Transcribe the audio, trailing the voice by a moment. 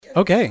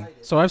Okay,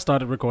 so I've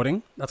started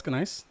recording. That's good,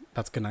 nice.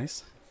 That's good,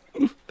 nice.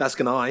 That's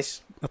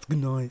nice. That's good,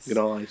 nice.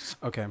 Nice.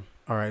 Okay,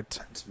 all right.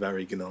 It's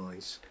very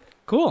nice.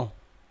 Cool.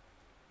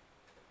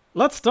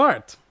 Let's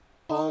start.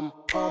 Howdy,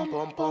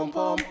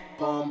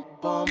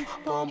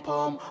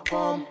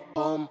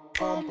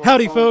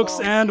 folks,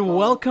 and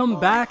welcome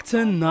back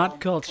to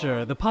Not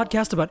Culture, the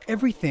podcast about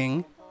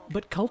everything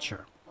but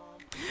culture.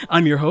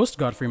 I'm your host,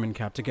 Godfreyman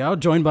Captigao,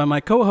 joined by my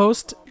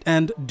co-host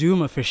and Doom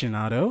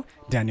aficionado,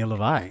 Daniel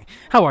Levi.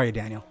 How are you,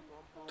 Daniel?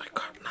 I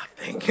got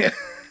nothing.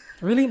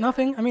 Really?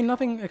 Nothing? I mean,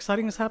 nothing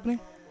exciting is happening?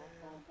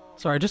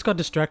 Sorry, I just got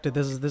distracted.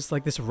 There's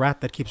this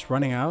rat that keeps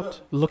running out,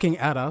 looking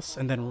at us,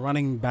 and then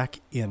running back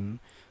in.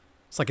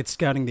 It's like it's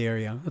scouting the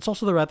area. It's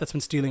also the rat that's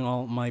been stealing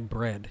all my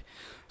bread.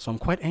 So I'm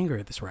quite angry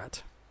at this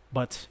rat.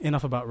 But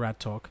enough about rat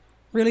talk.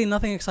 Really,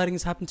 nothing exciting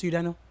has happened to you,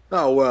 Daniel?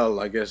 Oh, well,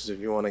 I guess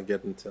if you want to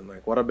get into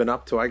what I've been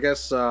up to, I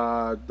guess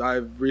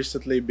I've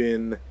recently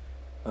been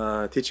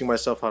teaching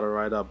myself how to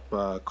write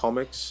up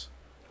comics.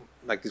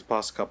 Like these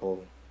past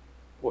couple...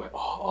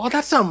 Oh,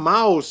 that's a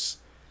mouse!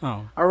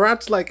 Oh. A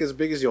rat's like as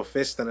big as your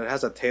fist and it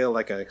has a tail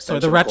like an extension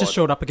So the rat cord. just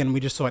showed up again.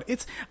 We just saw it.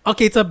 It's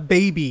a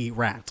baby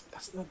rat.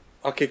 That's not...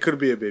 Okay, could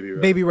be a baby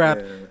rat. Baby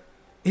rat. Yeah.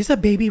 Is a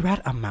baby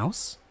rat a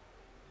mouse?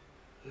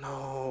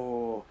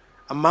 No.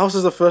 A mouse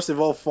is the first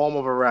evolved form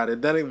of a rat.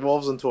 It then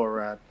evolves into a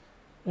rat.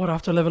 What,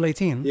 after level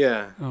 18?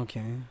 Yeah.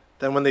 Okay.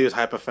 Then when they use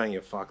Hyperfang,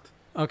 you're fucked.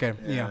 Okay,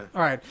 yeah. Yeah.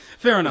 All right.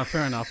 Fair enough.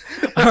 All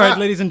right,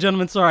 ladies and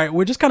gentlemen, sorry.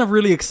 We're just kind of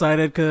really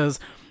excited because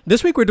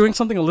this week we're doing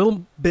something a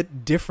little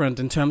bit different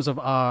in terms of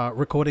our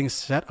recording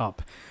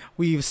setup.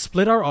 We've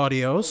split our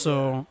audio,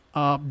 so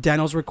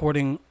Daniel's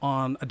recording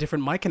on a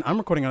different mic and I'm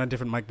recording on a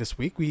different mic this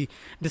week. We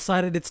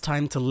decided it's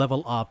time to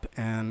level up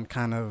and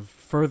kind of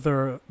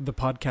further the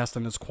podcast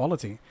and its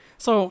quality.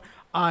 So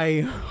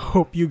I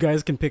hope you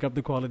guys can pick up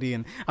the quality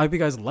and I hope you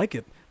guys like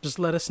it. Just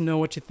let us know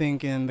what you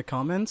think in the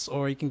comments,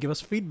 or you can give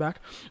us feedback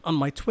on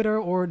my Twitter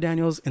or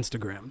Daniel's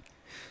Instagram.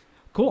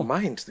 Cool.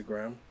 My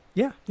Instagram?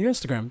 Yeah, your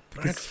Instagram.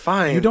 That's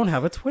fine. You don't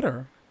have a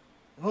Twitter.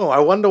 Oh, I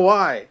wonder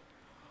why.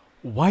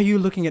 Why are you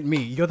looking at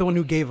me? You're the one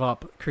who gave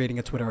up creating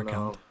a Twitter No.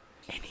 account.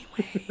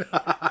 Anyway.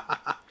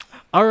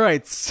 All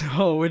right,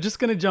 so we're just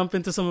going to jump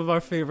into some of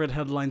our favorite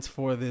headlines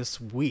for this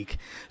week.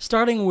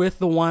 Starting with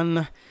the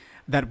one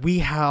that we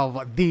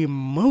have the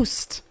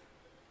most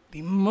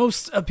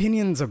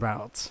opinions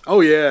about.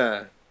 Oh,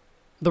 yeah.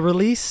 The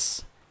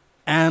release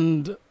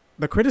and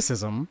the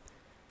criticism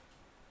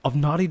of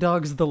Naughty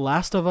Dog's The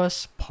Last of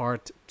Us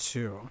Part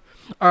 2.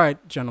 All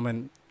right,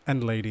 gentlemen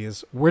and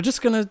ladies, we're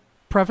just going to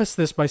preface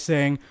this by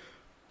saying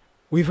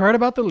we've heard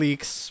about the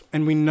leaks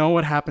and we know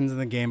what happens in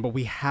the game, but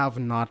we have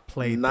not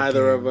played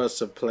Neither the of game. us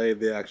have played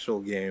the actual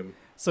game.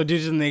 So due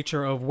to the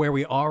nature of where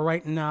we are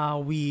right now,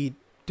 we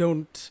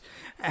don't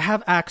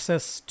have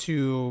access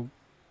to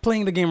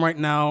playing the game right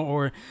now,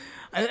 or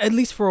at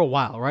least for a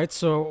while, right?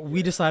 So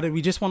we decided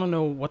we just want to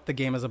know what the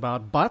game is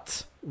about,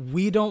 but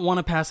we don't want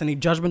to pass any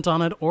judgment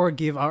on it or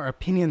give our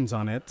opinions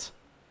on it,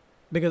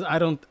 because I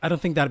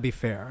don't think that'd be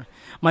fair.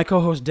 My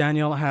co-host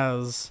Daniel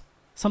has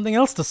something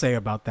else to say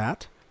about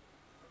that,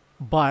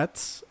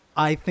 but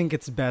I think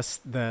it's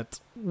best that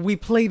we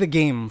play the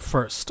game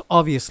first,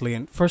 obviously,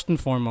 and first and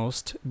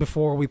foremost,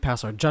 before we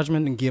pass our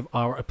judgment and give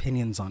our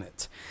opinions on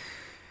it.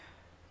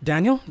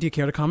 Daniel, do you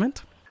care to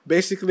comment?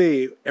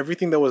 Basically,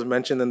 everything that was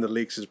mentioned in the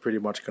leaks is pretty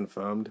much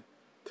confirmed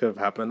to have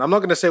happened. I'm not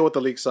going to say what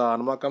the leaks are.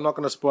 I'm not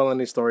going to spoil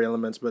any story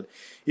elements, but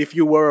if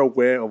you were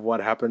aware of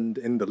what happened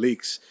in the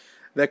leaks,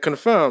 they're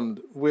confirmed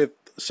with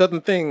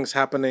certain things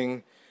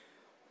happening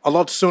a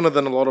lot sooner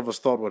than a lot of us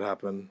thought would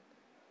happen.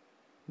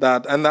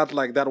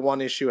 That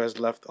one issue has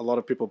left a lot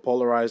of people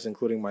polarized,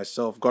 including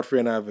myself. Godfrey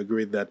and I have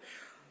agreed that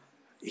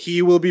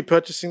he will be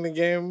purchasing the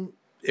game.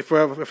 If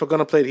we're going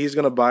to play it, he's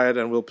going to buy it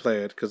and we'll play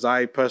it, because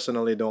I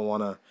personally don't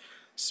want to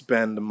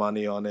spend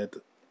money on it.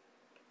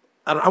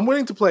 I'm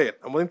willing to play it.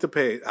 I'm willing to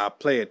play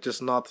it,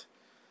 just not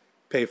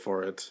pay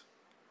for it.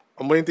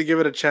 I'm willing to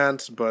give it a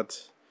chance,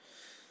 but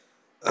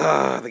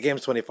the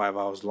game's 25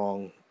 hours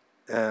long,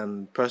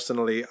 and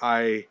personally,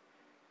 I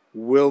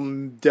will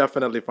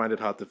definitely find it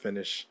hard to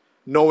finish,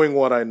 knowing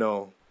what I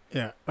know.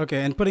 Yeah.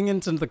 Okay, and putting it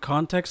into the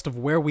context of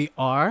where we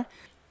are,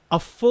 a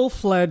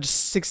full-fledged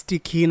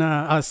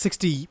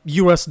 60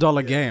 US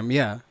dollar game,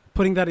 yeah.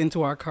 Putting that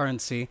into our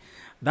currency,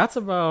 that's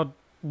about,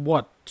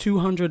 what,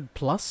 200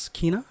 plus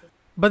Kina?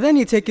 But then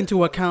you take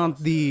into account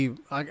the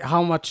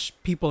how much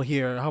people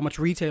here, how much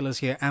retailers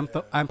here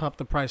amp up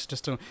the price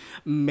just to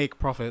make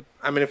profit.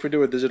 I mean, if we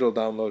do a digital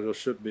download, it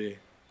should be.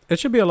 It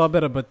should be a lot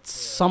better, but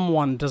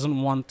someone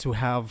doesn't want to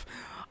have,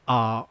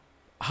 how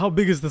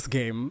big is this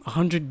game?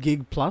 100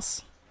 gig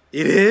plus?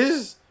 It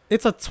is?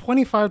 It's a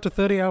 25 to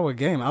 30 hour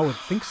game. I would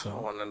think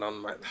so.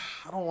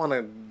 I don't want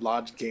a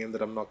large game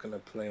that I'm not going to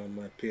play on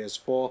my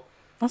PS4.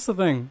 That's the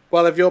thing.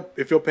 Well, if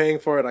you're paying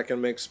for it, I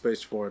can make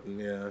space for it, and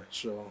yeah,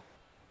 sure.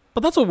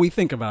 But that's what we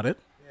think about it.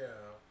 Yeah.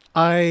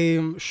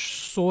 I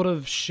sort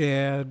of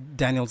share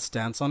Daniel's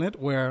stance on it,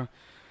 where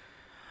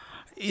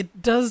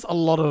it does a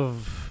lot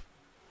of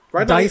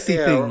dicey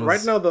things.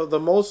 Right now, the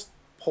most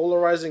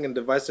polarizing and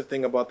divisive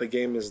thing about the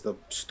game is the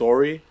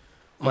story,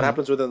 what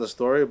happens within the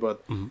story.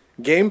 But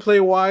gameplay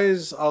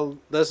wise,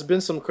 there's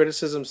been some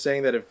criticism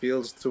saying that it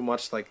feels too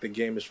much like the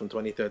game is from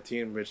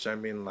 2013, which I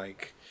mean,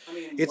 like,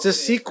 it's a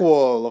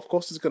sequel. Of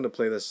course, it's gonna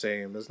play the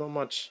same. There's not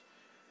much.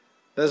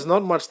 There's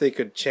not much they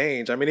could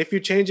change. I mean, if you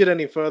change it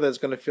any further, it's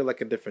gonna feel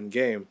like a different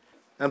game.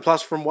 And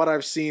plus, from what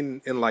I've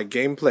seen in like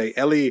gameplay,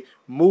 Ellie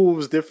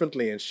moves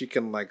differently, and she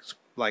can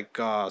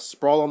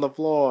sprawl on the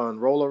floor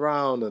and roll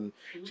around, and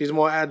she's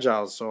more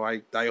agile. So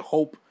I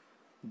hope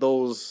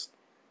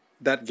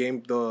that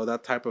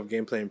type of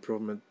gameplay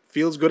improvement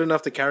feels good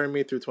enough to carry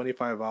me through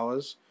 25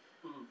 hours.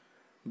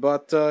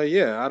 But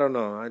yeah, I don't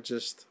know. I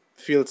just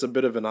feel it's a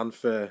bit of an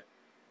unfair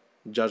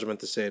judgment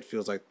to say it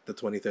feels like the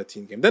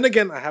 2013 game. Then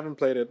again, I haven't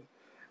played it,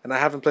 and I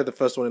haven't played the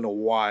first one in a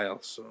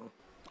while, so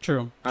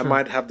True. I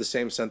might have the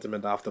same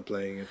sentiment after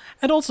playing it.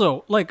 And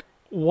also, like,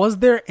 was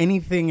there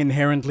anything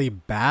inherently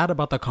bad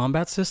about the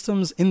combat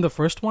systems in the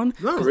first one?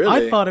 Not 'Cause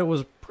really. I thought it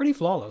was pretty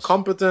flawless.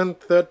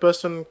 Competent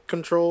third-person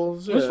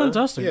controls. It was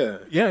fantastic. Yeah.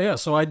 Yeah.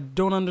 So I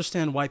don't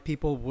understand why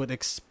people would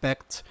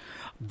expect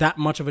that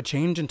much of a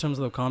change in terms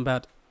of the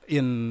combat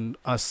in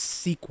a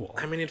sequel.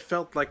 I mean, it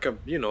felt like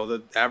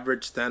the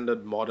average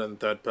standard modern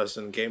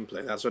third-person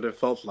gameplay. That's what it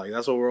felt like.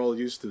 That's what we're all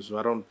used to. So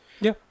I don't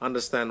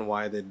understand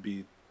why they'd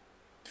be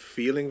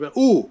feeling that.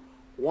 Ooh,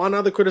 one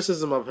other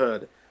criticism I've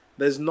heard.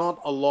 There's not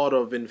a lot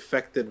of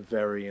infected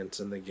variants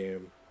in the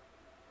game.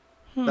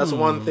 That's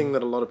one thing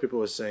that a lot of people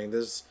were saying.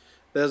 There's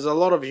a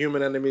lot of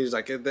human enemies.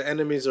 Like, the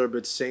enemies are a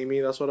bit samey.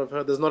 That's what I've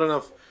heard. There's not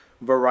enough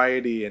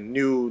variety and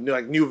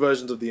new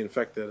versions of the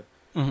infected,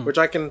 which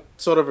I can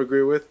sort of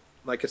agree with.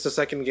 Like, it's the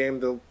second game.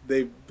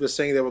 They were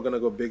saying they were gonna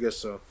go bigger,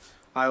 so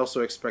I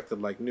also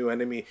expected like new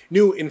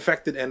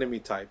infected enemy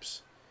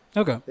types.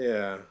 Okay.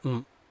 Yeah.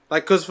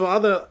 Like, because for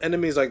other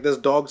enemies, like, there's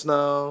dogs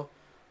now.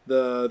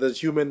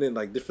 There's human and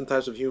like different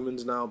types of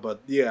humans now.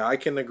 But yeah, I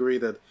can agree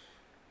that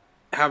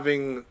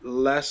having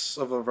less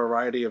of a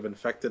variety of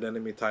infected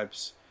enemy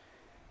types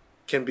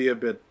can be a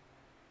bit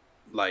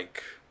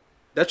like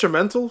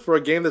detrimental for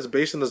a game that's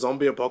based in the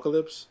zombie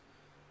apocalypse.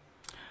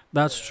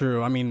 That's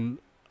true. I mean,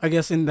 I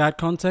guess in that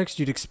context,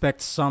 you'd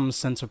expect some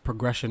sense of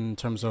progression in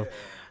terms of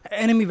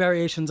enemy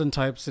variations and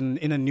types in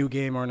a new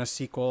game or in a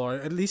sequel, or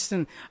at least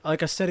in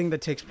like a setting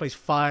that takes place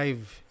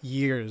 5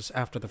 years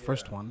after the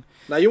first one.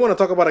 Now, you want to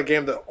talk about a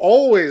game that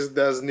always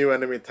does new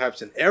enemy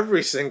types in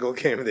every single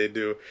game they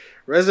do.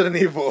 Resident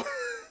Evil.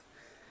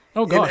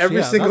 Oh gosh, in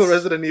every single that's,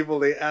 Resident Evil,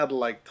 they add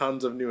like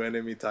tons of new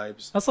enemy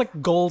types. that's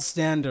like gold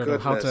standard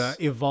of how to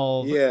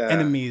evolve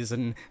enemies.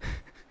 And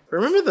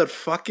Remember that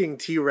fucking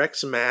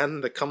T-Rex man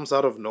that comes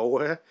out of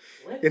nowhere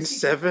in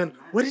 7?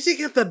 Where did he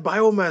get that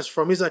biomass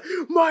from? He's like,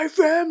 my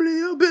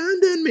family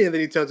abandoned me. And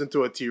then he turns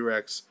into a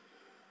T-Rex.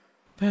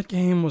 that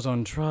game was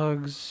on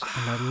drugs,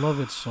 and I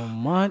love it so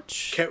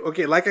much.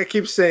 Okay, like I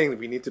keep saying,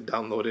 we need to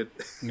download it.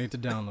 You need to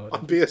download on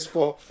it.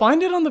 PS4.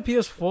 Find it on the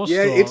PS4 store.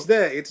 Yeah, it's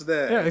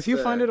there. Yeah, if you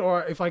find it,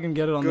 or if I can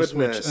get it on the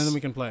Switch, Goodness. and then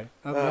we can play.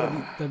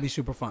 That'd be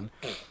super fun.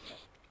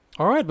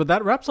 All right, but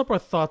that wraps up our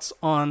thoughts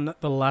on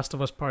The Last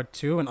of Us Part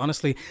 2. And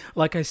honestly,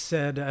 like I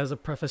said as a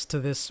preface to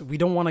this, we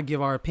don't want to give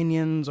our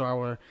opinions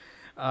or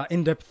our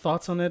in-depth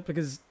thoughts on it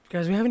because,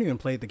 guys, we haven't even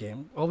played the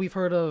game. All we've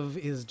heard of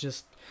is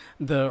just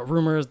the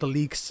rumors, the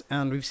leaks,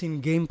 and we've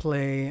seen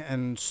gameplay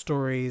and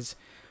stories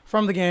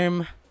from the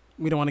game.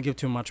 We don't want to give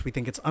too much. We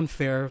think it's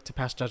unfair to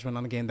pass judgment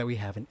on a game that we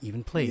haven't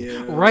even played.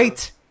 Yeah.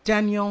 Right,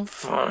 Daniel?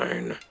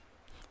 Fine.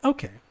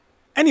 Okay.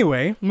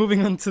 Anyway,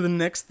 moving on to the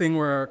next thing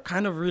we're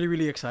kind of really,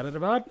 really excited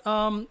about.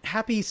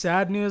 Happy,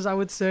 sad news, I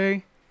would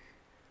say.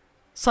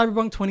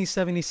 Cyberpunk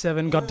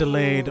 2077 got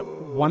delayed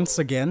once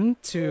again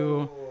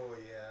to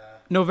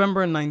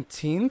November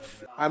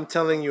 19th. I'm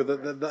telling you,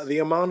 the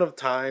amount of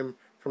time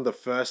from the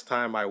first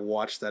time I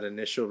watched that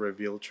initial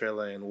reveal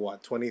trailer in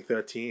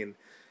 2013,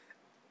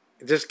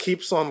 it just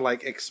keeps on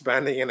like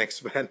expanding and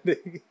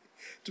expanding.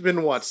 It's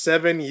been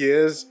 7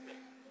 years?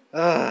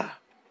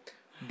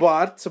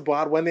 But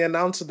when they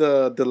announced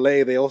the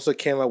delay, they also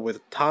came up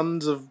with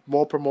tons of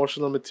more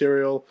promotional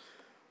material,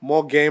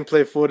 more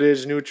gameplay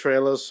footage, new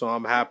trailers. So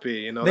I'm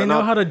happy. They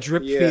know how to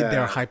drip feed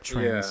their hype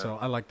train. So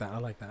I like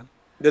that.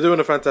 They're doing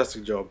a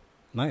fantastic job.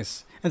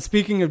 Nice. And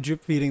speaking of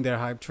drip feeding their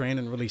hype train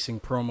and releasing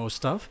promo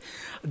stuff,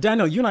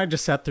 Daniel, you and I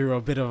just sat through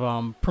a bit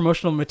of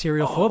promotional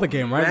material for the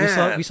game, right?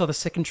 Man. We saw the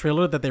second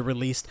trailer that they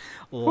released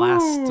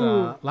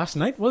last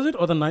night, was it,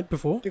 or the night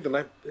before? I think the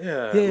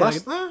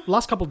night,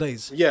 last couple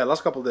days. Yeah,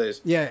 last couple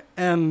days. Yeah,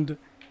 and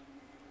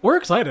we're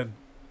excited.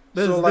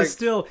 There's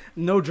still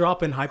no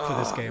drop in hype for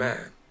this game.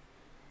 Man.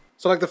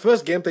 So like the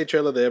first gameplay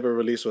trailer they ever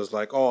released was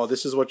like, oh,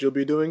 this is what you'll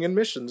be doing in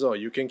missions. Oh,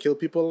 you can kill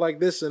people like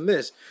this and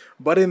this.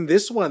 But in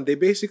this one, they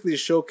basically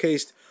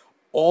showcased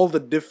all the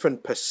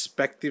different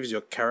perspectives your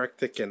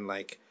character can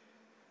like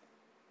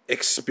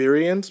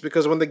experience.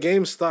 Because when the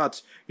game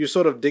starts, you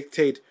sort of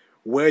dictate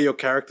where your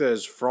character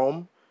is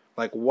from,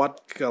 like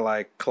what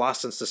like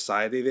class and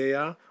society they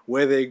are,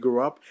 where they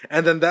grew up,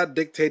 and then that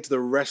dictates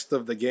the rest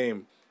of the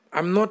game.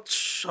 I'm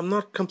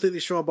not completely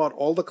sure about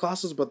all the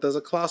classes, but there's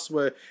a class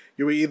where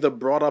you were either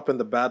brought up in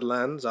the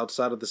Badlands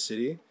outside of the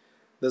city.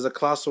 There's a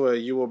class where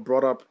you were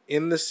brought up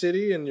in the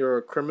city and you're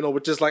a criminal,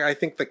 which is like I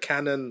think the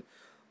canon,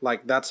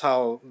 like that's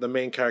how the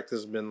main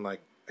character's been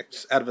like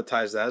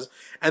advertised as.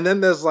 And then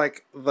there's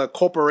like the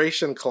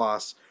corporation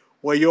class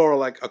where you're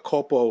like a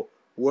corpo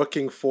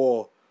working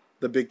for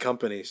the big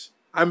companies.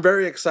 I'm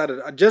very excited.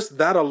 Just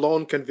that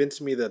alone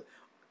convinced me that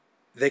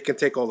they can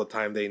take all the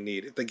time they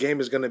need. If the game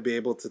is going to be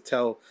able to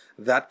tell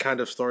that kind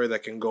of story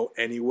that can go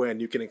anywhere and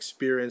you can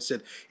experience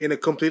it in a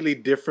completely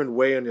different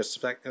way on your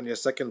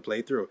second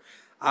playthrough,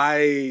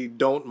 I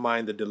don't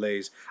mind the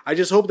delays. I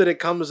just hope that it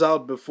comes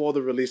out before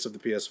the release of the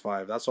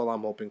PS5. That's all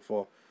I'm hoping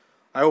for.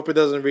 I hope it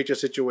doesn't reach a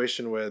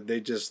situation where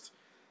they just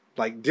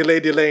like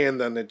delay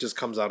and then it just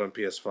comes out on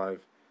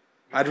PS5.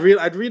 I'd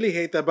really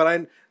hate that,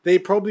 but they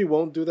probably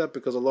won't do that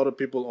because a lot of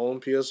people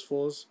own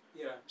PS4s.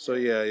 Yeah. So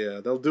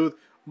yeah, they'll do.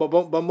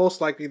 But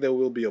most likely there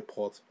will be a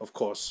port, of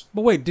course.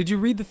 But wait, did you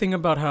read the thing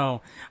about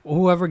how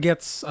whoever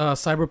gets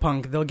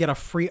Cyberpunk, they'll get a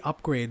free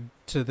upgrade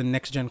to the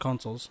next gen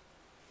consoles?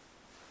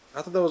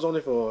 I thought that was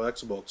only for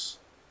Xbox.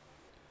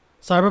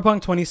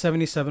 Cyberpunk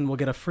 2077 will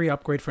get a free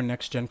upgrade for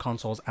next-gen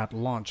consoles at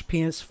launch.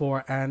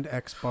 PS4 and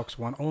Xbox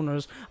One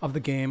owners of the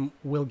game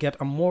will get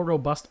a more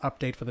robust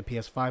update for the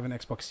PS5 and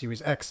Xbox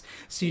Series X,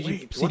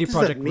 CD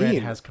Projekt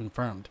Red has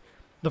confirmed.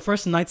 The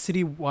first Night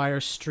City Wire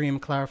stream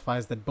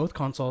clarifies that both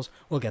consoles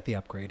will get the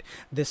upgrade.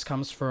 This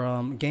comes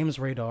from Games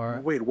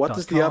Radar. Wait, what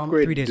does the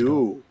upgrade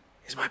do?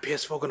 Is my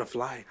PS4 gonna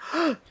fly?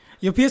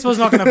 Your PS4 is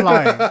not gonna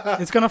fly.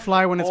 It's gonna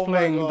fly when it's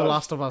playing The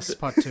Last of Us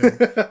Part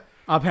 2.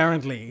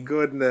 Apparently.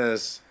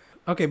 Goodness.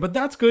 Okay, but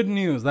that's good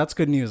news. That's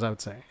good news, I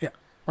would say. Yeah.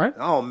 Right?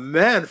 Oh,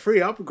 man.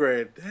 Free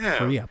upgrade. Damn.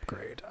 Free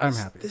upgrade. I'm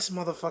happy. This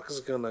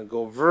motherfucker's gonna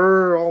go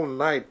all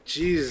night.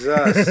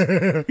 Jesus.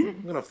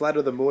 I'm gonna fly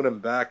to the moon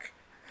and back.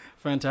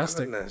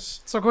 Fantastic.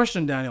 Goodness. So,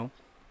 question, Daniel.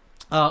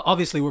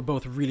 Obviously, we're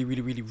both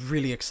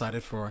really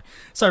excited for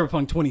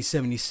Cyberpunk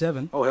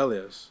 2077. Oh, hell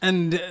yes.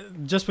 And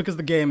just because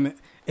the game,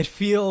 it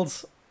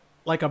feels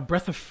like a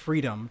breath of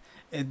freedom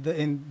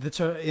in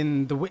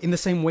the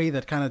same way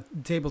that kind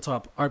of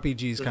tabletop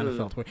RPGs kind of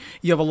felt, where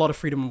you have a lot of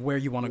freedom of where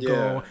you want to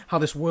go, how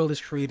this world is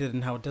created,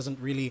 and how it doesn't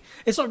really.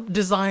 It's not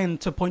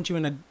designed to point you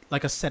in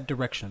a set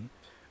direction.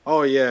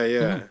 Oh yeah.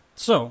 Mm-hmm.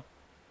 So,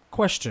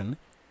 question: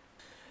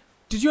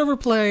 did you ever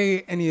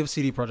play any of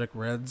CD Projekt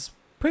Red's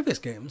previous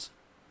games?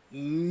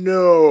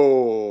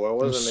 No, I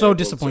wasn't. So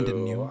disappointed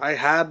in you. I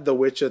had The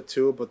Witcher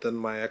 2, but then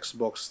my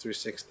Xbox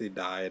 360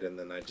 died, and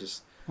then I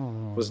just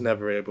was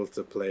never able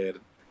to play it.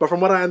 But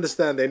from what I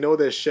understand, they know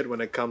their shit when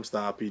it comes to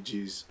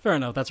RPGs. Fair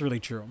enough, that's really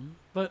true.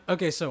 But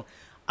okay, so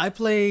I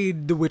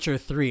played The Witcher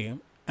 3,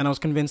 and I was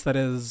convinced that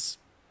is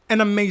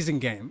an amazing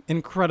game.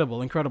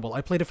 Incredible.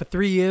 I played it for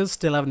 3 years,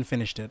 still haven't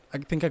finished it. I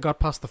think I got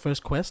past the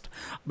first quest,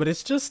 but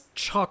it's just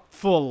chock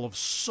full of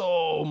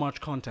so much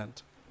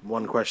content.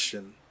 One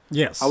question.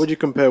 Yes. How would you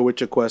compare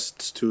Witcher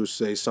quests to,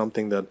 say,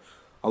 something that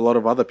a lot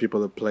of other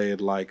people have played,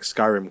 like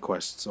Skyrim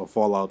quests or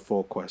Fallout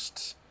 4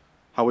 quests?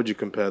 How would you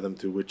compare them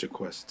to Witcher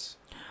quests?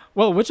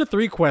 Well, Witcher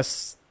 3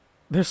 quests,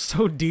 they're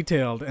so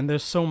detailed and they're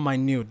so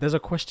minute. There's a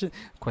question.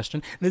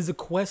 There's a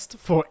quest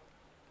for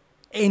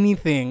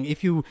anything.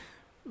 If you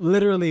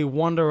literally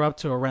wander up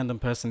to a random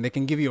person, they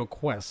can give you a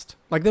quest.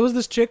 Like there was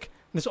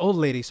this old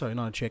lady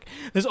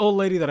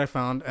that I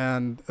found,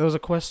 and there was a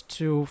quest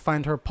to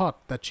find her pot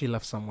that she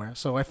left somewhere.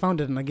 So I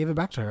found it and I gave it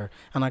back to her,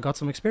 and I got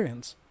some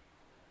experience.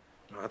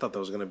 I thought that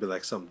was gonna be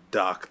like some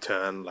dark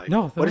turn. Like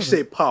no, what did you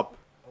say? Pot.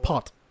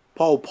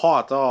 Oh,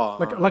 pot. Oh,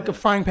 like a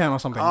frying pan or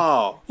something.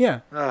 Oh,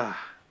 yeah.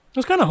 It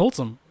was kind of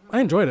wholesome.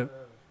 I enjoyed it.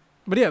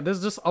 But yeah,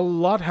 there's just a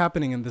lot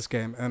happening in this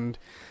game, and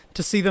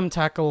to see them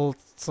tackle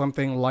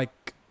something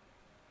like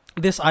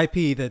this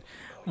IP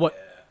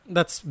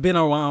that's been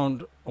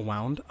around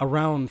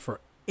for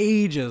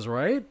ages,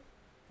 right?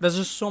 There's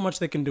just so much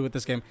they can do with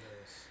this game,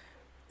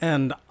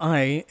 and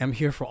I am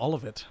here for all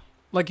of it.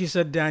 Like you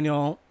said,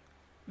 Daniel.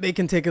 They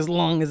can take as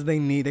long as they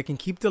need. They can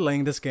keep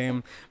delaying this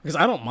game because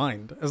I don't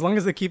mind. As long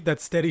as they keep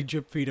that steady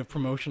drip feed of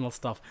promotional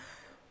stuff,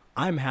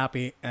 I'm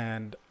happy,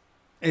 and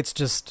it's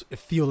just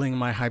fueling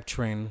my hype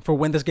train for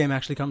when this game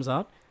actually comes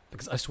out.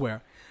 Because I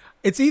swear,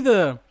 it's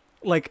either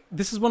like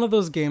this is one of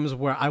those games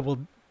where I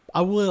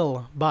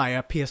will buy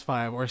a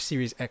PS5 or a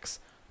Series X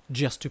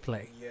just to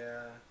play.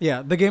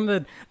 Yeah. The game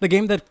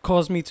that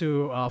caused me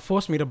to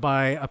force me to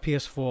buy a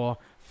PS4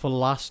 for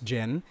last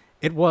gen.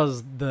 It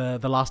was the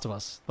Last of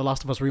Us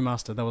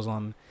Remastered that was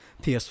on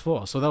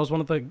PS4. So that was one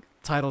of the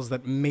titles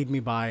that made me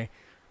buy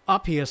a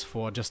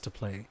PS4 just to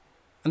play.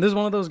 And this is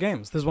one of those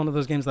games. This is one of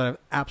those games that I have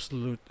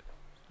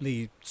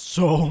absolutely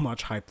so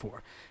much hype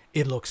for.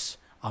 It looks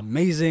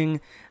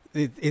amazing.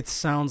 It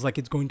sounds like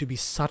it's going to be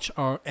such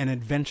an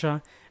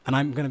adventure, and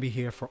I'm going to be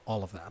here for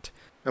all of that.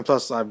 And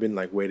plus, I've been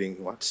like waiting,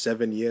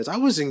 7 years? I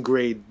was in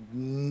grade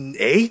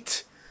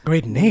 8?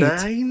 Grade 8?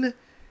 9?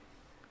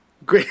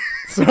 Great.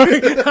 Sorry.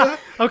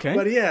 Okay.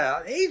 But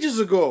yeah, ages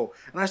ago.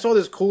 And I saw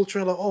this cool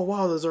trailer. Oh,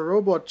 wow, there's a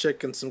robot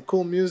chick and some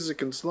cool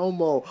music and slow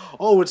mo.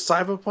 Oh, it's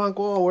cyberpunk.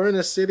 Oh, we're in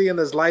a city and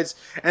there's lights.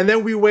 And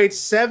then we wait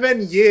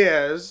 7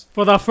 years.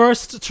 For the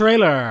first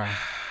trailer.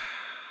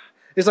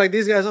 It's like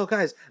these guys, oh,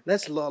 guys,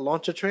 let's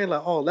launch a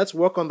trailer. Oh, let's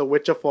work on The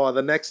Witcher for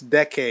the next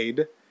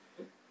decade.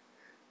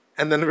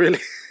 And then really.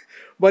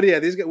 But yeah,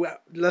 these guys,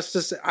 let's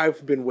just say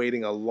I've been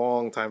waiting a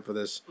long time for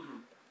this.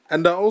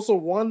 And also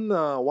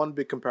one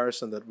big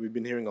comparison that we've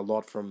been hearing a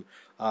lot from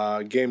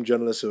game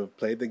journalists who have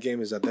played the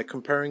game is that they're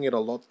comparing it a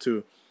lot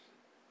to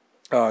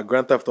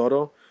Grand Theft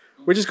Auto,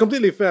 which is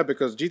completely fair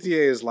because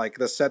GTA is like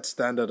the set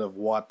standard of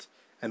what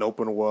an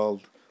open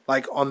world,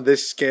 like on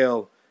this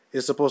scale,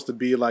 is supposed to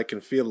be like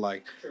and feel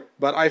like. Sure.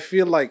 But I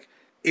feel like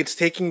it's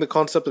taking the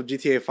concept of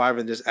GTA 5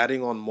 and just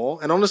adding on more.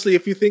 And honestly,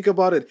 if you think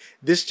about it,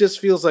 this just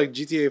feels like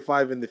GTA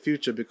 5 in the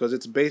future because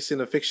it's based in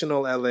a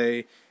fictional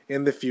LA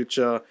in the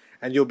future,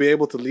 and you'll be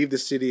able to leave the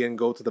city and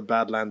go to the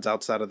Badlands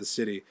outside of the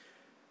city.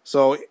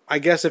 So I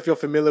guess if you're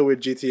familiar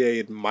with GTA,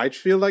 it might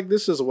feel like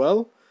this as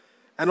well.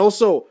 And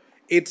also,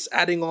 it's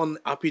adding on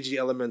RPG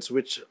elements,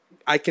 which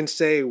I can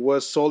say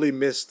was sorely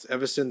missed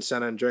ever since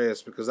San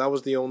Andreas, because that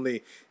was the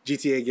only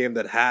GTA game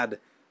that had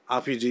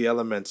RPG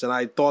elements. And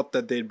I thought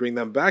that they'd bring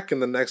them back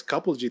in the next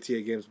couple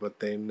GTA games, but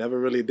they never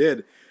really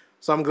did.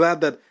 So I'm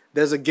glad that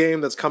there's a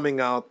game that's coming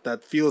out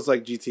that feels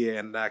like GTA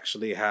and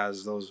actually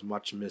has those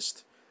much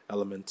missed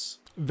elements.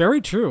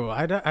 Very true.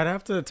 I'd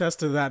have to attest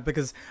to that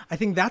because I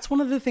think that's one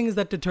of the things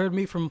that deterred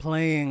me from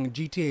playing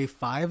GTA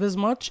 5 as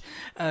much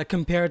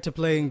compared to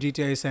playing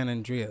GTA San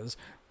Andreas.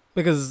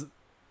 Because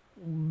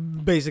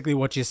basically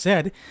what you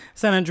said,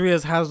 San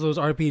Andreas has those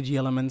RPG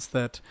elements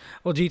that,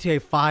 well,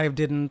 GTA 5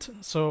 didn't.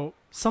 So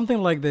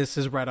something like this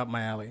is right up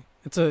my alley.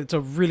 It's a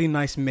really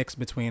nice mix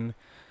between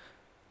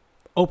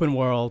open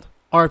world,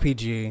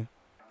 RPG.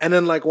 And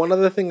then like one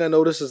other thing I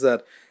noticed is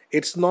that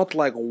it's not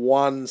like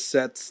one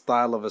set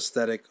style of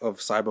aesthetic of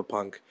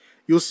cyberpunk.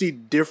 You'll see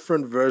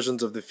different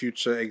versions of the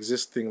future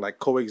existing, like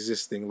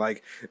coexisting.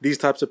 Like these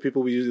types of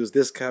people will use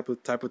this type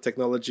of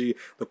technology.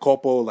 The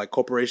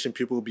corporation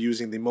people will be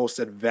using the most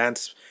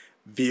advanced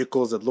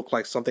vehicles that look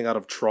like something out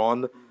of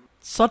Tron.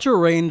 Such a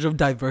range of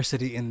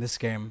diversity in this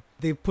game.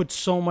 They've put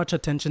so much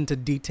attention to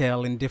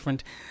detail in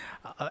different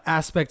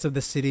aspects of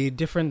the city,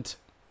 different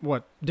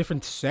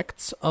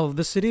sects of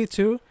the city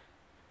too.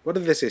 What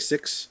did they say?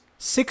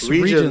 Six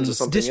regions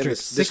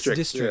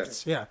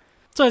districts. Yeah.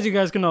 So as you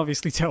guys can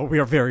obviously tell, we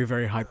are very,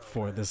 very hyped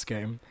for this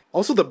game.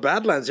 Also, the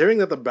Badlands. Hearing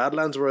that the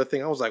Badlands were a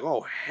thing, I was like,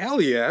 oh,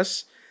 hell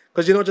yes.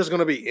 Because you're not just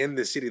going to be in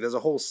the city. There's a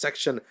whole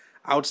section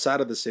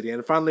outside of the city.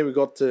 And finally, we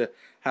got to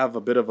have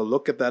a bit of a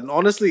look at that. And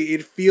honestly,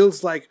 it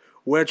feels like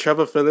where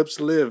Trevor Phillips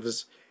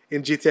lives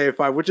in GTA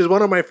 5, which is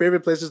one of my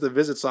favorite places to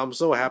visit. So I'm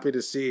so happy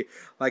to see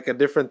like a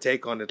different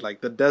take on it,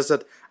 like the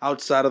desert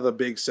outside of the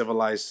big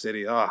civilized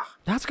city.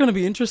 That's going to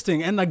be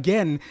interesting. And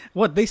again,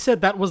 what they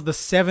said, that was the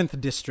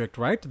 7th district,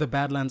 right? The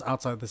Badlands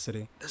outside the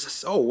city.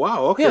 Oh,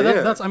 wow. Okay.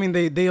 Yeah, that's, I mean,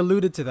 they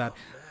alluded to that.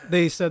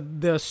 They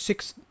said there are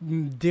 6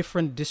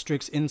 different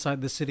districts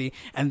inside the city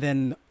and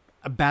then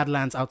a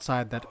Badlands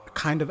outside that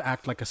kind of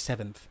act like a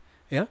 7th.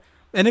 Yeah.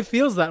 And it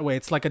feels that way.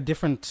 It's like a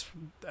different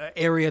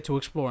area to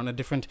explore and a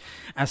different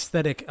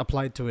aesthetic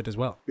applied to it as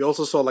well. We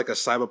also saw like a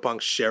cyberpunk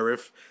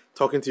sheriff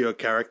talking to your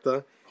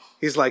character.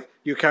 He's like,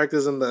 your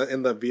character's in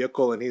the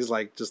vehicle and he's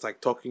like just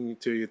like talking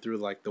to you through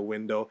like the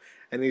window.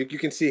 And you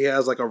can see he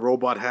has like a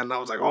robot hand. And I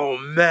was like, oh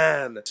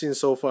man. I've seen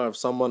so far of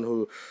someone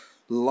who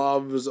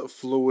loves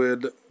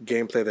fluid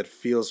gameplay that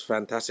feels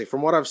fantastic.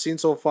 From what I've seen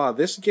so far,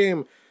 this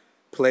game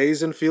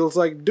plays and feels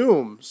like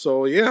Doom.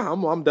 So yeah,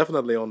 I'm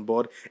definitely on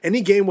board.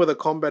 Any game where the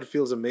combat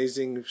feels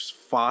amazing,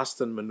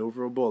 fast and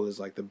maneuverable is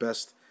like the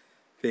best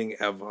thing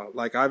ever.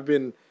 Like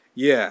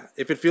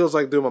if it feels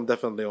like Doom, I'm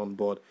definitely on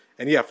board.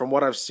 And yeah, from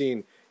what I've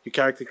seen, your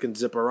character can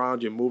zip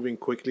around, you're moving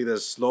quickly,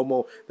 there's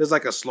slow-mo. There's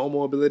like a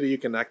slow-mo ability you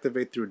can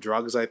activate through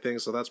drugs, I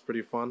think, so that's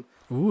pretty fun.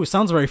 Ooh,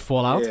 sounds very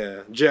Fallout.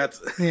 Yeah, Jet.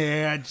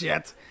 Yeah,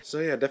 Jet. So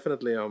yeah,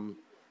 definitely I'm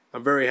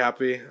very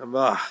happy.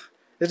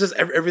 It's just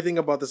everything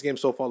about this game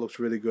so far looks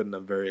really good, and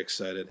I'm very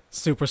excited.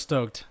 Super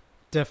stoked.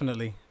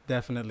 Definitely.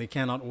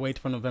 Cannot wait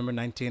for November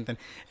 19th. And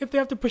if they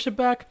have to push it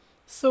back,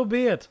 so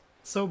be it.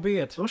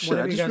 Oh shit,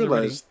 I just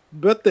realized.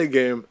 Birthday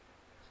game.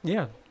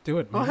 Yeah, do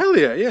it, man. Oh, hell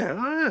yeah, yeah.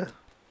 Oh, yeah.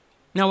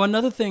 Now,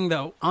 another thing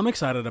that I'm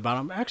excited about,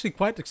 I'm actually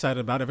quite excited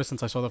about ever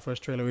since I saw the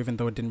first trailer, even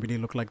though it didn't really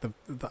look like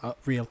the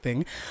real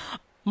thing.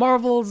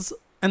 Marvel's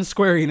and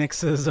Square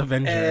Enix's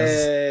Avengers.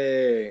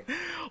 Hey.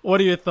 What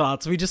are your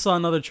thoughts? We just saw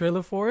another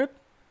trailer for it.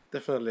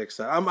 Definitely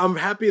excited. I'm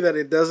happy that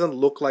it doesn't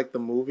look like the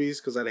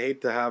movies because I'd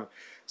hate to have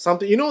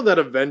something. You know that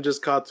Avengers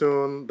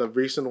cartoon, the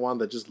recent one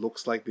that just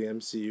looks like the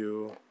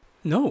MCU?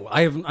 No,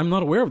 I'm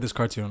not aware of this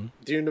cartoon.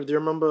 Do you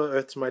remember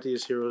Earth's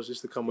Mightiest Heroes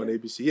used to come on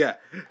ABC? Yeah.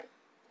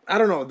 I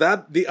don't know.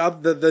 That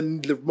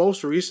the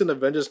most recent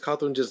Avengers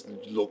cartoon just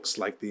looks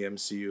like the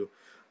MCU.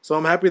 So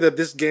I'm happy that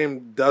this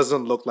game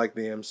doesn't look like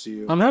the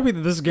MCU. I'm happy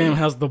that this game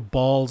has the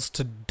balls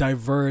to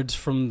diverge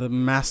from the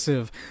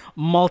massive,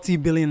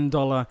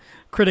 multi-billion-dollar,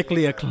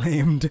 critically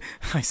acclaimed,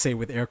 I say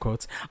with air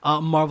quotes,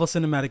 Marvel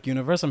Cinematic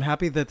Universe. I'm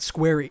happy that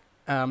Square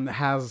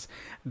has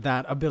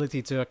that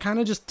ability to kind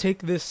of just take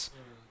this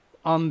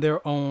on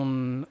their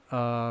own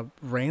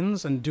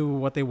reins and do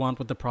what they want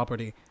with the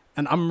property.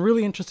 And I'm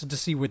really interested to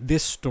see where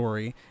this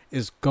story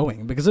is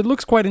going because it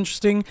looks quite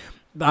interesting.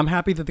 I'm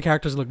happy that the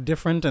characters look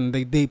different and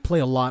they play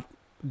a lot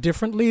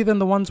differently than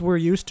the ones we're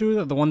used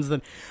to, the ones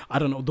that, I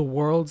don't know, the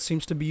world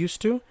seems to be used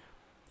to.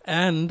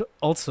 And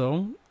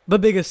also, the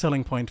biggest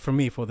selling point for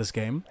me for this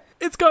game,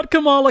 it's got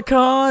Kamala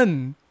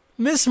Khan,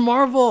 Miss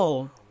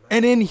Marvel,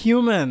 an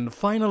Inhuman,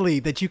 finally,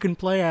 that you can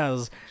play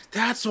as.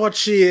 That's what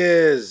she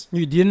is.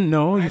 You didn't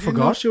know? You I didn't know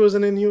forgot? she was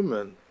an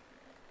Inhuman.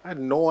 I had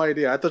no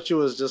idea. I thought she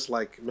was just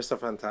like Mr.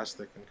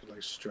 Fantastic and could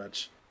like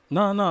stretch.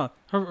 No.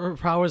 Her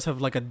powers have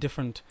like a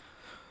different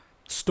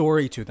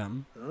story to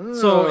them.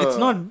 So it's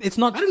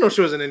not I didn't know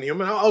she was an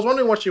Inhuman. I was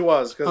wondering what she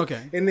was. Cause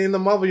Okay. In the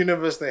Marvel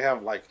universe, they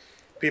have like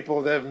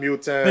people. They have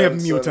mutants. They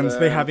have mutants.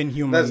 They have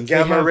Inhumans. There's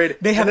gamma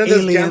They have and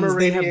then there's aliens.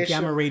 They have radiation.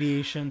 gamma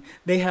radiation.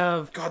 They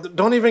have. God,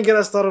 don't even get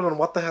us started on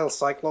what the hell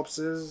Cyclops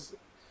is.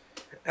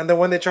 And then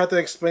when they try to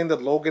explain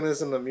that Logan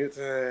isn't a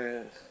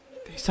mutant,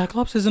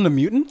 Cyclops isn't a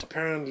mutant?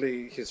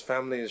 apparently his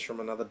family is from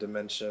another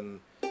dimension.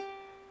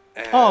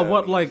 Oh,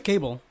 what, And- like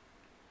Cable?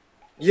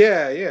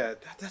 Yeah.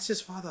 That's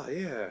his father.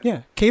 Yeah.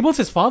 Yeah. Cable's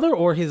his father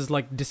or his,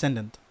 like,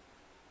 descendant?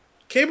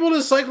 Cable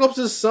is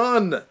Cyclops'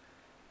 son.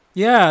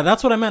 Yeah,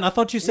 that's what I meant. I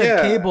thought you said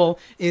Yeah. Cable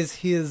is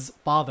his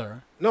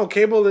father. No,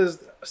 Cable is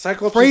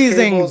Cyclops.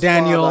 Phrasing, Cable's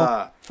Daniel.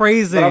 father.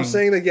 Phrasing. But I'm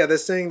saying that they're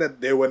saying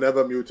that they were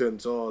never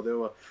mutants. Oh, they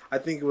were. I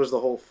think it was the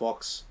whole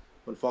Fox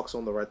when Fox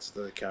owned the rights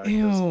to the characters.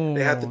 Ew.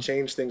 They had to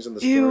change things in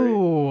the story.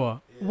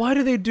 Ew. Why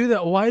do they do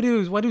that? Why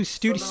do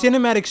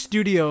cinematic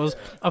studios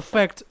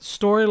affect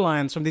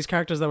storylines from these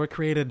characters that were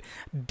created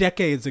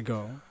decades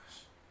ago?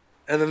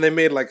 And then they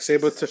made like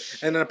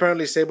Sabretooth, and then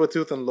apparently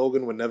Sabretooth and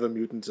Logan were never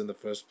mutants in the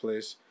first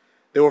place.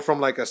 They were from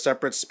like a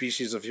separate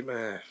species of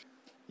human.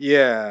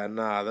 Yeah,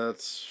 nah,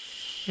 that's.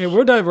 Yeah,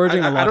 we're diverging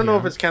a lot. I don't know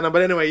here. if it's canon,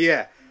 but anyway,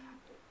 yeah.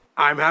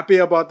 I'm happy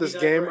about this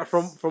game.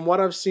 From what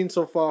I've seen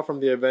so far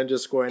from the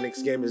Avengers Square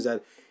Enix game is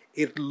that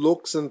it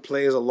looks and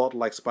plays a lot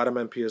like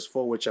Spider-Man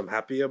PS4, which I'm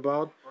happy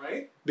about.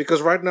 right.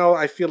 Because right now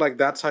I feel like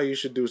that's how you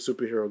should do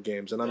superhero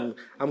games, and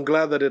I'm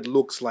glad that it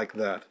looks like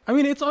that. I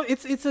mean, it's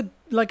a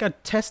like a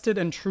tested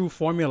and true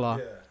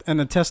formula,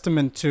 and a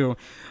testament to,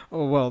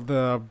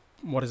 the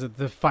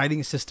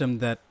fighting system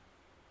that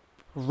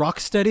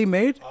Rocksteady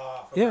made.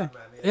 Yeah,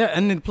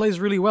 and it plays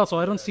really well. So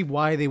I don't see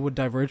why they would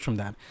diverge from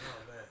that.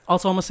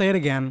 Also, I'm gonna say it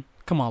again,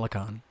 Kamala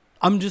Khan.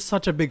 I'm just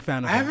such a big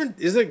fan of her.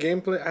 Is there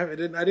gameplay?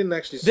 I didn't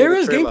actually see There the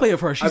is trailer. gameplay of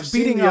her. She's I've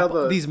seen beating the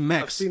up these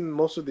mechs. I've seen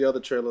most of the other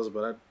trailers,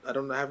 but I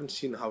haven't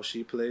seen how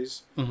she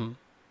plays.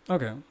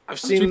 Okay. I've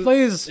seen. She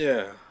plays.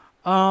 Yeah.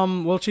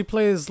 She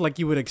plays like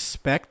you would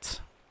expect,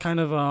 kind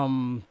of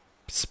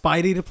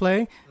Spidey to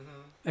play,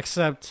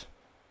 except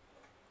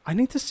I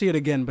need to see it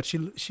again. But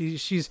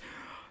she's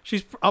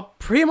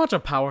pretty much a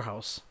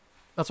powerhouse.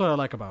 That's what I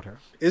like about her.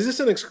 Is this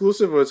an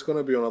exclusive or it's going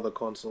to be on other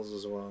consoles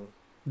as well?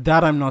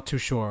 That I'm not too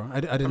sure. I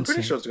didn't. I'm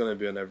pretty see. sure it's going to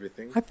be on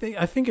everything. I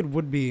think it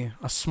would be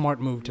a smart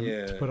move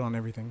to put on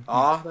everything.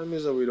 That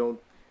means that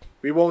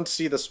we won't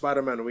see the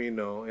Spider-Man we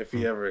know if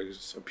he ever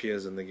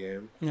appears in the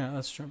game. Yeah,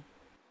 that's true.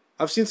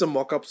 I've seen some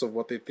mock-ups of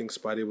what they think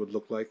Spidey would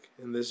look like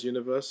in this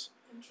universe.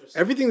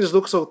 Everything just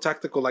looks so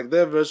tactical. Like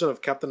their version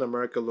of Captain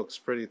America looks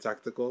pretty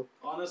tactical.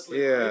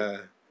 Honestly. Yeah.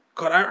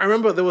 God, I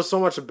remember there was so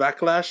much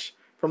backlash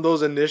from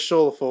those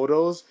initial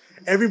photos.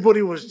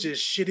 Everybody was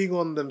just shitting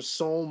on them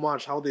so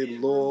much, how they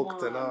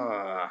looked and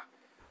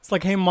It's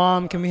like, hey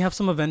mom, can we have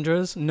some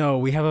Avengers? No,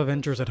 we have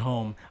Avengers at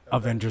home.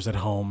 Avengers at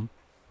home.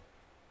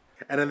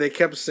 And then they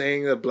kept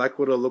saying that Black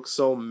Widow looked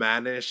so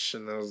mannish,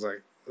 and I was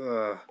like,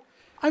 ugh.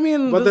 I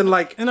mean, But then,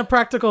 like, in a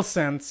practical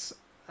sense,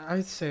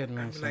 I'd say it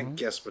makes I sense.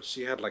 guess, but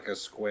she had like a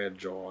square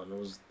jaw, and it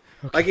was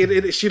like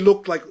it. She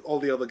looked like all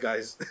the other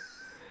guys,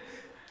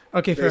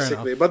 Okay, fair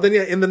basically. enough. But then,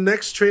 yeah, in the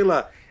next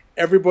trailer,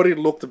 everybody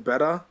looked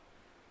better.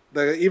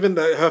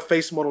 Her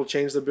face model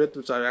changed a bit,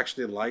 which I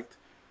actually liked.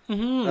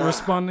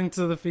 Responding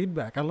to the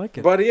feedback, I like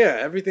it. But yeah,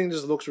 everything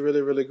just looks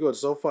really, really good.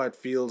 So far, it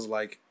feels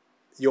like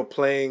you're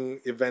playing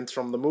events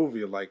from the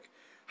movie, like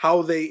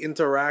how they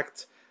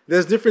interact.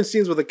 There's different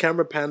scenes where the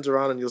camera pans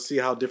around and you'll see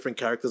how different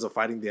characters are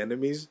fighting the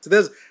enemies. So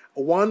there's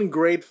one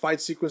great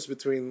fight sequence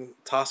between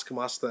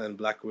Taskmaster and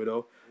Black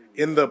Widow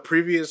in the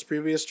previous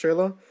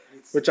trailer,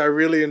 which I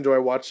really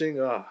enjoy watching.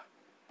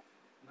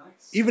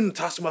 Even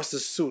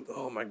Taskmaster's suit,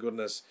 oh my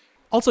goodness.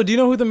 Also, do you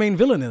know who the main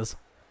villain is?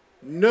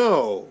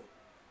 No.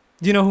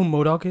 Do you know who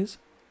MODOK is?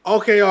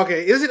 Okay.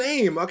 Is it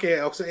AIM? Okay,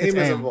 so AIM is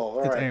AIM. involved.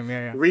 All It's right. AIM,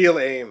 yeah. Real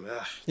AIM.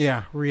 Ugh.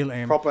 Yeah, real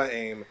AIM. Proper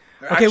AIM.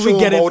 Okay, we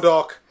get it.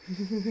 MODOK.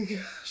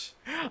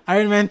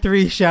 Iron Man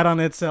 3 shat on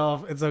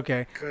itself. It's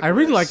okay. I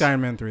really Goodness. liked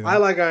Iron Man 3 though. I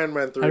like Iron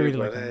Man 3, I really but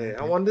like Iron hey, Man I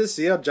 3. wanted to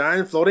see a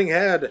giant floating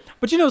head.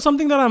 But you know,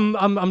 something that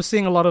I'm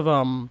seeing a lot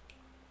of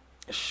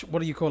what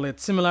do you call it?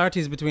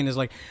 Similarities between is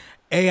like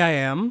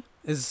AIM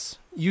is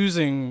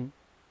using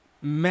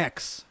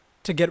mechs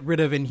to get rid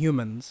of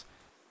Inhumans.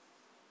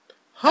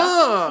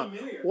 Huh?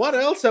 What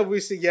else have we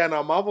seen? Yeah,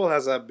 now Marvel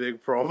has a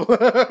big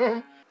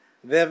problem.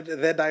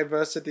 Their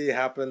diversity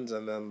happens,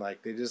 and then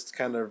like they just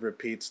kind of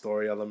repeat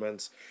story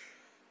elements.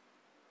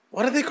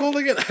 What are they called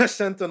again?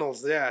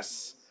 Sentinels.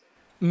 Yes.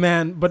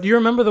 Man, but you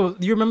remember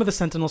the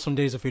Sentinels from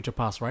Days of Future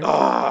Past, right?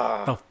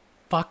 Ah. The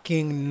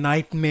fucking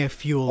nightmare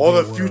fuel. All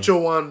they the were. future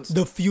ones.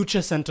 The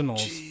future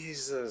Sentinels.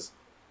 Jesus.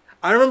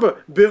 I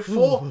remember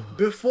before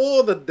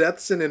the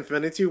deaths in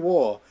Infinity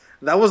War.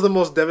 That was the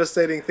most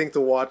devastating thing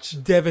to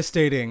watch.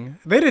 Devastating.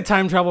 They did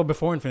time travel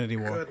before Infinity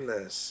War.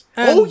 Goodness.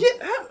 And- Oh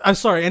yeah. I'm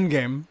sorry,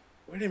 Endgame.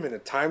 Wait a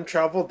minute. Time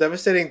travel,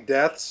 devastating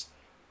deaths.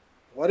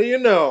 What do you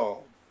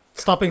know?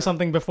 Stopping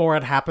something before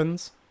it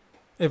happens.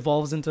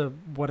 Evolves into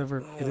whatever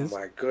it Oh is.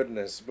 my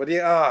goodness. But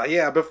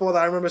yeah. Before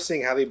that, I remember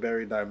seeing Halle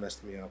Berry die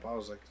messed me up. I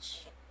was like,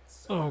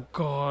 Oh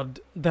god,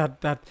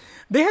 that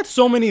they had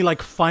so many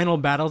like final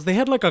battles. They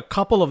had like a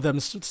couple of them,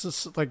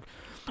 like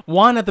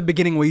one at the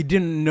beginning where you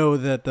didn't know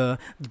that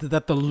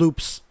the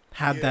loops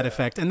had that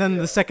effect, and then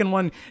the second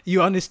one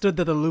you understood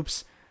that the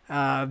loops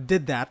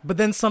did that, but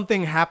then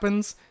something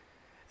happens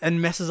and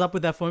messes up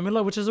with that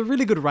formula, which is a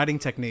really good writing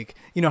technique.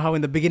 You know how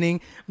in the beginning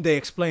they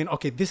explain,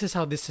 okay, this is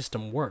how this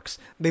system works.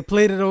 They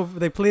played it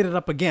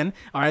up again.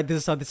 All right, this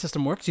is how the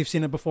system works. You've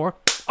seen it before.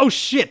 Oh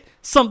shit,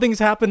 something's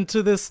happened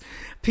to this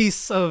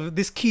piece of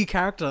this key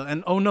character,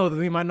 and oh no,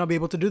 we might not be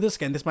able to do this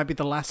again. This might be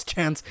the last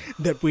chance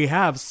that we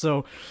have.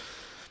 So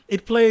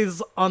it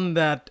plays on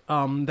that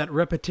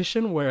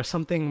repetition where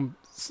something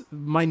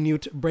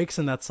minute breaks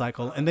in that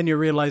cycle, and then you're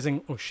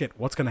realizing, oh shit,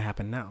 what's gonna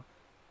happen now?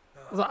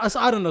 So,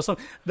 I don't know. So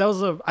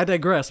I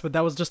digress, but that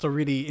was just a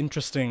really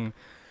interesting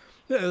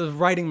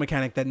writing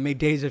mechanic that made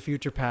Days of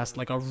Future Past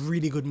like a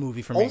really good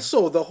movie for me.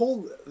 also the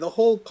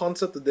whole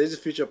concept of Days of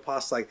Future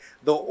Past, like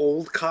the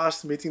old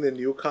cast meeting the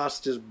new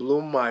cast, just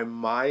blew my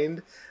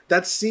mind.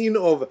 That scene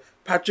of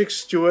Patrick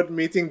Stewart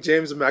meeting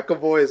James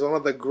McAvoy is one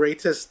of the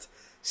greatest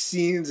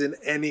scenes in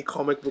any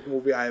comic book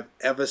movie I have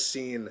ever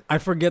seen. I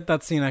forget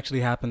that scene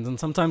actually happens, and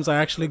sometimes I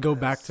actually go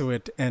back to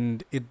it,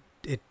 and it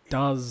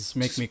does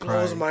make me cry.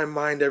 Blows my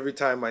mind every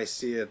time I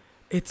see it.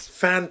 It's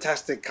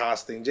Fantastic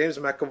casting. James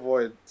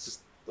McAvoy just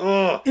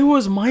it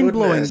was mind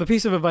blowing. Goodness. The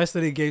piece of advice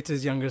that he gave to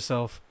his younger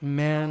self,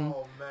 man.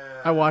 Oh man.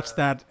 I watched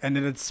that and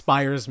it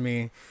inspires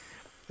me.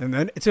 And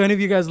then to any of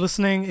you guys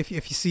listening, if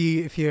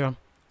you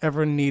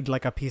ever need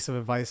like a piece of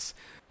advice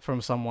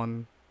from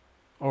someone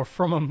or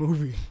from a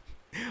movie,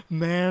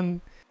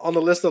 man. On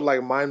the list of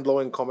like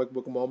mind-blowing comic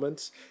book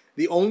moments,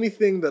 the only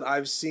thing that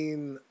I've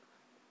seen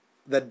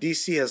that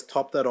DC has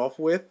topped that off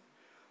with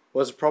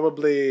was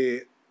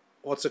probably,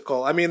 what's it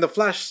called? I mean, the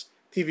Flash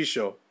TV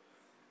show.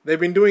 They've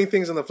been doing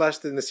things in the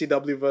Flash in the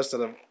CW verse that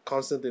have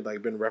constantly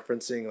like been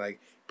referencing like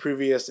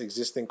previous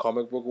existing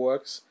comic book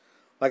works.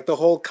 Like the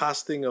whole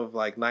casting of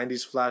like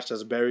 90s Flash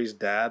as Barry's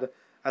dad.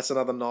 That's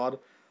another nod.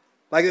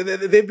 Like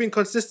they've been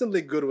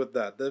consistently good with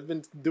that. They've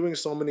been doing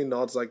so many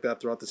nods like that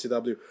throughout the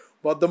CW.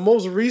 But the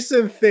most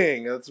recent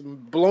thing that's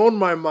blown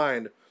my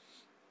mind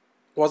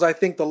was, I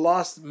think, the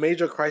last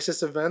major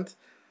Crisis event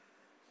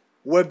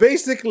where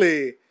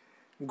basically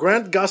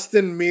Grant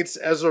Gustin meets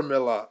Ezra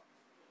Miller.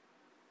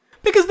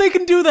 Because they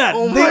can do that.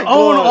 Oh They my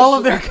own gosh. all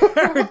of their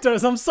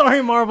characters. I'm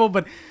sorry, Marvel,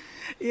 but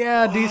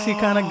yeah, DC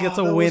kind of gets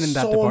a That win was in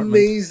that so department.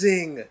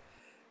 amazing.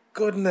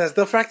 Goodness,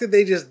 the fact that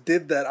they just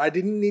did that, I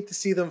didn't need to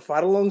see them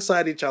fight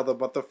alongside each other,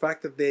 but the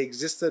fact that they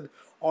existed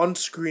on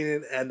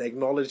screen and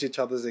acknowledged each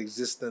other's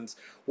existence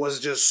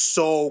was just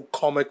so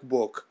comic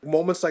book.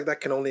 Moments like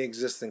that can only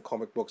exist in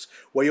comic books,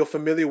 where you're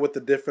familiar with the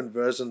different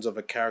versions of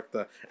a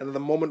character, and the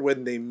moment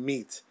when they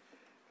meet,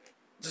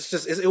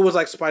 it was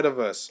like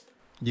Spider-Verse.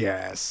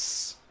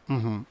 Yes.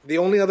 The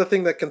only other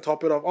thing that can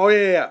top it off,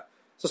 yeah.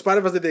 So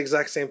Spider-Verse did the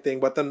exact same thing,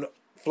 but then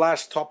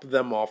Flash topped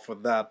them off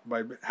with that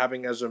by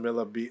having Ezra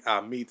Miller meet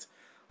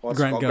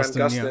Grant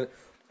Gustin, yeah.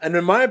 And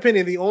in my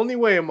opinion, the only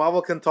way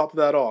Marvel can top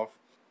that off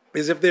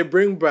is if they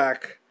bring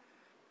back,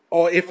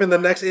 or if in the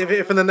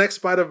next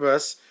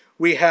Spider-Verse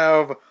we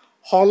have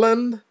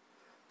Holland,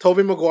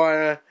 Tobey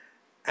Maguire,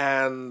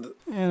 and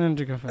And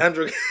Andrew Garfield.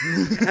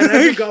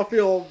 Andrew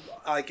Garfield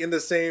like in the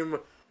same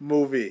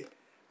movie.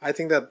 I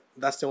think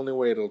that's the only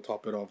way it'll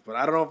top it off. But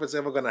I don't know if it's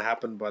ever going to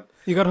happen. But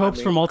You got hopes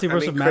for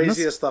Multiverse of Madness?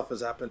 Crazier stuff has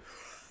happened.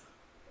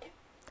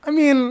 I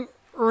mean,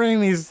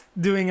 Raimi's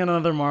doing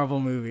another Marvel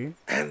movie.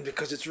 And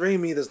because it's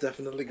Raimi, there's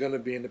definitely going to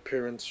be an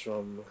appearance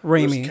from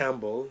Raimi. Bruce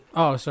Campbell.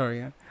 Oh, sorry,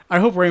 yeah. I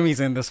hope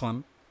Raimi's in this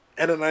one.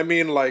 And then I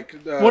mean, like,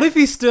 What if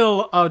he's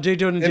still J.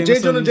 Jonah Jameson? and J.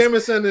 Jonah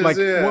Jameson is like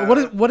yeah.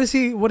 what is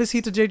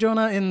he to J.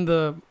 Jonah in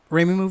the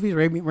Raimi movies?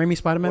 Raimi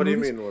Spider-Man What do you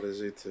movies? mean? What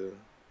is he to?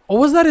 Or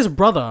was that his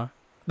brother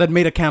that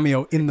made a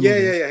cameo in the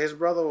movies? Yeah. His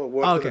brother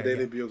worked at the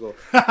Daily yeah. Bugle.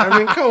 I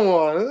mean, come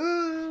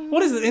on.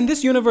 What is it in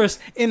this universe?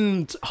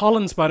 In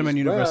Holland Spider-Man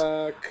universe,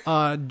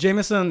 Back.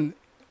 Jameson.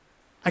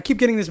 I keep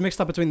getting this mixed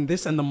up between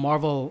this and the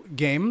Marvel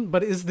game.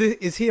 But is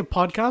he a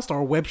podcast or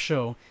a web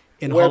show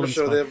in Web Holland?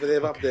 show.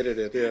 They've updated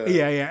it.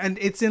 Yeah. Yeah, and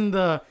it's in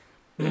the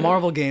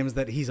Marvel games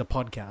that he's a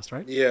podcast,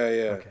 right?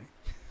 Yeah. Okay.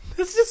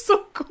 That's just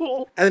so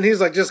cool. And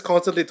he's like just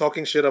constantly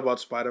talking shit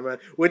about Spider-Man,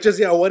 which is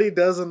what he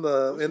does in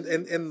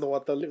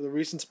the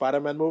recent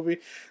Spider-Man movie.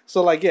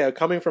 So like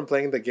coming from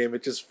playing the game,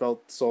 it just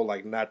felt so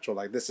like natural.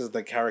 Like this is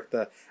the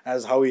character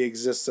as how he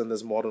exists in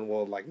this modern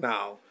world. Like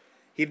now,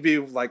 he'd be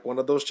like one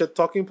of those shit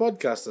talking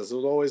podcasters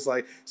who's always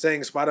like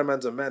saying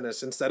Spider-Man's a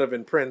menace instead of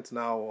in print,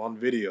 now on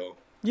video.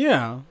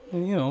 Yeah,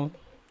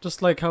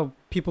 just like how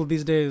people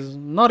these days,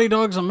 Naughty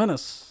Dog's a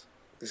menace.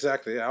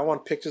 Exactly. Yeah, I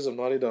want pictures of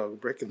Naughty Dog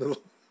breaking the.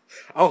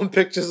 I want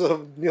pictures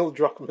of Neil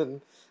Druckmann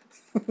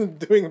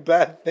doing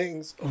bad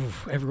things.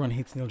 Oof, everyone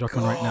hates Neil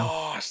Druckmann right now.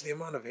 Gosh, the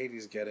amount of hate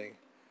he's getting.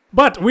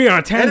 But we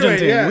are tangenting.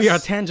 Anyway, yes. We are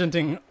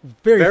tangenting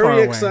very far away.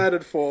 Very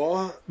excited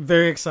for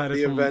Very excited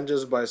the for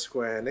Avengers by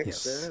Square Enix.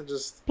 Yes. Yeah,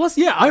 just Plus,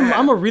 yeah,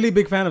 I'm a really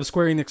big fan of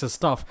Square Enix's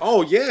stuff.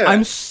 oh yeah,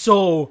 I'm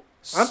so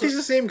aren't these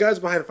the same guys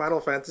behind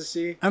Final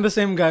Fantasy? I'm the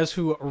same guys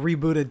who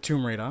rebooted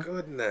Tomb Raider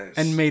Goodness.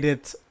 and made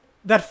it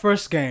that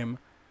first game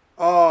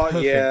oh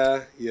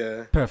perfect.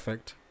 yeah.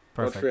 perfect.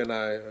 Godfrey and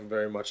I are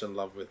very much in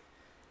love with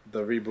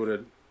the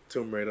rebooted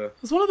Tomb Raider.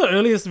 It's one of the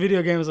earliest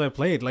video games I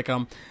played. Like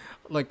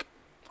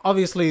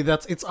obviously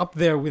it's up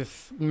there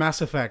with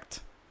Mass Effect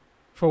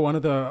for one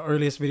of the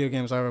earliest video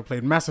games I ever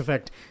played. Mass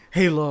Effect,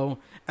 Halo,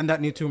 and that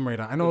new Tomb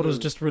Raider. I know it was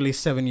just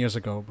released 7 years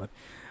ago, but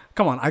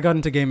come on, I got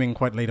into gaming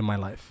quite late in my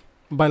life.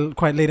 By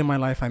quite late in my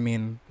life, I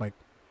mean like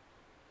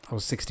I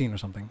was 16 or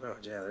something. Oh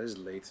yeah, that is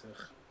late.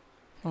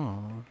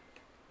 Oh.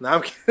 No,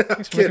 I'm kidding.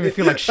 Makes me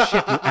feel like shit,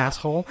 you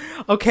asshole.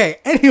 Okay,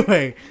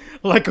 anyway,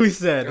 like we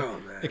said, Oh,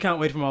 man. I can't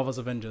wait for Marvel's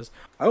Avengers.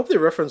 I hope they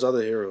reference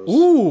other heroes.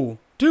 Ooh,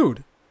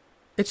 dude.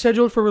 It's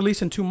scheduled for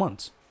release in 2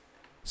 months.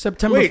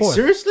 September Wait, 4th.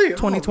 seriously?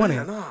 2020.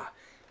 Oh,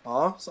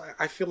 man, so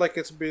I feel like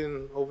it's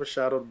been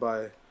overshadowed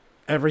by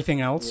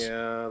Everything else.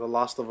 The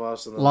Last of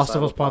Us and Last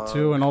of Us Part Cyberpunk.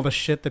 2 and all the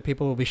shit that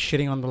people will be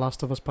shitting on The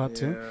Last of Us Part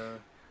 2. Yeah.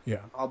 Yeah.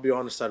 I'll be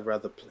honest, I'd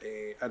rather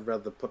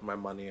put my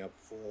money up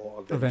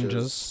for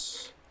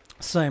Avengers.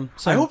 Same.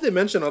 I hope they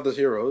mention other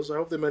heroes. I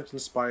hope they mention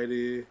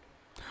Spidey.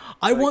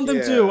 I want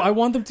them to. I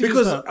want them to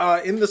Because use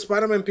that. in the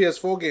Spider-Man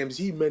PS4 games,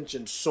 he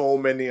mentioned so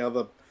many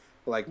other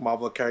like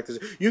Marvel characters.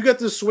 You get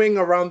to swing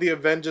around the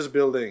Avengers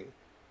building.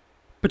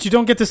 But you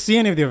don't get to see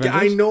any of the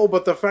Avengers. Yeah, I know,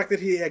 but the fact that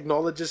he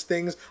acknowledges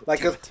things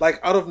like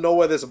out of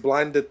nowhere, this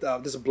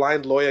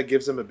blind lawyer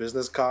gives him a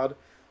business card.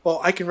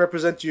 Oh, I can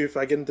represent you if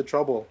I get into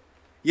trouble.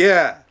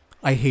 Yeah.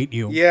 I hate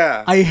you.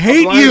 Yeah. I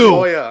hate a blind you.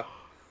 Lawyer.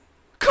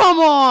 Come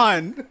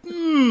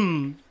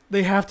on.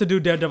 They have to do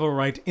Daredevil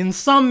right in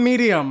some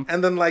medium.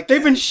 And then like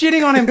They've been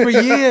shitting on him for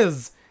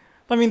years.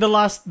 I mean, the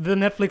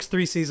Netflix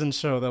 3-season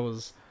show that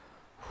was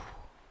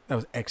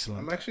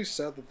excellent. I'm actually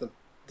sad that they're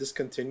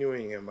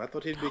discontinuing him. I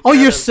thought he'd be. Oh,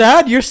 you're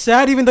sad? You're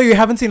sad even though you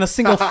haven't seen a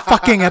single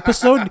fucking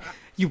episode?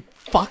 You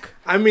fuck.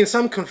 I mean,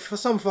 some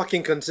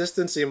fucking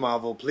consistency,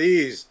 Marvel,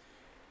 please.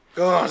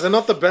 Gosh, they're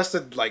not the best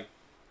at like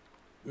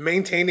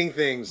maintaining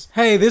things.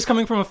 Hey, this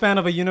coming from a fan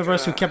of a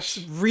universe who kept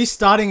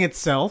restarting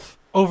itself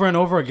over and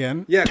over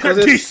again. Yeah,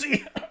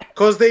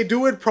 because they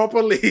do it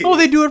properly. Oh,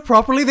 they do it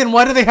properly? Then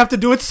why do they have to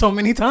do it so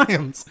many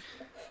times?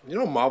 You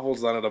know,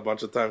 Marvel's done it a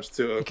bunch of times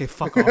too. Okay,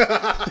 fuck off.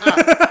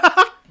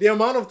 The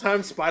amount of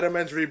times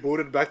Spider-Man's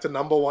rebooted back to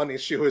 #1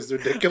 issue is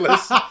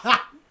ridiculous.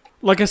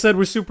 Like I said,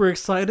 we're super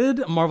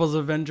excited. Marvel's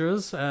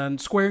Avengers and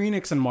Square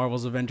Enix and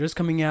Marvel's Avengers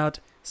coming out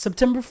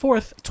September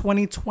 4th,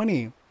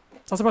 2020.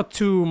 That's about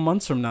 2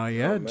 months from now,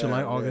 yeah?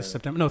 July, August,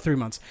 September. No, 3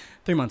 months.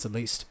 3 months at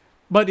least.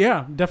 But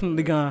yeah,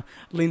 definitely gonna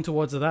lean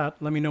towards that.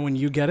 Let me know when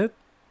you get it.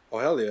 Oh,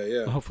 hell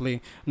yeah.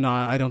 Hopefully. No,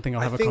 I don't think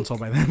I'll have a console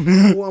by then.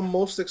 Who I'm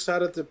most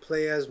excited to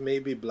play as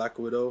maybe Black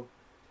Widow.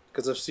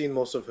 Because I've seen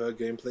most of her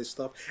gameplay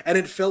stuff. And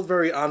it felt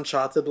very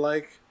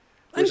Uncharted-like.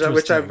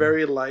 Which I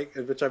very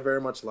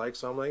much like.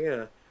 So I'm like,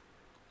 yeah.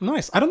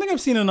 Nice. I don't think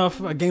I've seen enough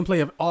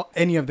gameplay of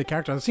any of the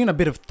characters. I've seen a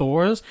bit of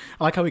Thor's.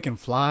 I like how he can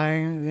fly.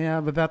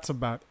 Yeah, but that's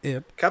about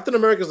it. Captain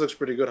America's looks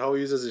pretty good. How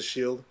he uses his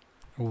shield.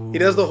 Ooh. He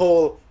does the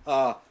whole,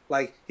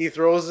 he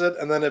throws it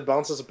and then it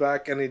bounces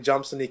back and he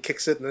jumps and he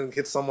kicks it and then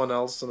hits someone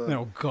else. And then...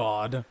 Oh,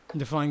 God.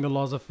 Defying the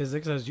laws of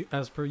physics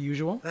as per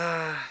usual.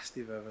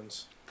 Steve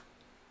Evans.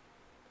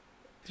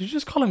 Did you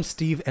just call him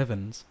Steve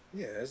Evans?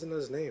 Yeah, isn't that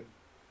his name?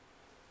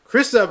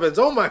 Chris Evans.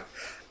 Oh my!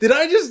 Did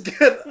I just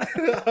get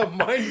a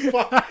mind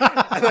fuck?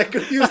 And I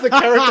confused the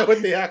character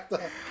with the actor.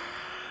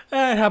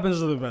 It happens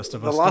to the best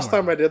of us. The last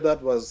time I did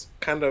that was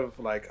kind of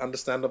like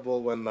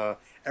understandable when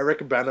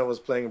Eric Bana was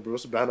playing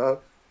Bruce Banner.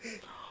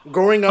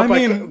 Growing up,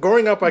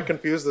 I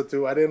confused the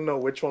two. I didn't know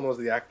which one was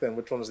the actor and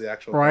which one was the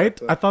actual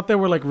character. I thought they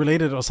were like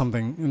related or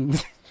something.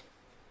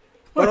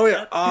 But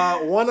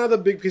one other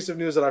big piece of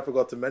news that I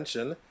forgot to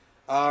mention.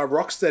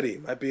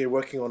 Rocksteady might be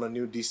working on a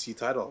new DC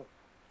title.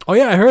 Oh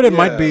yeah, I heard it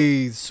might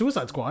be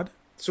Suicide Squad.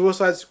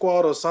 Suicide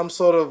Squad or some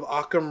sort of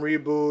Arkham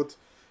reboot.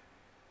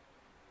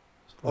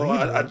 Or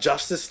a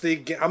Justice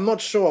League game. I'm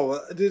not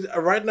sure.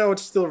 Right now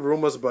it's still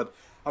rumors, but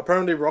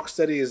apparently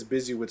Rocksteady is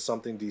busy with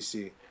something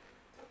DC.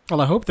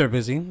 Well, I hope they're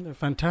busy. They're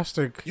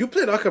fantastic. You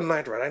played Arkham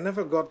Knight, right? I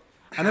never got...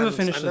 I never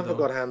finished I never it,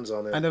 though. got hands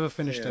on it. I never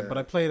finished Yeah. it, but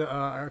I played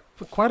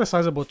quite a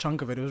sizable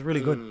chunk of it. It was really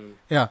good.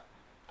 Yeah.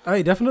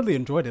 I definitely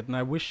enjoyed it, and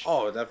I wish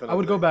Oh, definitely. I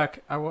would go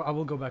back. I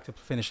will go back to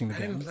finishing the I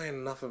didn't game. play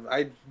enough of.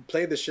 I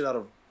played the shit out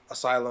of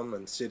Asylum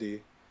and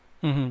City,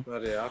 Mm-hmm.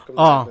 but yeah, Arkham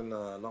Oh.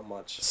 Knight, not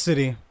much.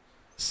 City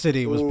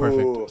was Ooh.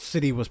 perfect.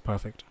 City was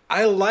perfect.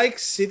 I like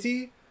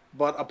City,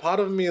 but a part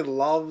of me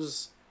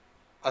loves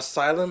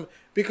Asylum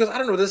because I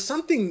don't know. There's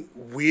something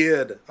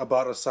weird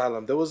about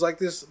Asylum. There was like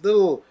this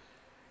little.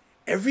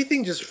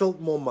 Everything just felt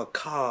more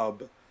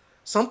macabre.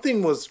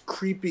 Something was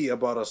creepy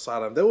about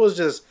Asylum. There was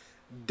just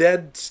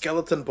dead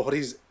skeleton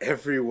bodies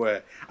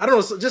everywhere. I don't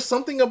know. Just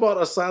something about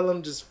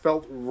Asylum just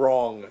felt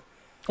wrong.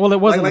 Well, it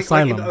was an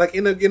asylum. Like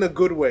in a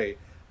good way.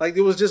 Like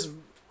it was just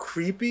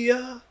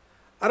creepier.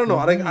 I don't know.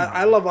 I think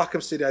I love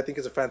Arkham City. I think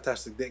it's a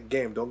fantastic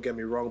game. Don't get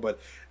me wrong, but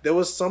there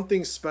was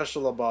something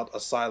special about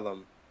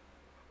Asylum,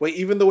 where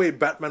even the way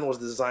Batman was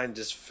designed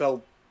just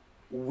felt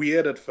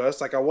weird at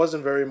first. Like I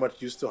wasn't very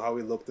much used to how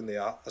he looked in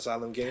the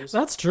Asylum games.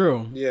 That's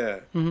true. Yeah.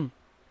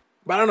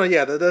 But I don't know.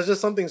 Yeah, there's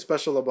just something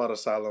special about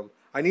Asylum.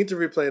 I need to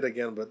replay it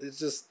again, but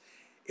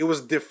it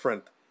was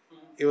different.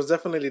 It was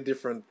definitely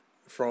different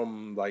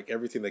from like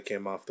everything that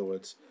came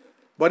afterwards.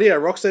 But yeah,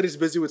 Rocksteady's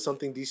busy with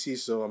something DC,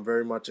 so I'm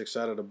very much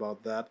excited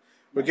about that.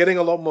 We're getting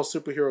a lot more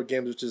superhero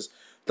games, which is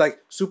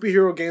like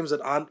superhero games that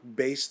aren't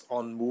based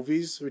on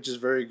movies, which is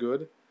very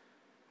good.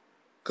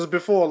 Because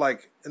before,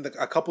 like in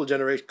a couple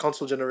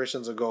console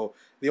generations ago,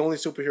 the only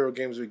superhero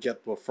games we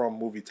get were from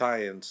movie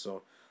tie-ins.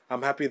 So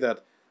I'm happy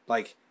that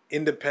like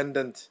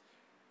independent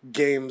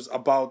games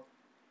about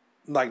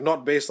like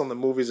not based on the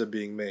movies are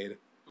being made.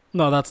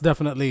 No, that's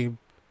definitely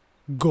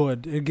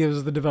good. It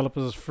gives the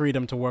developers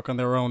freedom to work on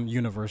their own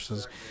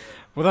universes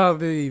without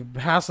the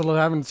hassle of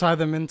having to tie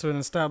them into an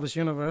established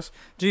universe.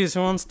 Geez,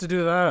 who wants to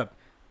do that?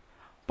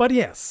 But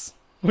yes,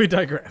 we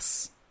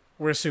digress.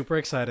 We're super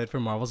excited for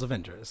Marvel's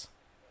Avengers.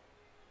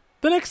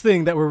 The next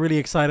thing that we're really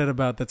excited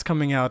about that's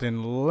coming out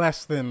in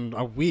less than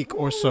a week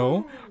or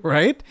so,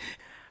 right?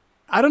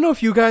 I don't know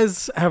if you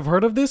guys have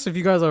heard of this, if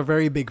you guys are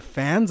very big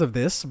fans of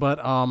this, but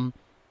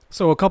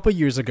so a couple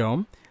years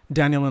ago,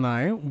 Daniel and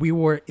I, we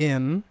were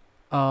in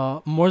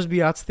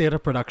Moresby Arts Theatre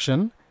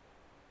production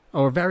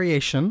or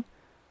variation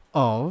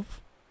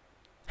of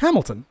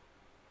Hamilton.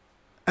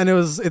 And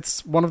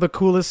it's one of the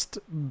coolest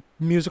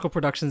musical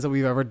productions that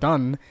we've ever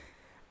done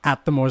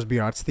at the Moresby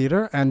Arts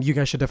Theatre, and you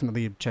guys should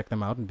definitely check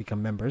them out and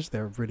become members.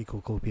 They're really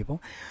cool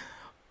people.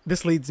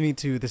 This leads me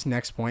to this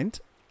next point.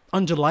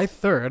 On July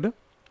 3rd,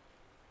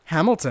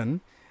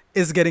 Hamilton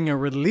is getting a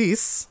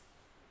release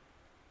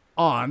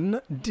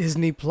on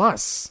Disney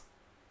Plus,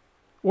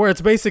 where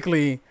it's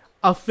basically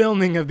a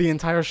filming of the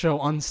entire show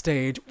on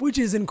stage, which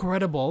is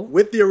incredible.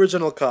 With the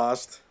original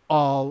cast.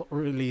 All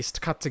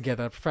released, cut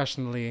together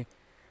professionally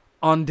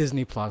on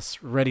Disney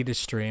Plus, ready to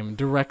stream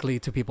directly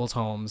to people's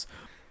homes.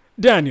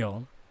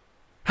 Daniel,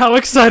 how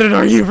excited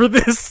are you for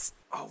this?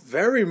 Oh,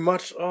 very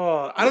much.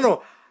 Oh, I don't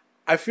know.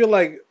 I feel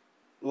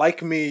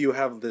like me, you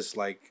have this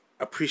like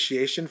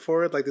appreciation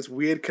for it, like this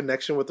weird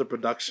connection with the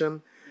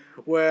production,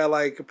 where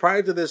like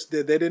prior to this,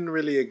 they didn't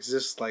really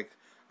exist like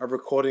a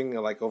recording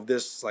like of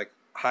this like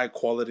high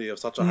quality of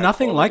such a high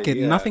Nothing like quality,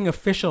 it, yeah. nothing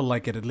official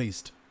like it, at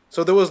least.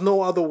 So there was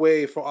no other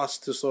way for us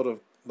to sort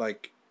of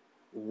like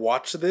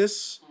watch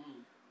this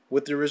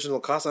with the original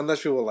cast,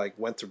 unless we were like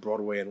went to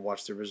Broadway and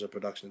watched the original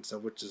production and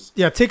stuff, which is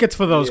Yeah, tickets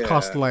for those Yeah.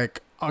 cost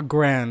like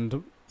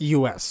 $1,000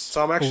 US.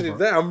 so I'm actually over.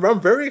 there. I'm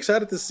very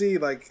excited to see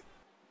like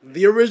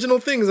the original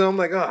things, and I'm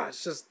like,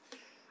 it's just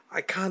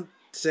I can't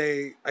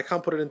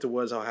put it into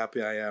words how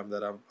happy I am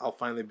that I'll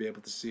finally be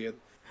able to see it.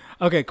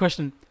 Okay,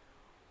 question.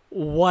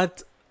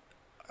 What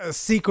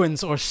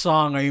sequence or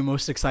song are you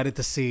most excited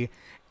to see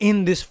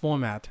in this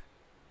format?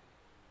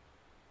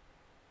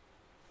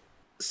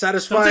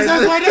 Satisfied. I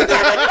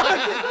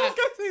was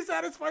gonna say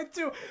Satisfied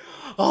too.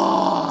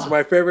 It's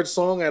my favorite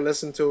song. I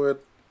listen to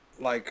it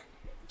like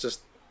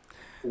just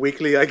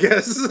weekly, I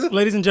guess.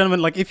 Ladies and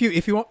gentlemen, like if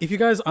you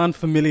guys aren't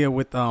familiar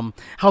with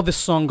how this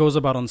song goes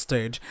about on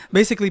stage,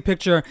 basically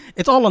picture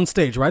it's all on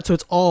stage, right? So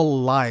it's all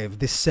live,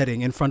 this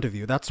setting in front of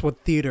you. That's what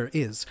theater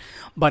is.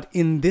 But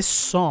in this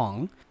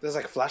song, There's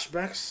like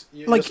flashbacks.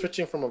 You're Like-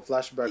 switching from a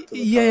flashback to the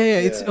yeah,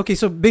 current- it's okay.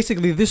 So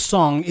basically, this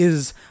song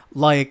is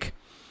like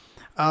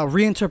a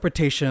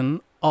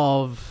reinterpretation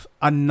of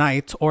a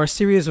night or a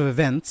series of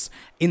events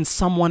in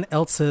someone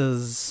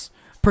else's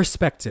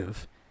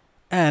perspective,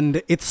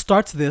 and it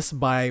starts this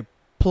by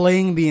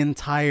playing the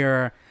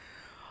entire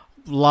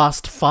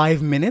last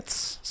 5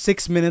 minutes,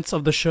 6 minutes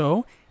of the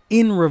show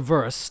in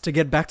reverse to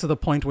get back to the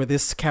point where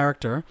this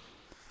character,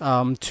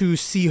 to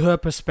see her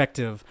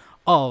perspective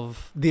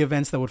of the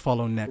events that would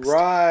follow next.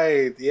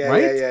 Right. Yeah.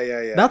 Right?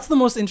 Yeah. That's the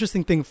most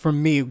interesting thing for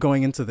me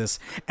going into this,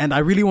 and I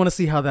really want to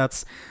see how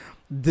that's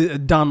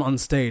done on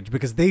stage,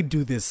 because they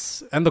do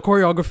this, and the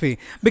choreography,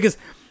 because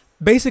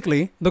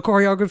basically the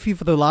choreography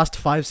for the last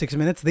 5-6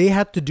 minutes, they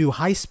had to do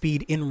high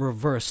speed in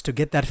reverse to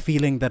get that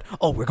feeling that,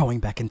 oh, we're going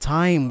back in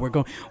time, we're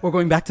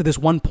going back to this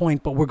one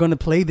point, but we're going to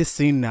play this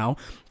scene now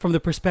from the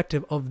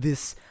perspective of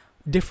this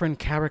different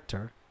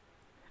character.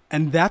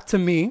 And that to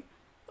me,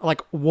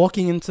 like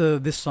walking into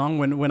this song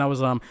when I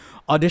was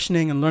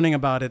auditioning and learning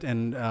about it,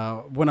 and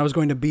when I was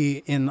going to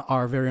be in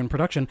our very own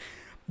production,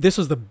 this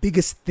was the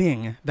biggest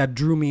thing that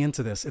drew me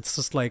into this. It's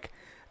just like,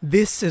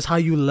 this is how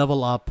you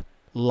level up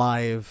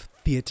live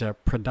theater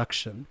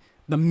production.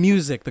 The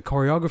music, the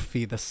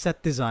choreography, the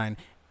set design,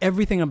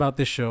 everything about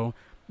this show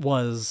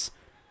was,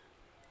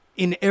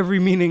 in every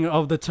meaning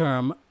of the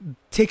term,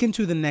 taken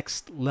to the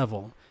next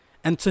level.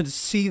 And to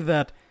see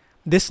that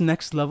this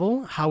next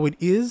level, how it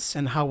is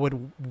and how it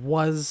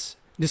was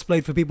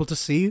displayed for people to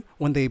see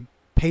when they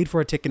paid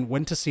for a ticket and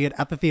went to see it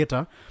at the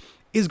theater,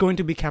 is going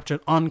to be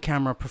captured on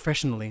camera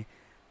professionally.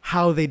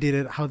 How they did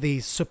it, how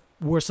they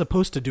were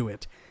supposed to do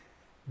it.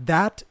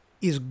 That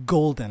is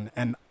golden,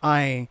 and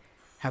I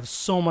have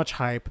so much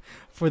hype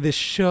for this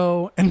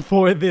show and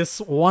for this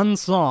one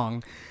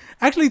song.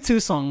 Actually, two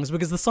songs,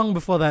 because the song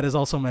before that is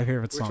also my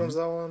favorite song. Which one's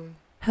that one?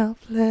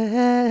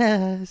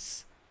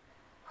 Helpless.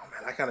 Oh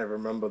man, I can't even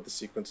remember the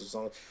sequence of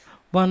songs.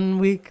 1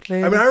 week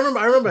later. I mean,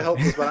 I remember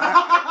Helpless, but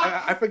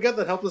I forget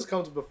that Helpless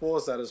comes before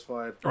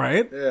Satisfied.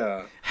 Right?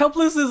 Yeah.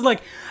 Helpless is like,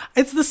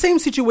 it's the same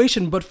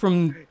situation, but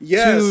from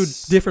two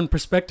different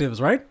perspectives,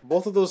 right?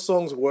 Both of those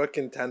songs work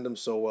in tandem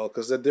so well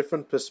because they're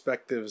different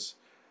perspectives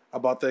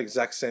about the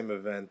exact same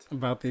event.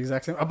 About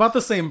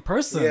the same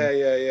person.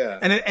 Yeah.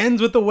 And it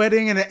ends with the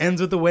wedding, and it ends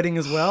with the wedding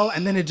as well,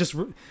 and then it just,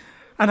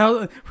 and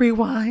I'll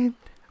rewind.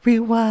 I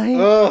need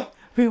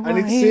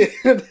to see it.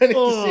 I need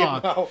to see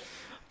it now.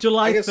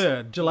 July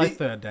 3rd,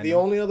 Daniel. The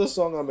only other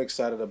song I'm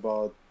excited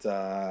about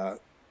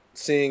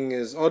seeing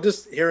is, or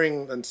just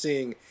hearing and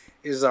seeing,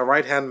 is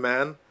Right Hand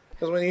Man.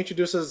 Because when he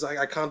introduces,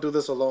 I can't do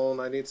this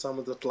alone, I need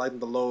someone to lighten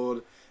the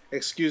load.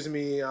 Excuse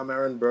me, I'm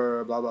Aaron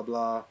Burr, blah, blah,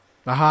 blah.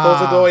 Close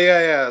the door,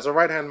 yeah. It's a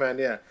Right Hand Man,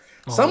 yeah.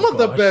 Some of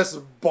the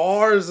best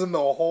bars in the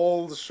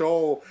whole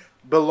show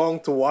belong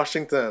to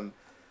Washington.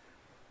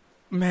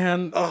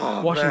 Man,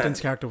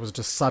 Washington's character was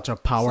just such a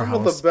powerhouse.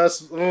 Some of the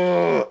best...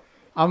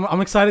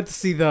 I'm excited to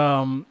see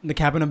the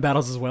cabinet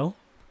battles as well.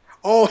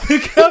 Oh, the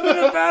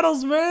cabinet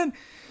battles, man!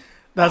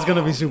 That's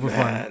gonna be super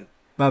fun.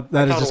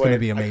 That is just gonna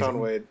be amazing. I can't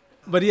wait.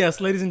 But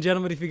yes, ladies and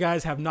gentlemen, if you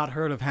guys have not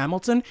heard of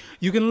Hamilton,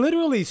 you can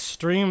literally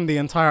stream the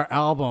entire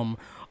album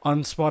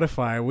on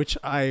Spotify, which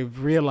I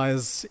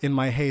realize in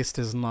my haste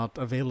is not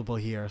available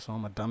here. So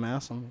I'm a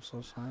dumbass. I'm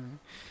so sorry.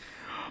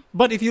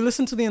 But if you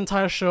listen to the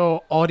entire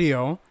show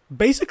audio,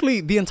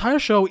 basically the entire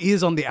show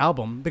is on the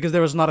album because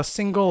there is not a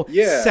single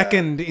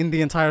second in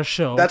the entire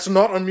show. That's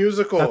not a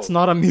musical.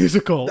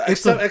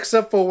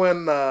 Except for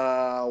when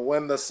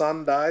the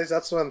son dies.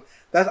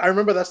 I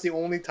remember that's the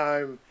only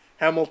time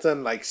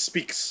Hamilton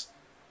speaks.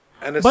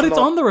 And it's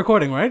on the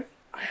recording, right?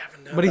 I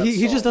haven't heard But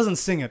he just doesn't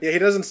sing it. Yeah, he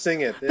doesn't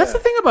sing it. Yeah. That's the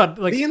thing about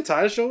the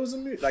entire show is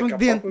a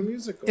proper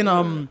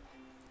musical.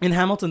 In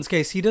Hamilton's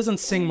case, he doesn't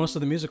sing most of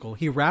the musical.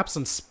 He raps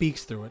and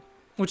speaks through it,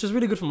 which is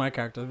really good for my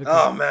character.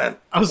 Oh man,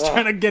 I was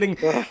kind of getting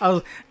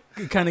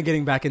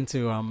back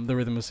into the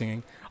rhythm of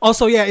singing.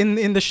 Also, yeah,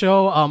 in the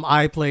show,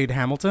 I played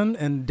Hamilton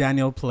and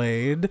Daniel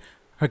played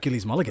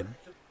Hercules Mulligan.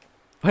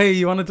 Hey,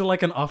 you want to do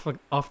like an off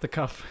the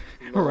cuff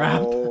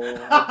rap?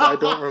 I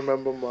don't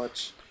remember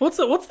much. What's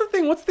the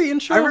thing? What's the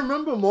intro? I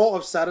remember more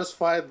of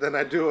Satisfied than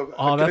I do of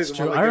Hercules that's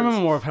true. Mulligan's. I remember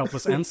more of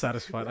Helpless and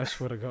Satisfied. I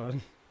swear to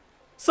God.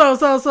 So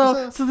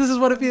this is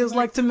what it feels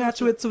like to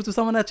match with to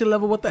someone at your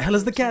level. What the hell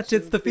is the catch?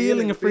 It's the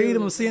feeling of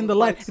freedom of seeing the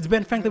light. It's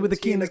Ben Franklin with the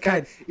key and the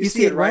kite. You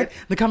see it, right?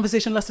 The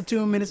conversation lasted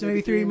 2 minutes,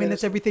 maybe 3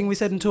 minutes. Everything we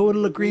said in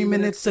total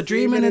agreement. It's a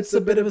dream and it's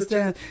a bit of a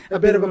stance. A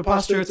bit of a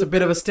posture, it's a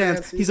bit of a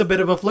stance. He's a bit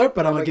of a flirt,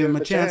 but I'm gonna give him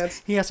a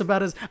chance. I asked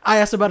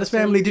about his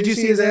family. Did you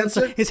see his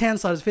answer? His hand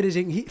started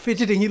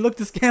fidgeting. He looked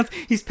askance.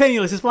 He's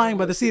penniless. He's flying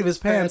by the seat of his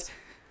pants.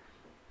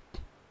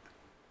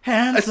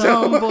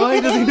 Handsome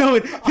boy, does he know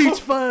it?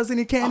 Peach fuzz, and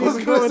he can't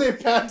even go it.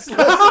 Pantsless.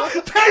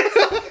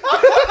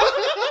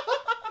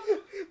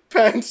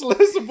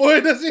 Pantsless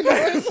boy, does he know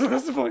it?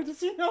 Pantsless boy, does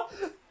he know?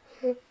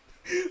 What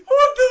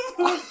the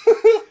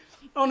fuck?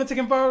 I want to take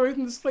him far away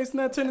from this place and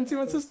not turn into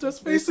my sister's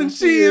face, and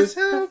she is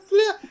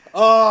helpless.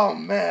 Oh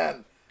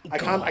man, I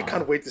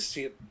can't wait to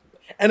see it.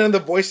 And then the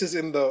voices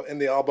in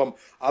the album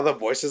are the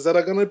voices that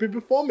are gonna be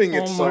performing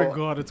it. Oh my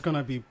god, it's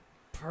gonna be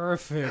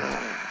perfect.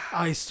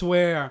 I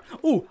swear.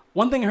 Oh,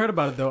 one thing I heard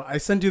about it though. I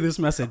sent you this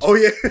message. Oh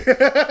yeah.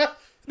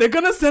 They're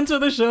gonna censor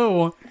the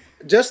show.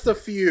 Just a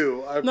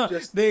few.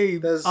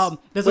 There's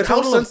a total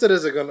how censored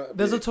is it gonna be?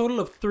 There's a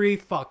total of 3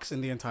 fucks in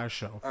the entire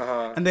show.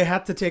 And they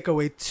had to take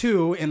away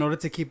 2 in order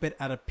to keep it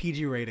at a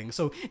PG rating.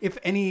 So if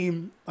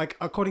any,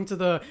 according to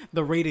the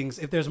ratings,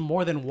 if there's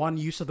more than one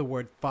use of the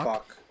word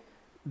fuck.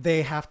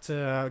 They have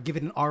to give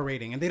it an R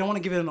rating. And they don't want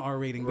to give it an R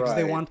rating because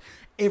they want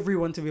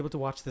everyone to be able to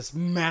watch this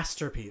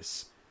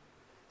masterpiece.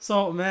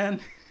 So,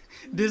 man,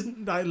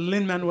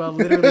 Lin-Manuel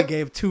literally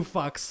gave 2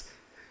 fucks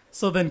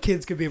so then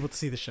kids could be able to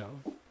see the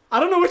show.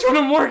 I don't know which one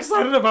I'm more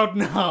excited about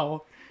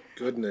now.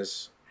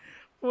 Goodness.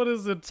 What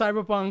is it?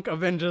 Cyberpunk,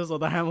 Avengers, or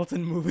the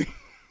Hamilton movie?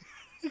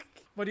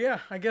 But yeah,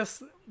 I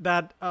guess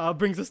that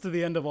brings us to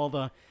the end of all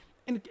the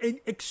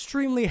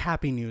extremely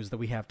happy news that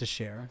we have to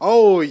share.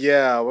 Oh,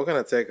 yeah. We're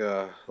going to take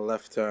a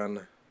left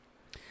turn.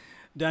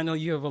 Daniel,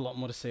 you have a lot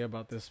more to say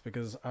about this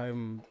because I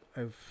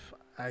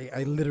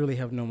literally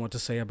have no more to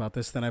say about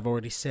this than I've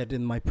already said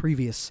in my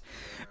previous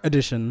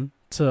edition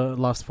to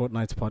last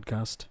fortnight's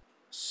podcast.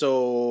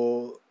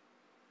 So,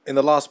 in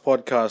the last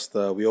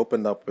podcast, we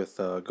opened up with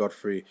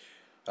Godfrey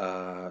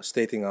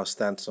stating our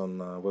stance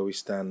on where we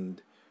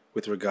stand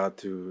with regard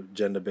to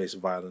gender-based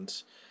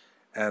violence.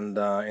 And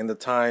in the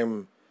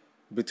time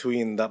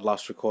between that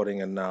last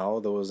recording and now,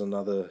 there was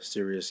another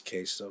serious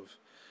case of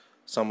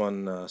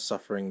someone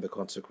suffering the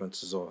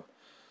consequences or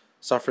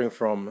suffering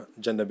from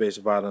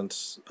gender-based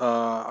violence.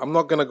 I'm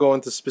not going to go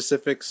into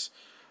specifics,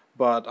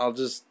 but I'll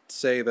just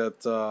say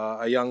that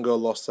a young girl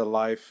lost her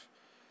life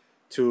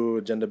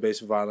to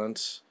gender-based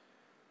violence,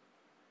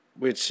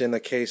 which in a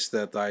case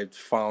that I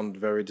found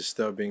very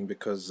disturbing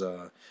because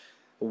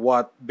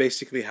what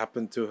basically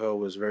happened to her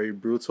was very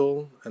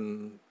brutal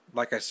and,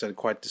 like I said,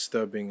 quite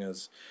disturbing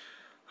as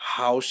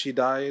how she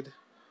died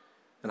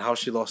and how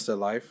she lost her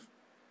life.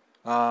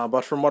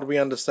 But from what we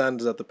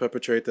understand is that the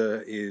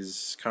perpetrator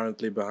is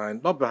currently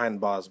not behind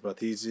bars, but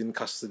he's in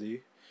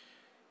custody.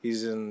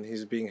 He's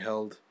being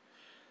held.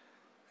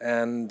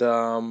 And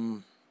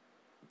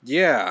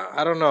yeah,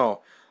 I don't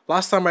know.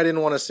 Last time I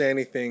didn't want to say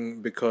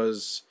anything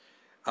because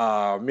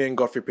me and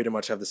Godfrey pretty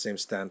much have the same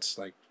stance.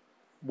 Like,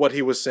 what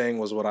he was saying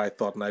was what I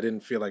thought, and I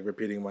didn't feel like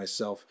repeating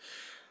myself.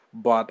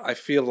 But I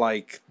feel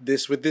like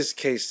with this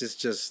case,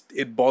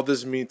 it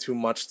bothers me too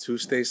much to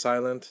stay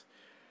silent.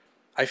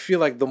 I feel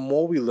like the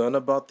more we learn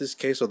about this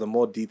case or the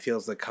more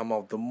details that come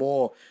out, the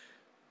more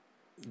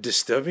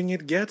disturbing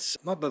it gets.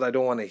 Not that I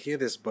don't want to hear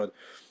this, but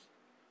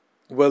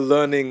we're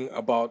learning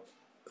about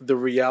the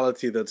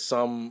reality that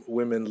some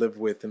women live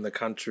with in the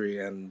country,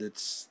 and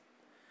it's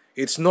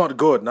not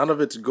good. None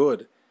of it's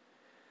good.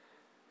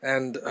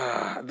 And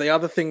the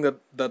other thing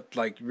that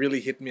like really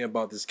hit me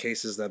about this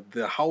case is that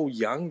how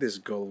young this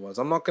girl was.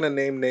 I'm not gonna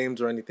name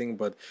names or anything,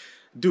 but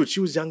dude, she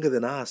was younger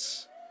than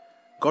us.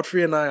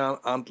 Godfrey and I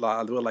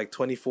were like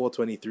 24,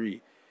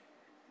 23.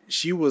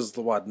 She was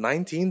what,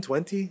 19,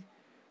 20?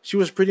 She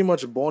was pretty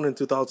much born in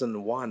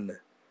 2001.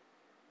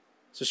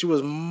 So she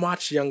was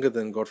much younger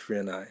than Godfrey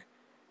and I.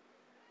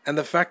 And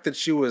the fact that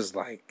she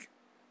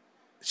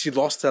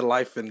lost her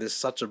life in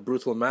such a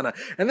brutal manner.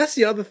 And that's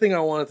the other thing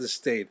I wanted to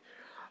state.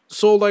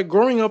 So, like,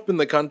 growing up in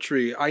the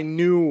country, I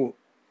knew,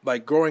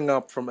 like, growing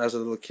up as a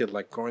little kid,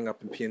 like, growing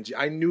up in PNG,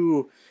 I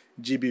knew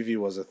GBV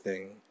was a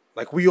thing.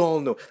 Like, we all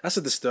know. That's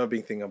a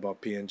disturbing thing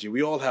about PNG.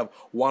 We all have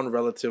one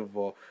relative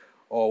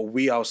or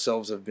we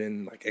ourselves have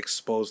been, like,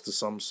 exposed to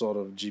some sort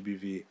of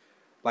GBV.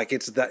 Like,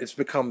 it's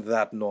become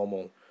that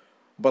normal.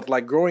 But,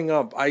 like, growing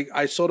up,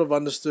 I sort of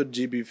understood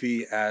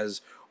GBV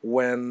as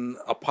when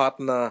a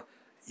partner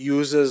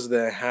uses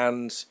their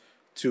hands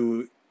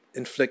to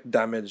inflict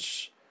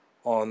damage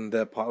on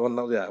their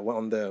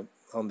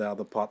on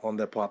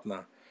their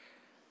partner.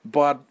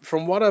 But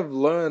from what I've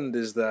learned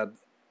is that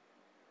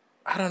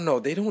I don't know,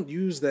 they don't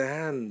use their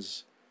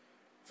hands.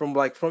 From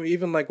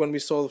even like when we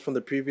saw from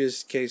the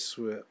previous case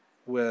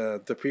where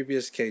the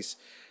previous case,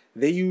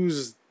 they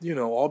use,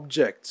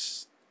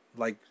 objects,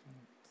 like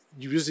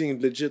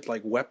using legit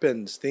like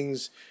weapons,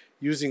 things,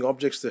 using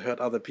objects to hurt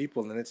other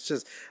people. And it's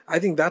just, I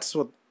think that's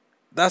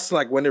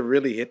like when it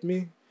really hit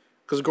me.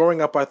 Because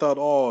growing up I thought,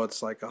 oh,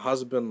 it's like a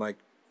husband like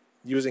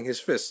using his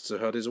fists to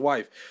hurt his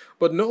wife.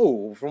 But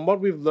no, from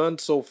what we've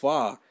learned so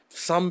far,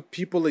 some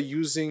people are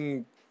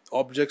using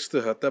objects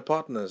to hurt their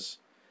partners.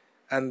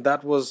 And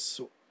that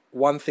was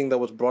one thing that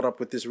was brought up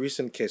with this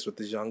recent case with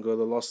this young girl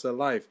that lost her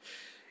life.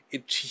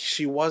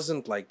 She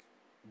wasn't like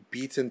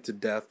beaten to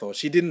death, or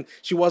she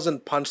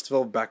wasn't punched,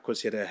 fell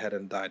backwards, hit her head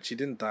and died. She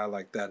didn't die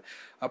like that.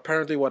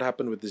 Apparently what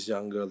happened with this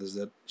young girl is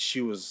that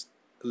she was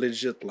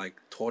legit like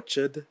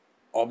tortured.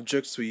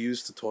 Objects were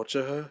used to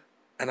torture her.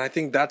 And I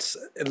think that's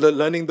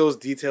learning those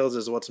details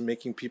is what's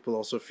making people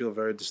also feel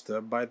very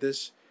disturbed by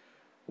this,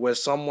 where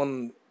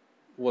someone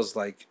was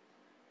like,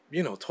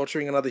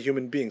 torturing another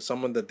human being,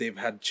 someone that they've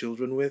had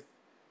children with.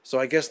 So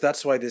I guess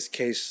that's why this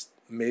case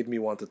made me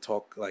want to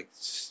talk, like,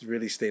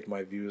 really state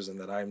my views,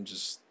 and that I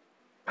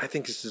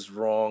think it's just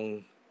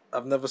wrong.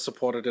 I've never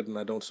supported it, and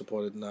I don't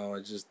support it now.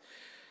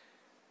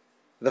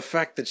 The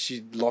fact that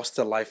she lost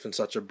her life in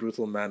such a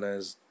brutal manner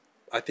is,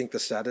 I think, the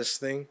saddest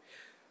thing.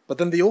 But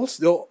then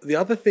the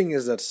other thing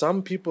is that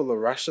some people are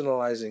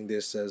rationalizing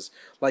this as,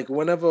 like,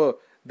 whenever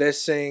they're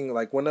saying,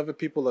 like, whenever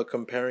people are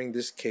comparing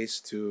this case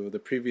to the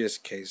previous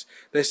case,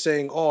 they're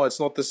saying, oh, it's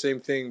not the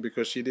same thing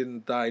because she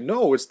didn't die.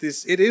 No, it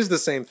is the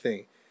same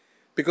thing.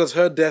 Because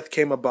her death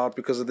came about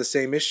because of the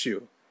same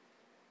issue.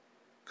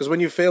 Because when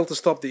you fail to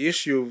stop the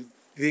issue,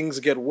 things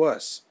get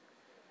worse.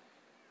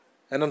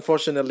 And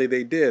unfortunately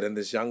they did, and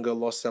this young girl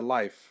lost her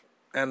life.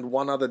 And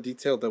one other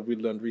detail that we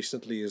learned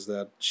recently is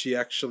that she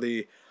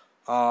actually,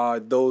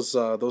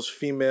 those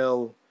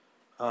female,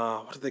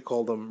 what do they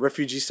call them,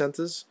 refugee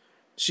centers?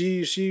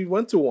 She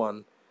went to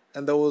one,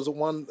 and there was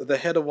the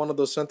head of one of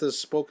those centers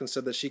spoke and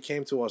said that she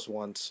came to us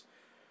once.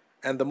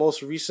 And the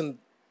most recent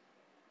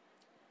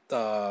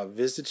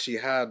visit she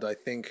had, I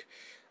think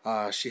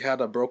she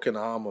had a broken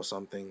arm or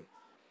something.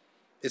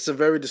 It's a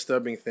very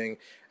disturbing thing,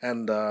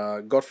 and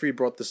Godfrey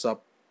brought this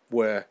up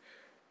where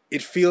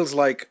it feels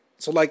like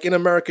like in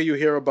America you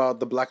hear about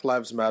the Black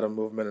Lives Matter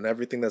movement and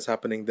everything that's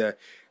happening there,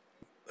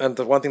 and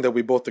the one thing that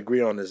we both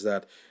agree on is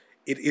that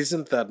it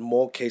isn't that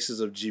more cases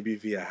of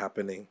GBV are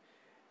happening.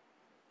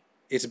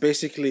 It's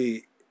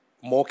basically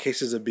more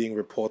cases are being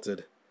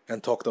reported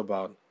and talked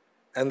about,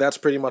 and that's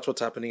pretty much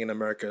what's happening in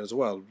America as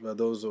well.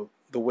 Those are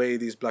the way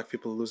these black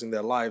people are losing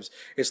their lives.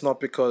 It's not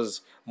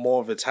because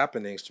more of it's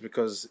happening, it's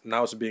because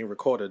now it's being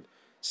recorded.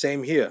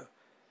 Same here.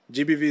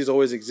 GBV has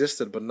always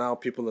existed, but now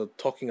people are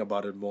talking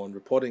about it more and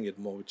reporting it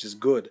more, which is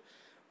good.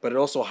 But it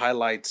also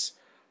highlights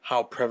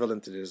how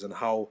prevalent it is and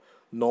how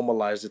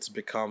normalized it's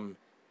become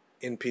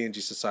in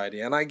PNG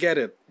society. And I get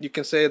it. You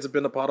can say it's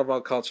been a part of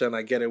our culture, and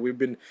I get it. We've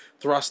been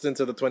thrust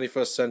into the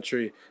 21st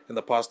century in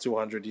the past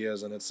 200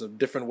 years, and it's a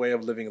different way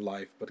of living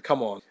life. But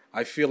come on.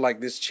 I feel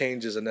like this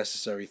change is a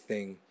necessary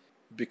thing,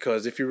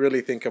 because if you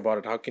really think about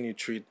it, how can you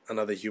treat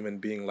another human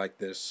being like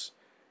this?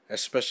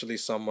 Especially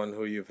someone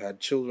who you've had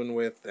children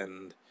with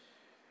and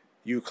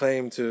you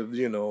claim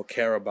to,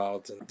 care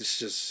about. And this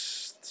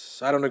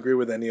just, I don't agree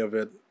with any of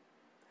it.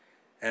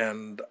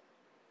 And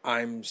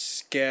I'm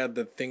scared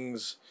that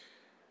things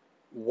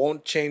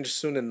won't change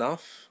soon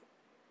enough,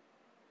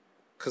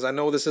 because I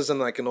know this isn't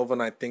like an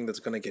overnight thing that's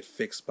going to get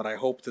fixed, but I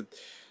hope that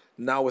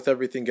now with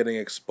everything getting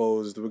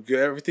exposed,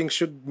 everything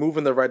should move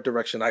in the right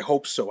direction. I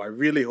hope so. I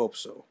really hope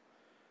so.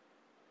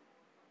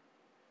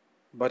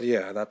 But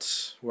yeah,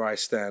 that's where I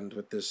stand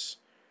with this.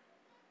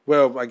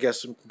 Well, I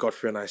guess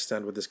Godfrey and I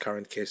stand with this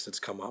current case that's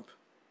come up.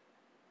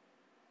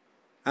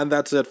 And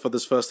that's it for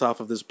this first half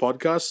of this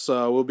podcast.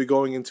 We'll be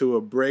going into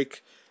a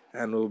break,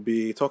 and we'll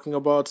be talking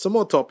about some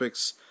more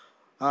topics.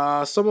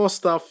 Some more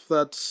stuff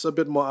that's a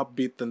bit more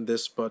upbeat than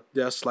this, but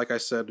yes, like I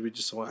said, I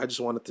just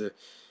wanted to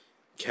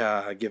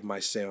give my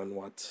say on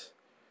what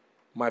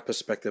my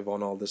perspective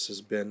on all this has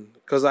been,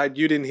 because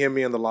you didn't hear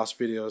me in the last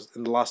videos,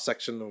 in the last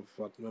section of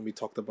when we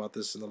talked about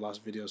this in the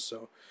last video,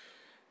 so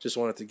just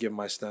wanted to give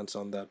my stance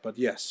on that. But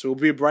yes, we'll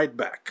be right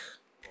back.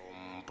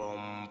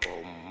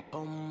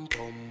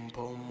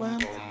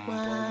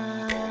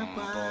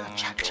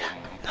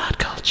 Not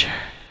culture.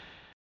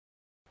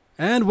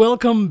 And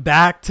welcome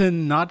back to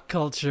Not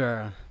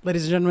Culture.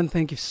 Ladies and gentlemen,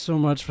 thank you so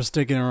much for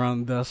sticking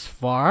around thus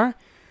far.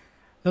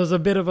 There was a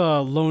bit of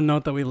a low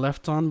note that we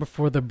left on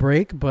before the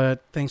break,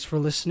 but thanks for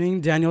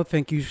listening. Daniel,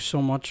 thank you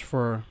so much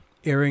for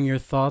airing your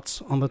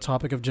thoughts on the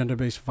topic of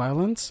gender-based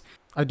violence.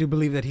 I do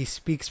believe that he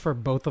speaks for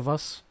both of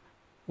us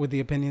with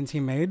the opinions he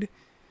made.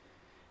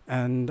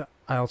 And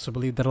I also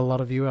believe that a lot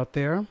of you out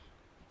there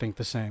think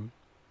the same.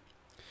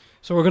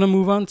 So we're going to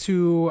move on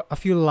to a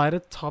few lighter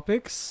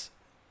topics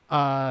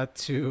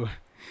to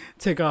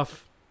take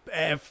off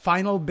a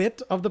final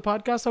bit of the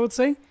podcast, I would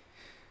say.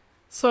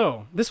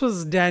 So this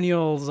was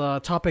Daniel's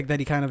topic that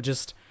he kind of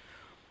just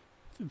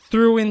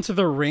threw into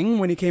the ring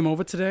when he came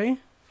over today.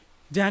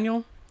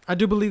 Daniel, I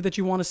do believe that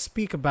you want to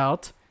speak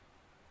about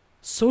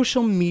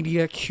social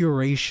media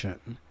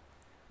curation.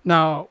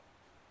 Now,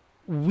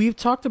 we've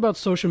talked about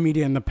social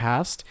media in the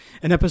past.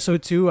 In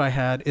episode 2, I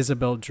had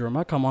Isabel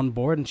Jurma come on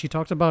board, and she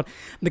talked about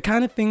the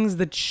kind of things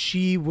that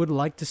she would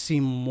like to see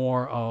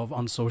more of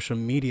on social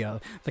media,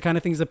 the kind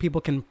of things that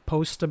people can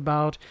post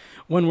about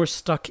when we're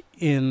stuck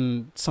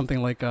in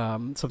something like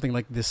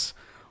this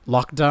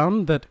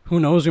lockdown that, who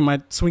knows, we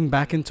might swing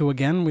back into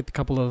again with a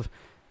couple of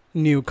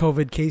new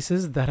COVID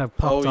cases that have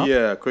popped up. Oh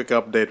yeah, quick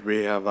update.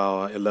 We have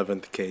our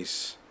 11th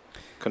case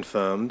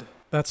confirmed.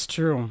 That's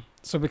true.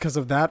 So because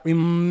of that, we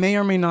may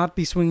or may not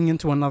be swinging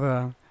into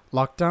another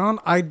lockdown.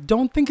 I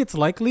don't think it's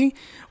likely.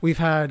 We've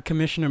had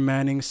Commissioner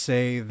Manning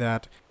say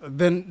that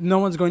then no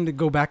one's going to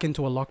go back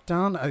into a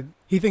lockdown.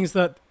 He thinks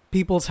that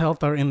people's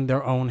health are in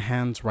their own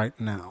hands right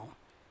now.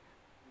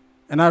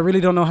 And I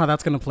really don't know how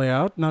that's going to play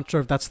out. Not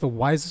sure if that's the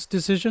wisest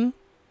decision.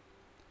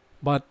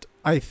 But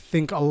I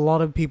think a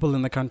lot of people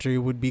in the country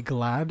would be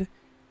glad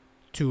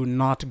to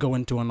not go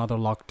into another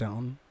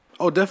lockdown.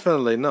 Oh,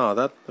 definitely. No,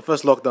 the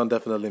first lockdown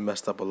definitely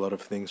messed up a lot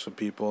of things for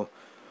people.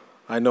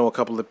 I know a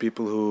couple of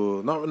people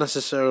who, not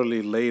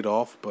necessarily laid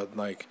off, but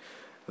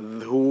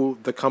who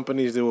the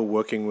companies they were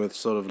working with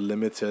sort of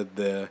limited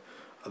the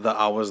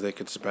hours they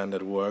could spend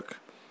at work.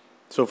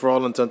 So for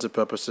all intents and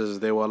purposes,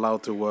 they were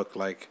allowed to work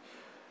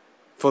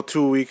for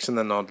 2 weeks and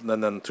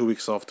then 2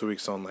 weeks off, 2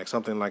 weeks on,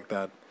 something like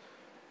that.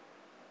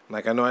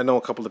 I know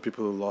a couple of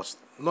people who lost,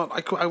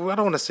 I don't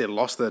want to say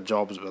lost their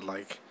jobs, but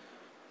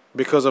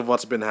because of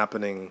what's been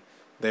happening,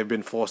 they've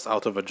been forced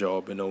out of a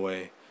job in a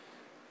way.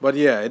 But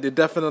yeah, it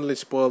definitely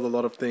spoiled a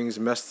lot of things,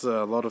 messed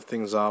a lot of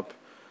things up.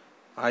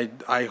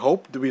 I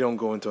hope that we don't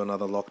go into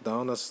another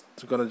lockdown. That's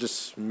going to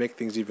just make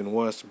things even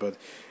worse. But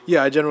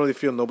yeah, I generally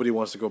feel nobody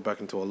wants to go back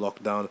into a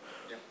lockdown.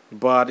 Yeah.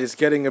 But it's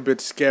getting a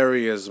bit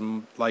scary as,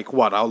 the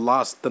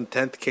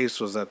 10th case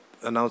was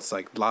announced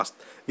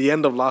the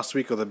end of last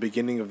week or the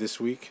beginning of this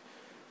week.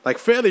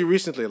 Fairly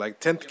recently,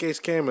 10th case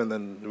came and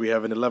then we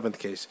have an 11th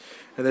case.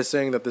 And they're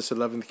saying that this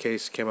 11th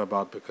case came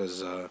about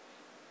because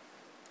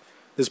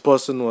this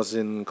person was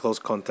in close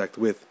contact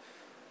with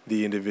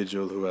the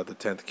individual who had the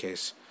 10th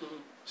case. Mm-hmm.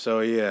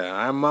 So yeah,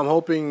 I'm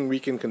hoping we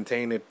can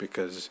contain it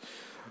because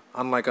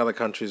unlike other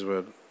countries,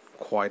 we're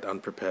quite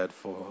unprepared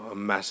for a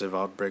massive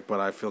outbreak. But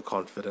I feel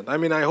confident. I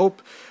mean, I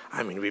hope.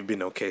 I mean, we've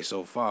been okay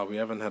so far. We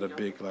haven't had a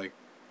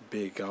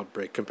big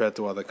outbreak compared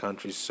to other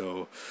countries.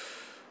 So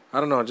I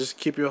don't know. Just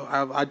keep your.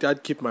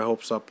 I'd keep my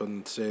hopes up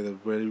and say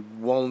that we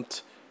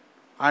won't.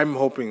 I'm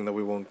hoping that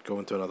we won't go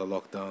into another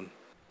lockdown.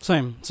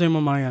 Same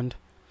on my end.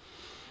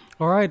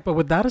 All right, but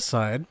with that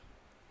aside,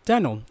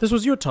 Daniel, this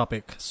was your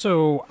topic,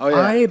 so Oh,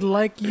 yeah. I'd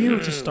like you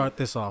to start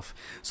this off.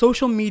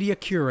 Social media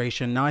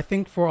curation. Now, I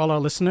think for all our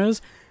listeners,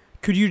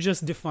 could you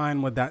just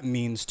define what that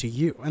means to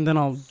you? And then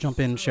I'll jump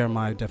in and share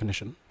my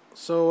definition.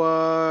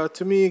 So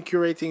to me,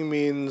 curating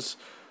means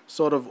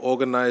sort of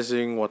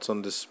organizing what's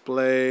on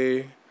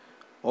display,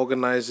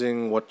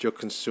 organizing what you're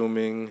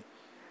consuming,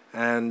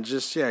 and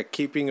just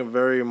keeping a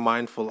very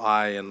mindful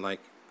eye and like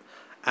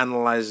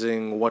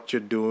analyzing what you're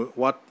doing,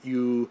 what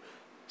you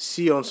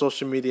see on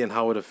social media and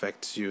how it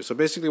affects you. So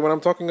basically, when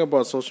I'm talking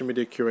about social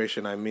media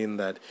curation, I mean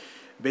that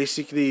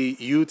basically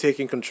you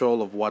taking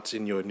control of what's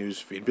in your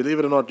newsfeed. Believe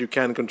it or not, you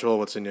can control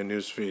what's in your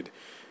newsfeed.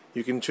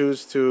 You can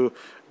choose to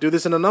do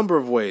this in a number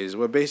of ways,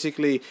 where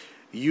basically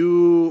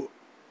you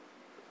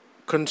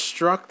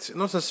construct,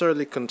 not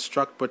necessarily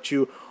construct, but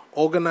you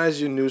organize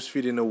your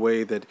newsfeed in a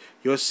way that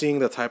you're seeing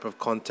the type of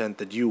content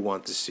that you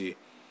want to see,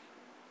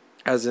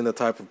 as in the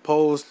type of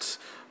posts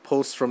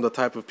from the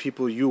type of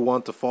people you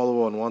want to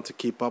follow and want to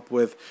keep up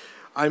with.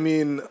 I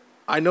mean,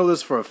 I know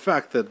this for a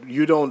fact that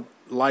you don't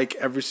like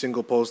every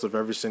single post of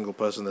every single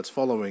person that's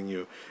following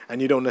you,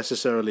 and you don't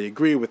necessarily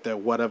agree with their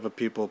whatever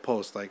people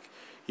post. Like,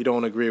 you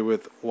don't agree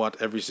with what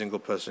every single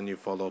person you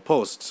follow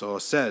posts or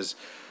says.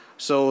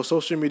 So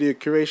social media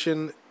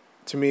curation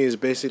to me is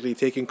basically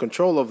taking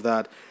control of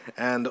that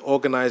and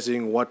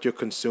organizing what you're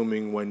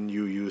consuming when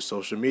you use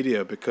social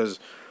media, because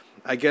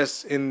I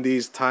guess in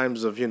these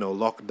times of,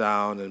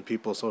 lockdown and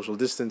people social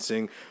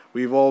distancing,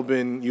 we've all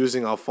been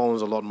using our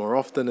phones a lot more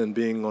often and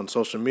being on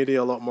social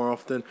media a lot more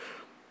often.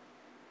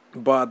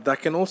 But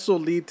that can also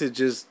lead to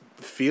just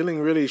feeling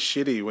really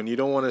shitty when you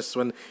don't want to,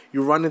 when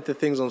you run into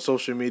things on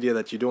social media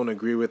that you don't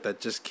agree with that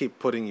just keep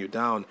putting you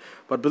down.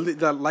 But believe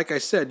that, like I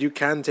said, you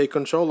can take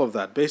control of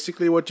that.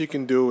 Basically, what you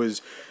can do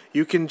is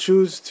you can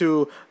choose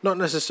to not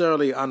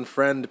necessarily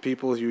unfriend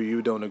people who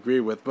you don't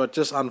agree with, but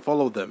just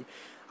unfollow them.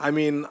 I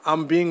mean,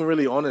 I'm being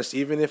really honest.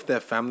 Even if they're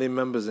family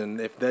members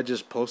and if they're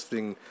just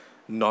posting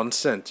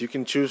nonsense, you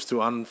can choose to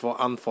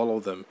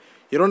unfollow them.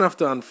 You don't have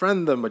to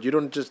unfriend them, but you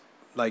don't just,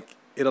 like,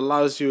 it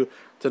allows you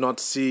to not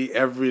see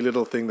every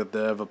little thing that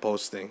they're ever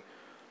posting.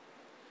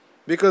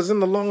 Because in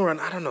the long run,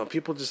 I don't know,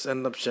 people just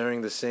end up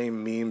sharing the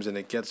same memes and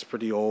it gets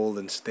pretty old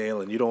and stale,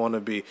 and you don't want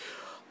to be,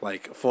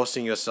 like,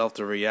 forcing yourself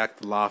to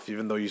react, laugh,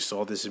 even though you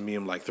saw this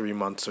meme like 3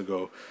 months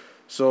ago.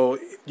 So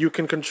you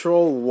can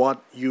control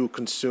what you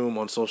consume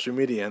on social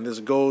media, and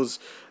this goes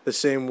the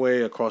same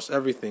way across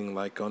everything,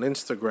 like on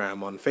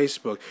Instagram, on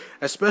Facebook,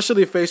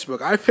 especially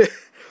Facebook.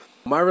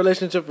 My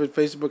relationship with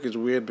Facebook is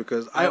weird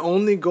because I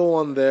only go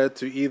on there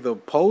to either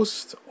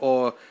post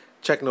or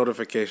check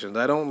notifications.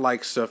 I don't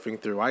like surfing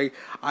through.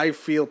 I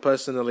feel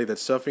personally that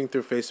surfing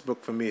through Facebook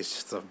for me is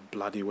just a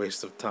bloody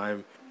waste of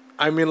time.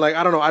 I mean, like,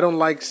 I don't know. I don't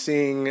like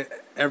seeing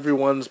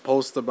everyone's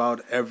post about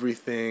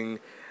everything,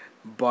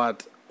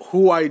 but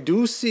who I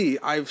do see,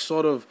 I've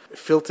sort of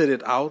filtered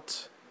it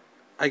out.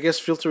 I guess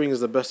filtering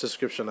is the best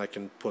description I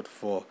can put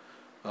for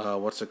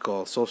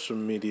social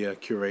media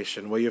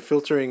curation, where you're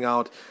filtering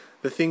out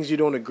the things you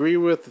don't agree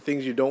with, the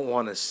things you don't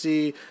want to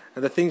see,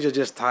 and the things you're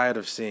just tired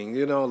of seeing,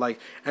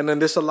 and then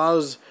this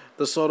allows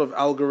the sort of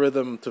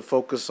algorithm to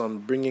focus on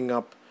bringing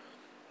up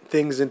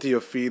things into your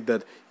feed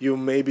that you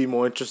may be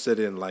more interested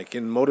in, like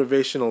in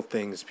motivational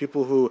things,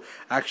 people who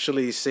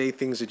actually say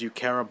things that you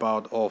care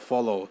about or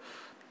follow.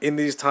 In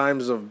these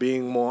times of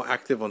being more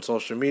active on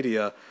social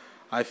media,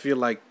 I feel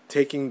like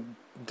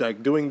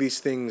doing these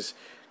things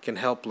can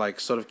help, like,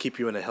 sort of keep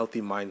you in a healthy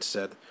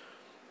mindset.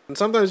 And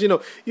sometimes,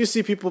 you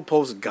see people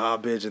post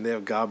garbage and they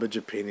have garbage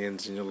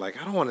opinions and you're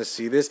like, I don't want to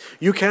see this.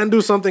 You can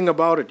do something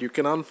about it. You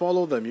can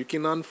unfollow them. You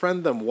can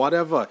unfriend them,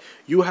 whatever.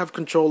 You have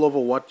control over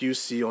what you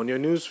see on your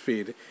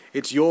newsfeed.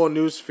 It's your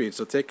newsfeed,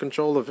 so take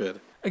control of it.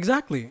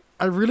 Exactly.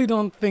 I really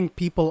don't think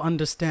people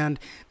understand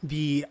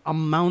the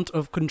amount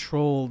of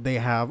control they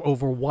have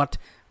over what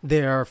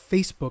their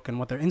Facebook and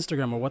what their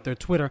Instagram or what their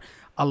Twitter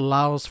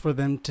allows for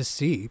them to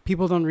see.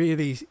 People don't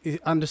really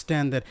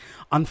understand that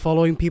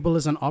unfollowing people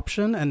is an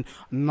option and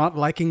not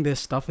liking their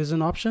stuff is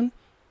an option.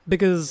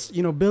 Because,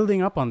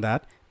 building up on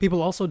that,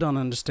 people also don't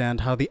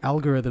understand how the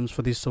algorithms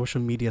for these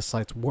social media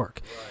sites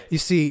work. Right. You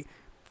see,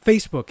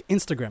 Facebook,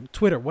 Instagram,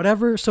 Twitter,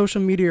 whatever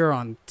social media you're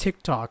on,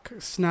 TikTok,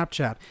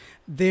 Snapchat,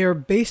 they're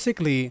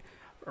basically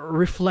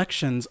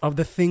reflections of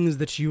the things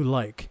that you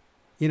like.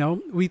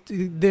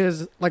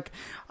 There's, like,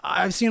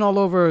 I've seen all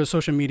over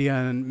social media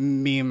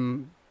and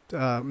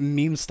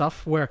meme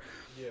stuff where,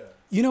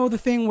 the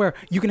thing where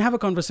you can have a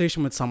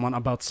conversation with someone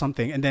about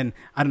something and then,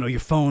 I don't know,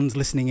 your phone's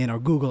listening in or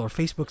Google or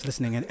Facebook's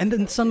listening in, and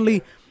then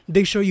suddenly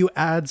they show you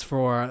ads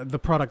for the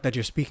product that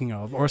you're speaking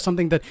of or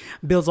something that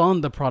builds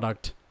on the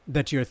product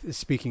that you're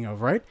speaking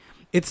of, right?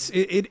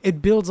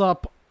 It builds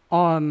up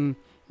on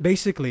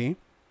basically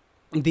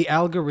the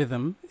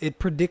algorithm. It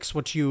predicts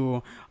what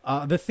you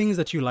the things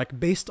that you like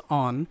based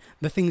on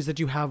the things that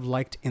you have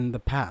liked in the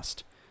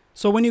past.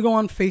 So when you go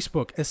on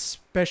Facebook,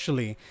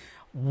 especially,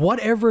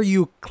 whatever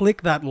you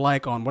click that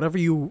like on, whatever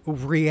you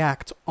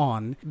react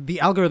on, the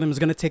algorithm is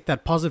going to take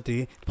that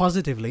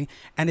positively,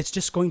 and it's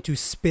just going to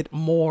spit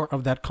more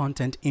of that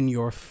content in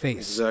your face.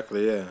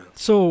 Exactly, yeah.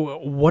 So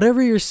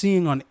whatever you're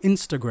seeing on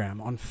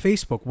Instagram, on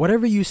Facebook,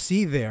 whatever you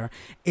see there,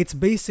 it's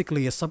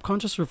basically a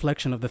subconscious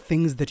reflection of the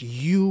things that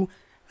you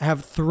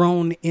have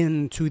thrown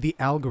into the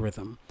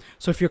algorithm.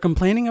 So if you're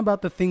complaining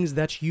about the things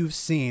that you've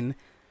seen,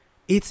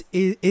 it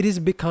is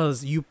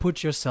because you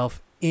put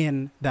yourself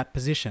in that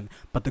position.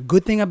 But the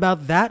good thing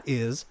about that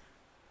is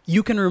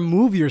you can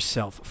remove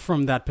yourself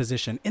from that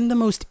position in the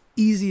most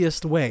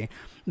easiest way.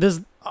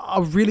 There's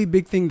a really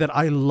big thing that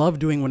I love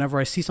doing whenever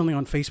I see something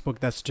on Facebook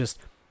that's just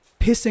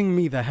pissing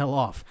me the hell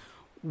off.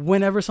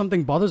 Whenever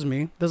something bothers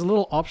me, there's a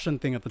little option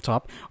thing at the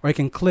top where I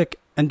can click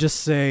and just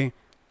say,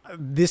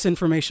 this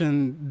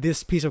information,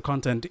 this piece of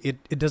content,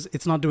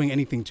 it's not doing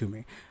anything to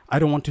me. I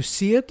don't want to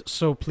see it,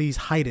 so please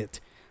hide it.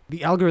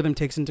 The algorithm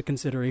takes into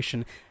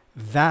consideration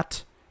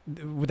that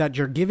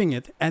you're giving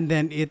it, and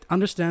then it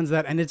understands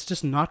that, and it's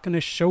just not going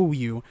to show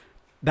you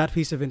that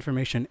piece of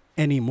information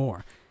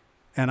anymore.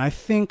 And I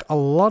think a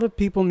lot of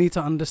people need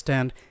to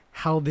understand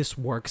how this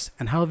works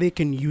and how they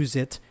can use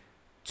it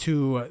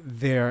to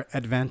their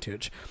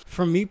advantage.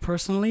 For me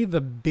personally,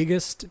 the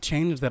biggest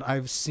change that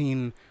I've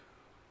seen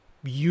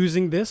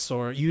using this,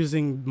 or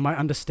using my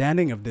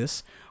understanding of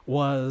this,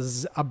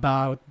 was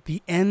about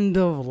the end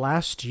of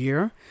last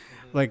year.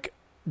 Like,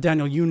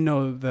 Daniel, you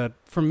know that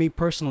for me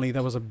personally,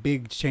 that was a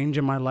big change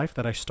in my life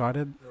that I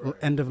started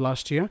end of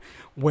last year,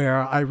 where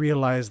I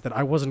realized that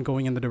I wasn't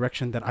going in the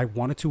direction that I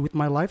wanted to with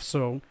my life.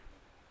 So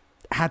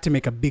I had to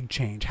make a big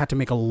change, had to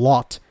make a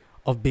lot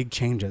of big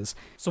changes.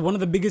 So one of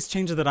the biggest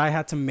changes that I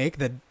had to make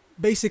that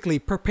basically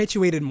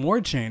perpetuated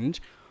more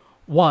change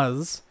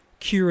was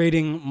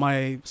curating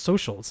my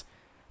socials.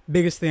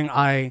 Biggest thing,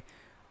 I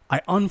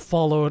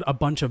unfollowed a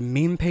bunch of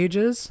meme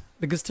pages,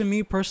 because to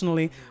me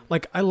personally,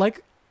 like, I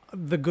like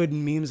the good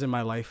memes in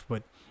my life,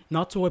 but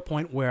not to a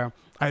point where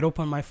I'd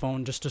open my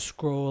phone just to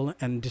scroll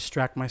and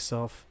distract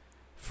myself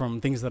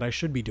from things that I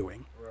should be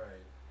doing.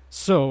 Right.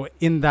 So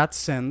in that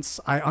sense,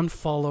 I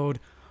unfollowed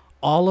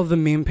all of the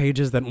meme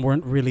pages that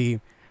weren't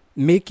really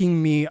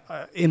making me,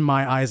 in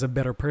my eyes, a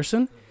better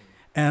person.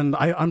 And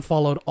I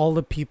unfollowed all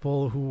the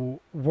people who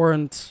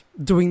weren't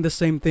doing the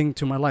same thing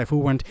to my life, who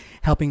weren't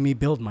helping me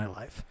build my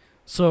life.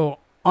 So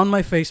on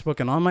my Facebook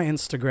and on my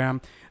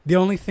Instagram, the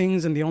only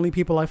things and the only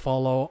people I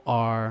follow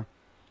are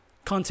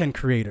content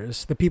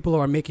creators, the people who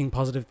are making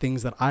positive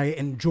things that I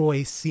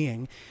enjoy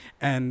seeing,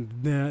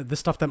 and the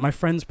stuff that my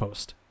friends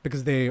post,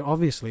 because they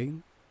obviously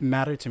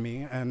matter to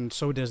me, and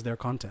so does their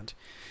content.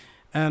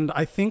 And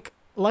I think,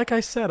 like I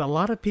said, a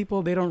lot of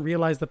people, they don't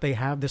realize that they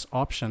have this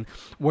option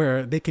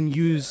where they can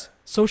use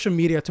social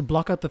media to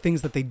block out the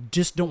things that they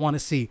just don't want to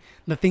see,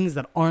 the things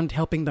that aren't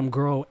helping them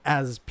grow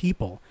as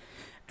people.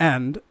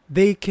 And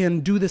they can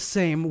do the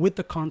same with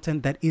the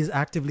content that is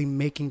actively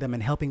making them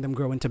and helping them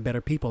grow into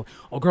better people,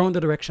 or grow in the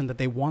direction that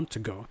they want to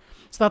go.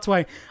 So that's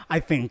why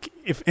I think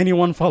if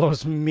anyone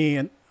follows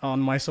me on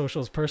my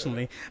socials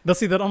personally, they'll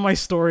see that on my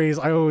stories,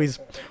 I always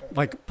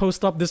like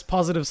post up this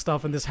positive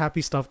stuff and this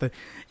happy stuff that,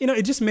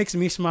 it just makes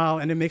me smile,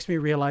 and it makes me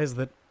realize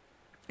that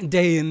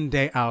day in,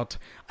 day out,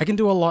 I can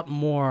do a lot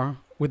more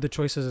with the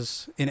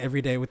choices in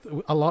every day, with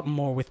a lot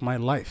more with my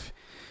life.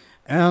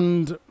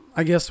 And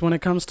I guess when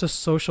it comes to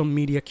social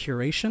media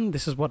curation,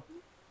 this is what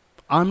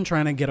I'm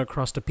trying to get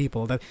across to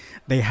people, that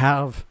they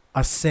have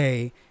a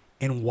say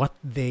in what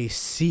they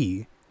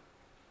see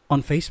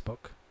on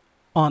Facebook,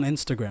 on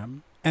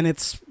Instagram. And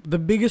it's the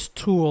biggest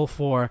tool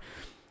for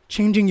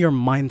changing your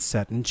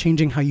mindset and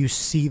changing how you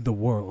see the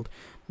world.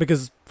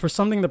 Because for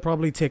something that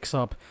probably takes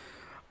up,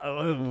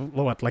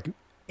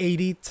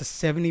 80 to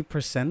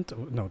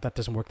 70%, no, that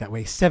doesn't work that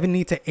way,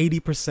 70 to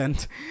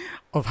 80%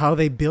 of how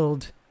they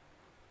build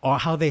or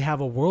how they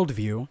have a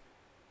worldview,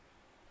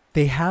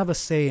 they have a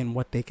say in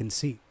what they can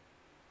see.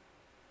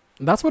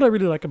 And that's what I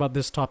really like about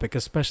this topic,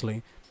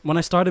 especially. When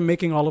I started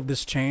making all of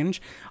this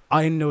change,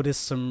 I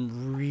noticed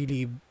some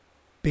really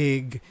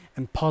big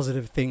and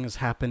positive things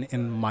happen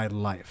in my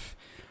life.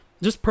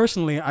 Just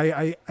personally,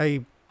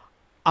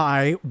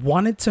 I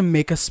wanted to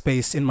make a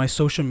space in my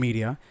social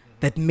media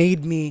that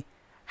made me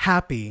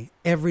happy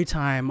every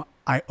time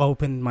I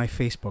opened my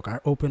Facebook, I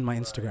opened my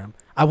Instagram.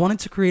 I wanted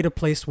to create a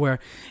place where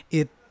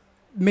it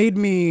made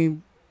me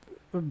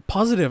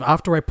positive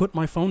after I put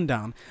my phone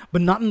down,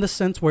 but not in the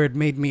sense where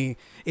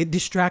it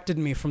distracted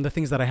me from the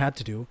things that I had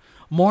to do.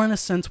 More in a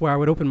sense where I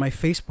would open my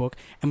Facebook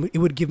and it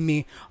would give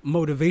me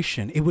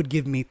motivation. It would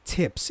give me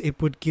tips. It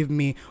would give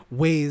me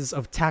ways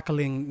of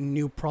tackling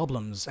new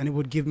problems, and it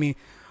would give me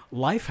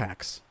life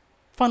hacks.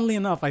 Funnily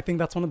enough, I think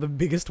that's one of the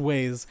biggest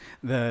ways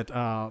that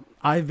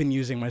I've been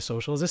using my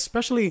socials,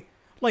 especially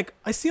like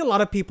I see a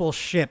lot of people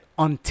shit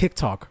on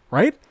TikTok,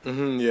 right?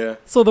 Yeah.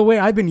 So the way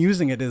I've been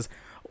using it is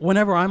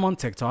whenever I'm on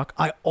TikTok,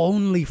 I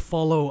only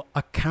follow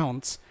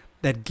accounts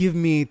that give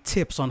me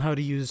tips on how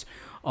to use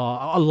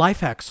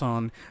life hacks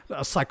on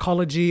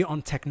psychology,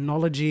 on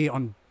technology,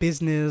 on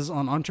business,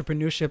 on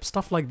entrepreneurship,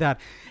 stuff like that.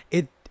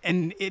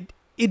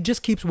 It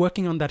just keeps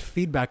working on that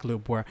feedback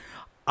loop where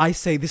I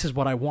say this is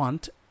what I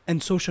want,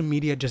 and social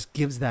media just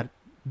gives that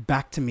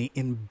back to me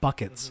in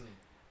buckets.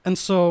 And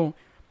so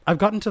I've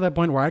gotten to that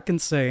point where I can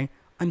say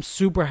I'm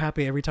super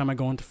happy every time I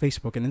go onto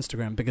Facebook and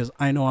Instagram because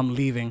I know I'm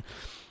leaving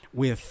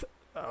with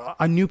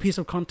a new piece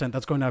of content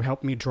that's going to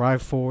help me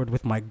drive forward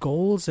with my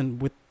goals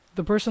and with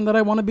the person that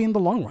I want to be in the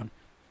long run.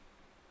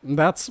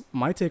 That's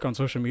my take on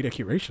social media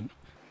curation.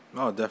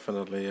 Oh,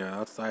 definitely.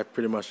 Yeah, I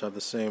pretty much have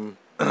the same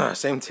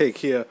same take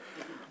here.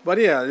 But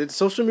yeah,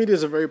 social media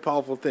is a very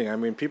powerful thing. I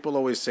mean, people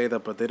always say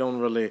that, but they don't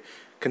really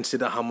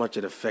consider how much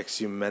it affects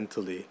you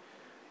mentally.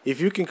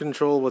 If you can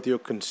control what you're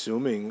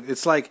consuming,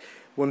 it's like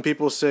when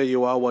people say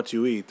you are what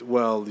you eat.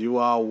 Well, you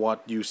are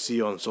what you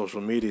see on social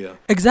media.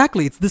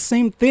 Exactly. It's the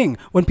same thing.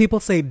 When people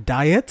say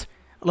diet,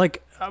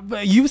 like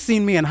you've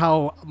seen me and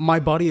how my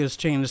body has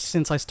changed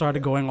since I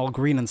started going all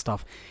green and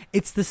stuff.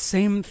 It's the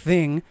same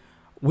thing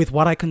with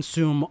what I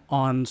consume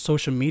on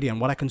social media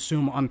and what I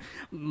consume on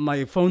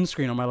my phone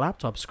screen or my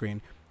laptop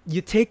screen.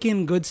 You take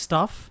in good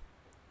stuff,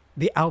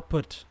 the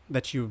output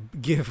that you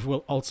give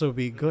will also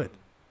be good.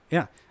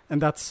 Yeah. And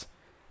that's,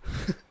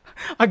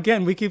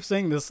 again, we keep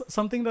saying this,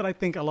 something that I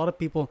think a lot of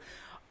people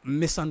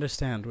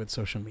misunderstand with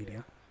social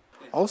media.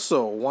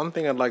 Also, one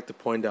thing I'd like to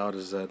point out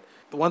is that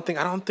the one thing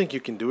I don't think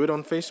you can do it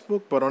on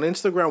Facebook, but on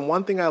Instagram,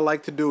 one thing I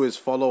like to do is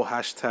follow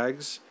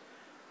hashtags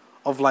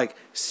of like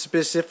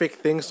specific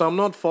things. So I'm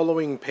not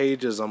following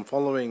pages, I'm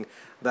following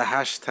the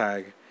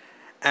hashtag.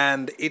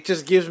 And it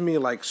just gives me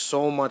like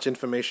so much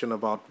information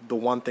about the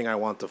one thing I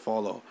want to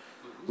follow.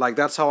 Like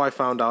that's how I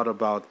found out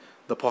about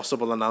the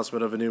possible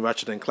announcement of a new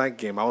Ratchet and Clank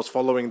game. I was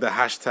following the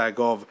hashtag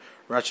of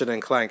Ratchet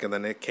and Clank and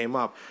then it came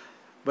up.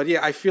 But yeah,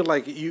 I feel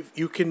like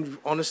you can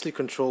honestly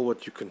control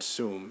what you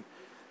consume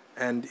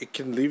and it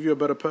can leave you a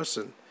better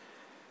person.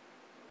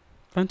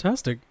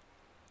 Fantastic.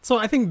 So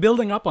I think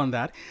building up on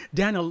that,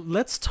 Daniel,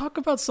 let's talk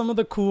about some of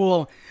the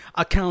cool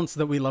accounts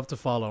that we love to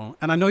follow.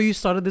 And I know you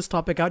started this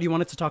topic out. You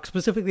wanted to talk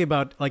specifically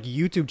about like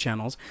YouTube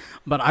channels,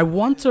 but I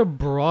want to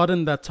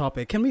broaden that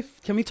topic. Can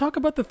we talk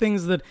about the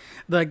things that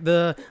like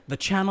the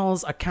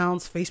channels,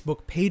 accounts,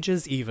 Facebook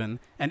pages even,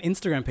 and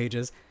Instagram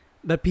pages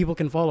that people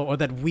can follow or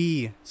that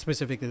we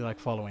specifically like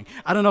following?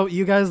 I don't know,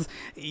 you guys,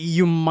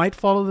 you might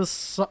follow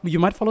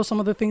some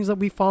of the things that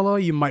we follow.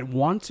 You might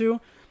want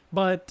to,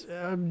 but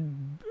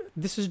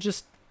this is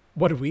just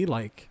what we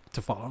like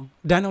to follow.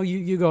 Daniel,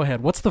 you go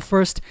ahead. What's the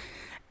first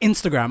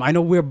Instagram? I know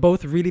we're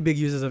both really big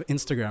users of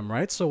Instagram,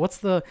 right? So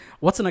what's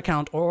an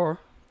account or,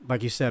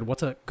 like you said,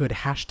 what's a good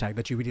hashtag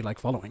that you really like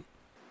following?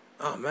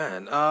 Oh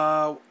man,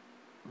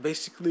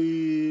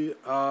 basically,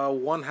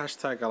 one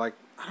hashtag I like.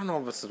 I don't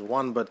know if it's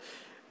one, but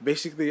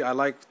basically I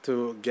like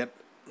to get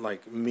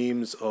like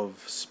memes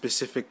of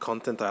specific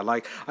content I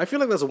like. I feel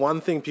like that's one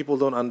thing people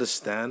don't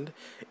understand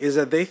is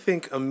that they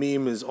think a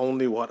meme is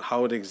only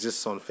how it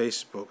exists on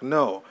Facebook.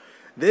 No.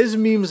 There's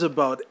memes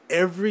about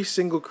every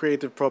single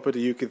creative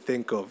property you could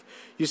think of.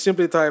 You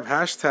simply type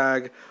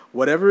hashtag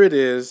whatever it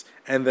is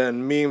and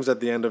then memes at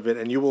the end of it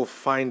and you will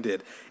find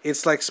it.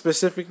 It's like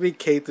specifically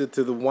catered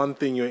to the one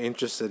thing you're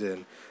interested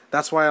in.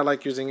 That's why I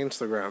like using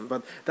Instagram.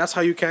 But that's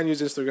how you can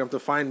use Instagram to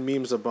find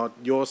memes about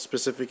your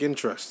specific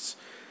interests.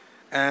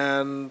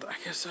 And I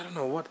guess I don't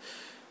know what.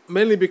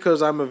 Mainly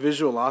because I'm a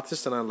visual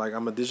artist and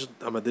I'm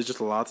a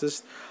digital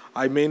artist.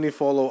 I mainly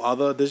follow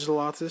other digital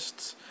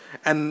artists,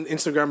 and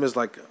Instagram is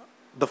like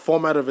the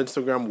format of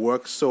Instagram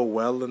works so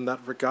well in that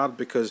regard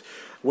because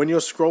when you're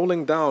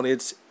scrolling down,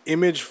 it's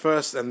image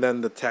first and then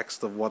the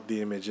text of what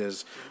the image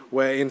is.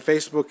 Where in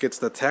Facebook, it's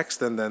the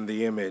text and then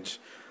the image.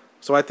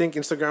 So I think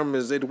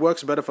Instagram it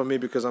works better for me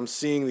because I'm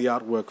seeing the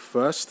artwork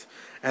first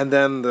and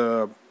then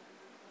the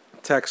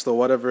text or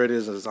whatever it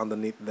is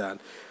underneath that.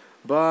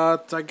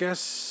 But I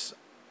guess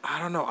I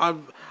don't know.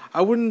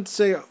 I wouldn't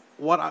say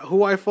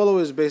who I follow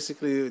is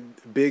basically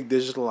big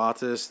digital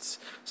artists,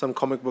 some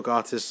comic book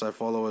artists I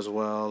follow as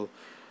well.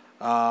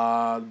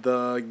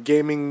 The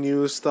gaming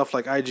news stuff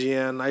like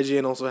IGN.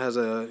 IGN also has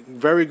a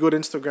very good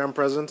Instagram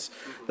presence.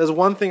 There's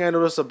one thing I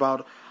noticed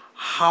about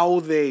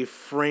how they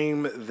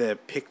frame their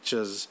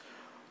pictures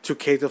to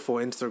cater for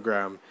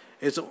Instagram.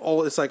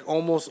 It's like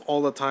almost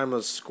all the time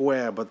a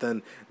square, but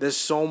then there's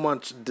so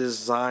much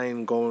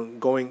design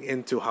going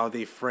into how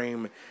they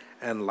frame,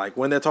 and like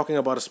when they're talking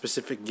about a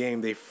specific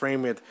game, they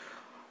frame it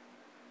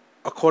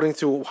according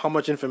to how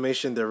much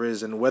information there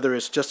is and whether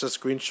it's just a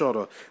screenshot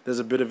or there's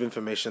a bit of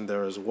information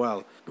there as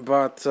well.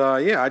 But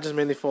yeah, I just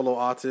mainly follow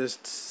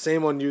artists.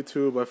 Same on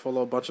YouTube, I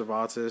follow a bunch of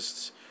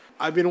artists.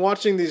 I've been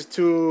watching these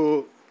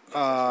two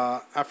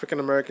African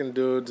American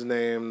dudes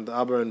named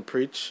Aber and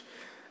Preach.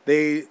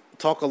 They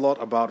talk a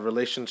lot about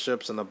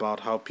relationships and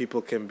about how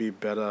people can be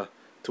better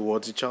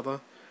towards each other,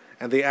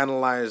 and they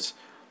analyze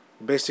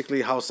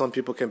basically how some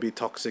people can be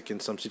toxic in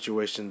some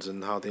situations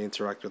and how they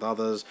interact with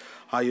others,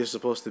 how you're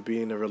supposed to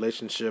be in a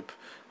relationship,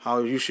 how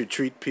you should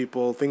treat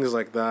people, things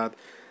like that.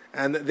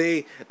 And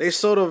they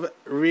sort of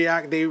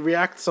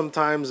react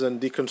sometimes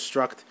and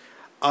deconstruct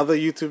other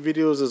YouTube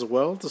videos as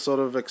well to sort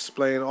of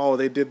explain, oh,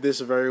 they did this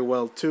very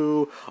well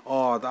too.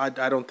 Oh, I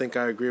don't think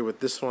I agree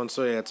with this one.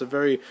 So yeah, it's a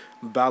very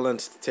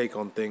balanced take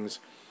on things.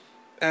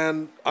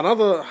 And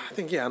another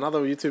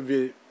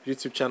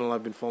YouTube channel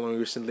I've been following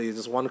recently is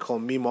this one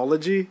called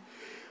Memology,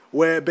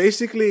 where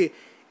basically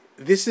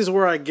this is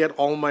where I get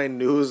all my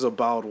news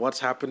about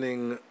what's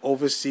happening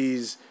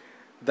overseas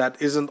that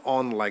isn't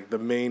on like the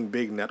main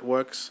big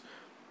networks.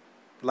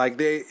 Like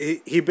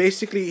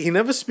he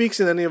never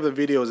speaks in any of the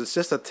videos. It's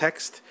just a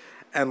text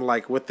and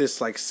like with this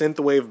like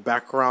synthwave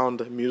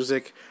background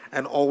music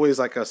and always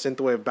like a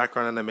synthwave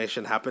background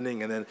animation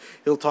happening, and then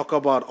he'll talk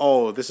about,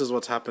 oh, this is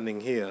what's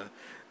happening here.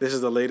 This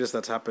is the latest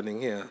that's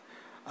happening here.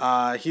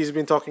 He's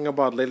been talking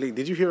about lately.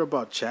 Did you hear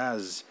about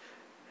Chaz,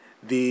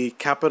 the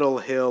Capitol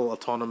Hill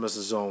Autonomous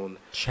Zone?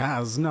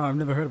 Chaz? No, I've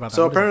never heard about that.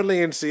 So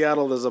apparently in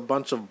Seattle, there's a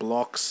bunch of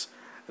blocks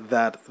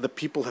that the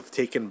people have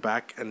taken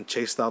back and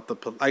chased out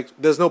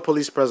there's no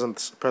police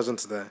presence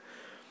there,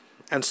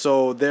 and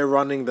so they're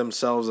running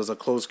themselves as a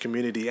closed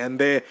community, and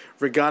they're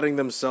regarding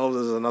themselves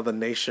as another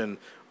nation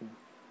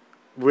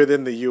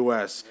within the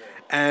U.S.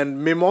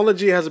 And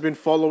Memology has been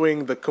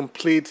following the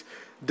complete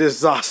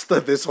disaster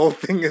this whole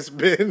thing has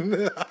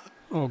been.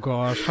 Oh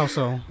gosh, how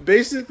so?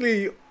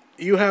 Basically,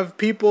 you have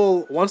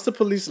people, once the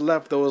police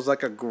left, there was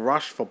like a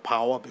rush for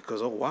power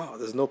because, oh wow,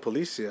 there's no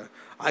police here.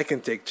 I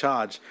can take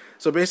charge.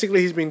 So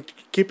basically, he's been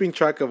keeping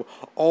track of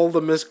all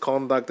the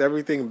misconduct,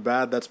 everything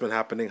bad that's been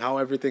happening, how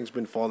everything's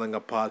been falling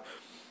apart.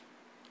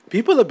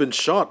 People have been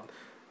shot.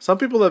 Some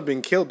people have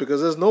been killed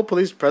because there's no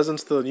police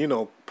presence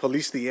to,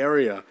 police the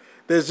area.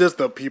 There's just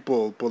the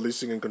people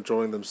policing and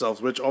controlling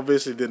themselves, which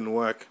obviously didn't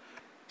work.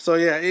 So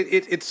yeah,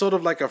 it's sort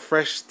of like a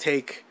fresh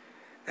take,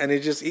 and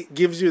it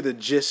gives you the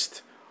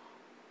gist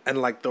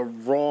and like the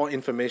raw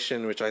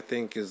information, which I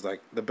think is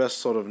like the best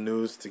sort of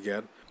news to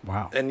get.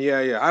 Wow. And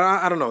yeah,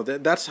 I don't know.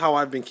 That's how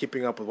I've been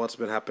keeping up with what's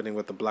been happening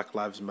with the Black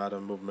Lives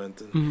Matter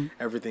movement and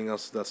everything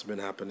else that's been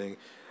happening.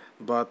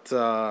 But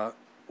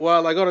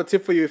well, I got a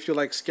tip for you if you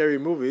like scary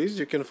movies.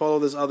 You can follow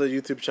this other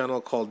YouTube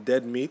channel called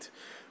Dead Meat,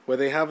 where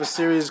they have a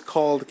series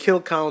called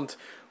Kill Count,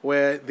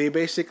 where they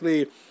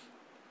basically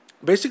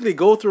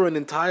go through an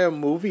entire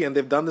movie, and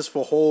they've done this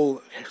for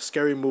whole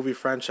scary movie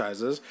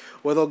franchises,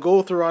 where they'll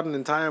go throughout an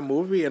entire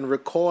movie and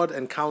record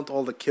and count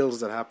all the kills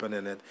that happen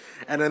in it.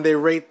 And then they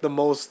rate the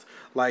most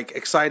like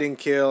exciting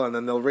kill, and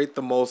then they'll rate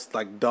the most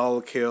like dull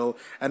kill,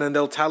 and then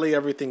they'll tally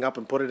everything up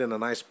and put it in a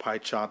nice pie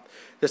chart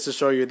just to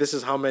show you this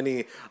is how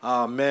many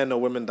men or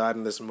women died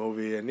in this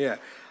movie. And yeah,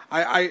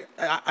 I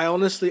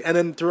honestly, and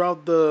then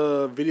throughout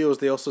the videos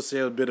they also say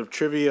a bit of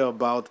trivia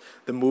about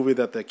the movie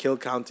that they're kill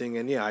counting,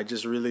 and yeah, I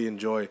just really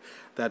enjoy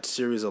that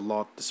series a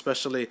lot,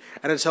 especially,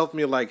 and it's helped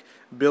me like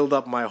build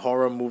up my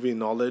horror movie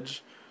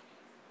knowledge.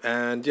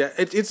 And yeah,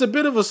 it's a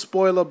bit of a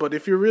spoiler, but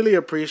if you really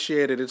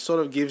appreciate it, it sort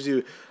of gives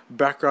you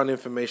background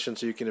information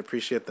so you can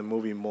appreciate the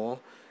movie more.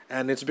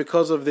 And it's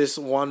because of this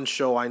one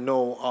show I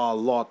know a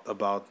lot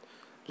about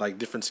like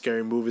different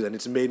scary movies, and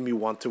it's made me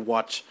want to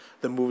watch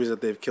the movies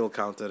that they've kill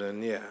counted.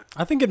 And yeah,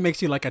 I think it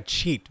makes you like a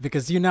cheat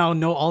because you now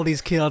know all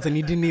these kills and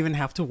you didn't even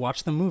have to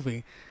watch the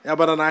movie. Yeah,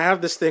 but then I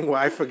have this thing where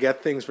I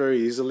forget things very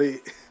easily.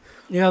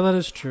 Yeah, that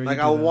is true. Like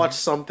I'll watch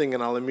something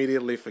and I'll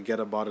immediately forget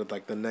about it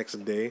like the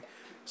next day.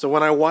 So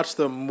when I watch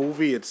the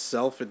movie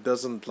itself, it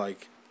doesn't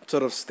like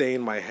sort of stay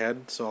in my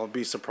head. So I'll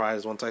be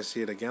surprised once I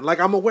see it again. Like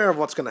I'm aware of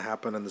what's going to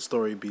happen and the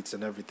story beats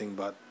and everything,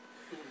 but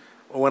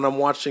when I'm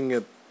watching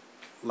it,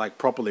 like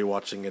properly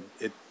watching it,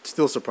 it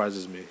still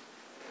surprises me.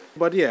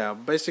 But yeah,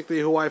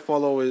 basically who I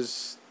follow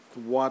is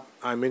what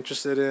I'm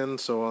interested in.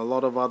 So a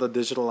lot of other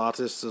digital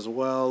artists as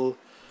well.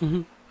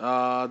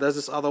 There's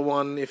this other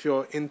one, if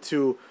you're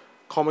into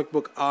comic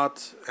book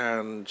art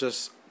and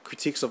just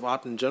critiques of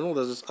art in general,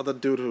 there's this other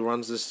dude who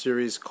runs this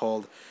series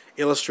called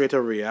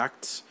Illustrator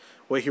Reacts,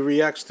 where he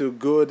reacts to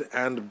good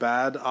and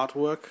bad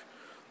artwork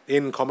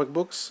in comic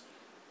books,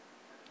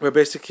 where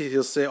basically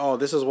he'll say, oh,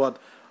 this is what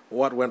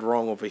went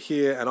wrong over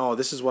here, and oh,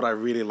 this is what I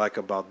really like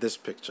about this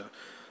picture.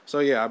 So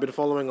yeah, I've been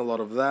following a lot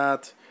of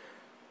that,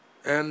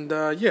 and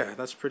yeah,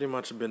 that's pretty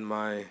much been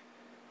my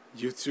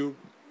YouTube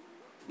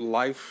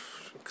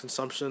life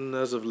consumption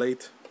as of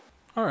late.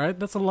 All right,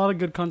 that's a lot of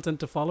good content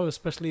to follow,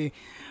 especially,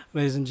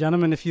 ladies and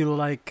gentlemen, if you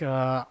like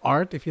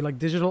art, if you like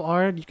digital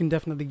art, you can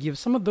definitely give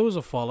some of those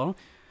a follow.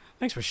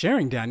 Thanks for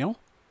sharing, Daniel.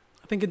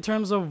 I think in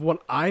terms of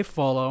what I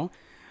follow,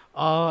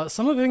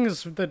 some of the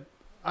things that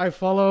I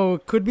follow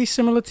could be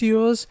similar to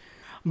yours,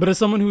 but as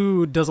someone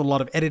who does a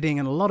lot of editing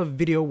and a lot of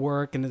video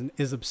work and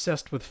is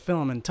obsessed with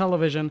film and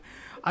television,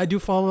 I do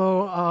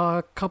follow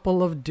a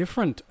couple of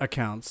different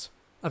accounts.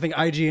 I think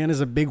IGN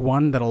is a big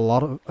one that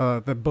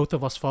that both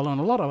of us follow and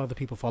a lot of other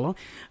people follow.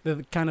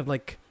 They're kind of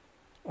like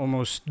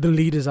almost the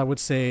leaders, I would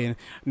say, in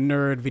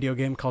nerd, video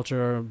game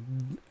culture,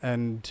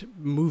 and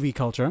movie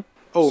culture.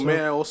 Oh, So- may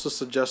I also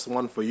suggest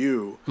one for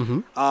you?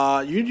 Mhm.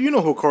 You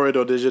know who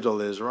Corridor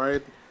Digital is,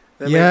 right?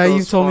 They make Yeah, those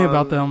you've told me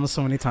about fun- them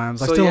so many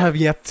times. I So, still yeah. have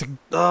yet to.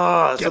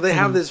 So Get they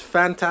have some- this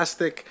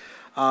fantastic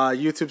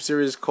YouTube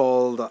series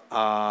called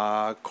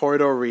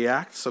Corridor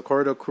Reacts, so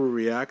Corridor Crew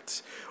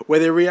Reacts, where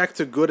they react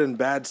to good and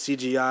bad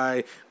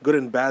CGI, good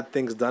and bad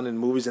things done in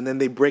movies, and then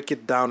they break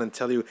it down and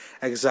tell you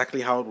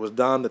exactly how it was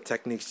done, the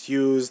techniques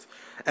used,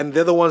 and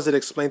they're the ones that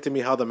explain to me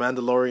how the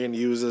Mandalorian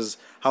uses,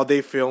 how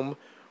they film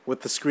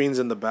with the screens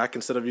in the back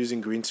instead of using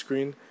green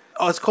screen.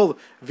 Oh, it's called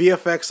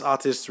VFX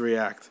Artists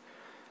React.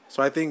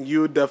 So I think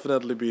you would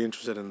definitely be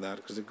interested in that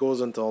because it goes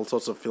into all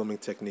sorts of filming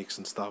techniques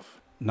and stuff.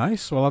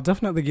 Nice. Well, I'll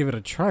definitely give it a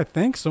try.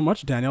 Thanks so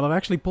much, Daniel. I've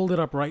actually pulled it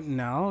up right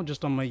now,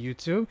 just on my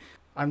YouTube.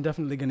 I'm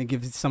definitely going to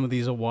give some of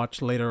these a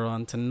watch later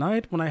on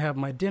tonight when I have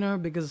my dinner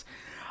because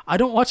I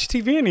don't watch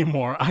TV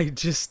anymore. I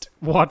just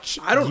watch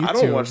I don't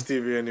YouTube. watch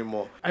TV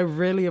anymore. I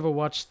rarely ever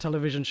watch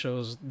television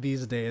shows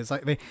these days.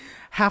 They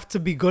have to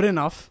be good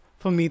enough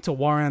for me to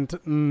warrant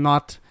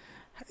not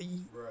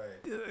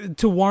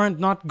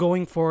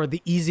going for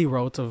the easy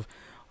route of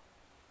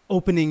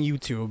opening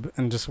YouTube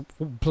and just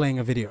playing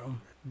a video.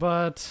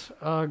 But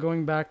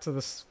going back to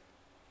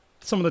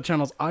some of the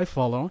channels I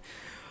follow,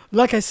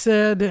 like I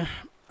said,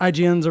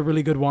 IGN's a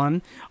really good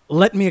one.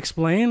 Let Me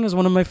Explain is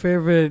one of my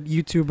favorite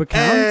YouTube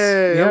accounts.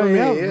 Hey, yeah,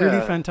 yeah.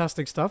 really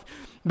fantastic stuff.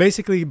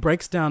 Basically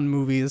breaks down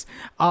movies.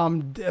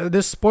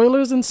 There's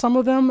spoilers in some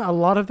of them. A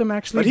lot of them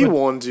actually. But he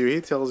warns you.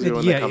 He tells you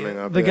when they're coming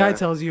up. The guy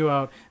tells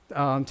you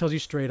tells you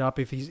straight up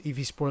if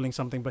he's spoiling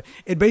something. But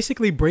it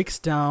basically breaks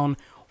down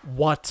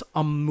what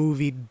a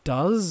movie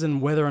does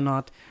and whether or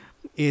not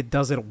it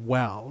does it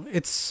well.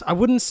 I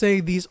wouldn't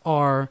say it's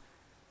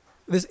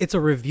a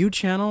review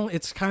channel.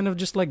 It's kind of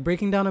just like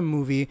breaking down a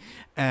movie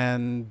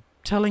and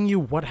telling you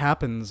what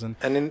happens and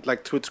in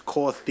like to its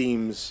core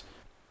themes.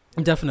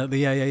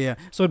 definitely, yeah.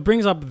 So it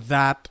brings up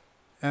that,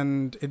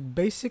 and it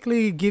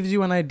basically gives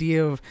you an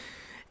idea of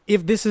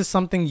if this is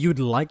something you'd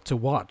like to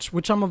watch,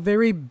 which I'm a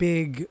very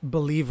big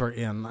believer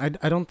in.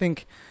 I don't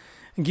think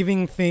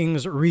giving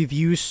things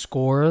review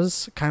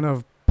scores kind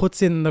of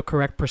puts in the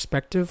correct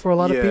perspective for a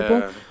lot of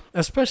people,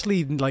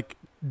 especially like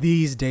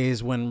these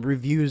days when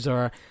reviews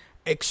are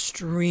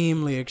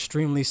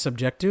extremely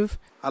subjective.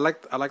 I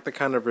like the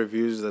kind of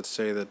reviews that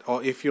say that, oh,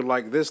 if you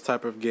like this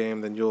type of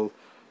game, then you'll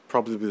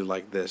probably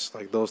like this,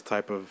 like those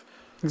type of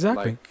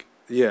Exactly.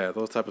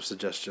 those type of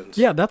suggestions.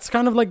 Yeah, that's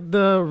kind of like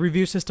the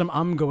review system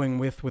I'm going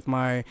with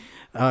my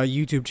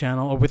YouTube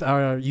channel, or with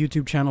our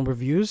YouTube channel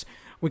reviews.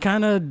 We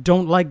kind of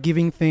don't like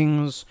giving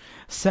things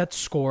set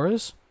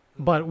scores,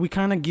 but we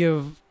kind of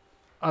give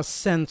a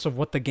sense of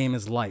what the game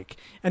is like.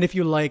 And if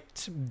you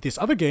liked this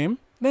other game,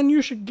 then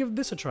you should give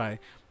this a try.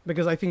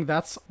 Because I think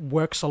that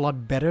works a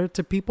lot better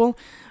to people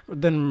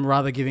than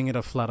rather giving it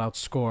a flat-out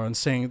score and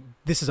saying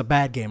this is a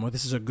bad game or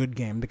this is a good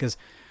game. Because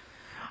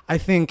I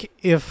think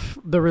if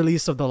the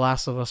release of The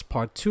Last of Us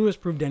Part 2 has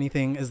proved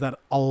anything, is that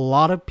a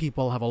lot of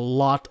people have a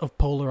lot of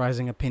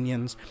polarizing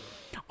opinions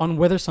on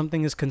whether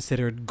something is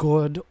considered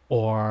good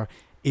or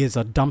is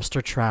a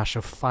dumpster trash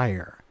of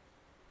fire.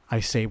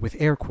 I say with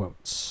air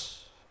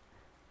quotes.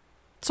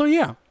 So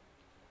yeah,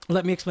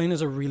 Let Me Explain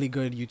is a really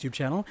good YouTube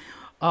channel.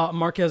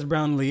 Marquez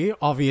Brownlee,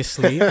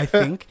 obviously, I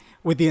think,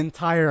 with the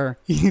entire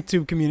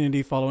YouTube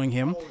community following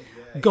him.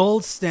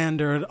 Gold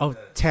standard of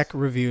tech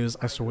reviews,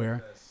 I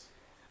swear.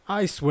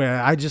 I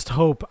swear, I just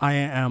hope I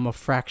am a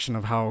fraction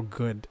of how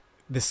good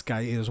this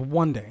guy is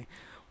one day.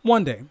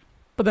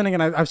 But then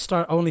again, I've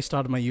only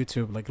started my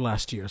YouTube like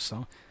last year,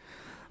 so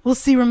we'll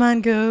see where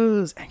mine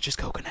goes. Anxious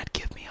Coconut,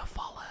 give me a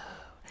follow.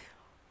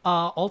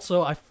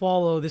 Also, I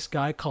follow this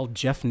guy called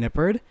Jeff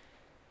Nippard.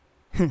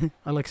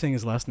 I like saying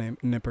his last name,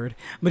 Nippard.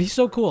 But he's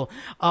so cool.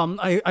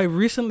 I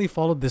recently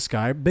followed this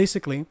guy.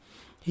 Basically,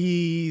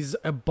 he's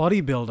a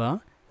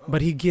bodybuilder,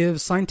 but he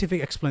gives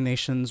scientific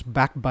explanations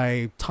backed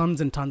by tons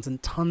and tons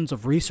and tons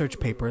of research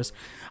papers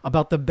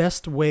about the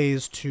best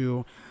ways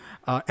to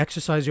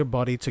exercise your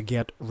body to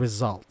get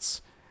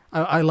results.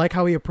 I like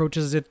how he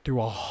approaches it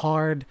through a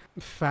hard,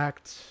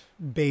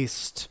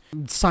 fact-based,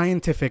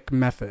 scientific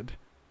method,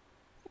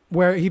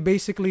 where he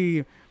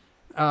basically...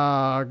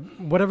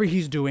 whatever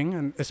he's doing,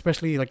 and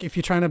especially like if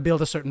you're trying to build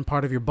a certain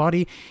part of your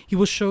body, he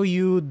will show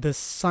you the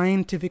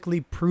scientifically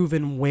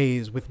proven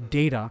ways with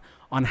data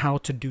on how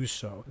to do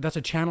so. That's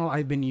a channel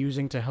I've been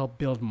using to help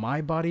build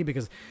my body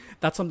because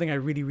that's something I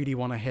really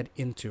want to head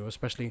into,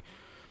 especially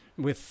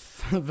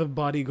with the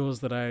body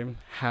goals that I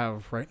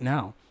have right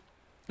now.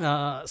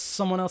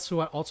 Someone else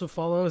who I also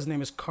follow, his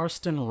name is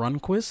Karsten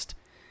Runquist.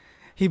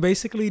 He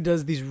basically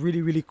does these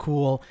really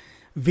cool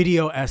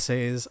video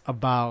essays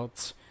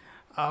about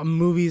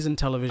movies and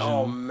television.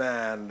 Oh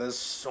man, there's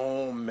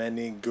so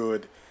many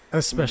good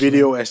especially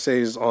video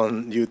essays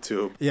on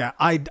YouTube. Yeah,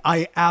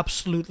 I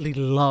absolutely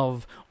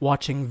love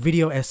watching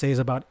video essays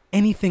about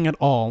anything at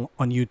all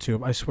on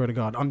YouTube. I swear to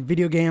God, on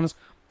video games,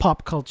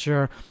 pop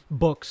culture,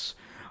 books,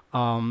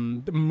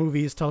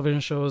 movies, television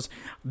shows.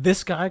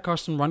 This guy,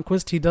 Carsten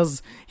Runquist,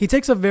 he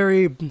takes a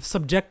very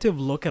subjective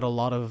look at a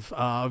lot of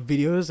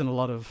videos and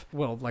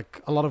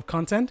a lot of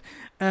content.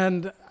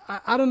 And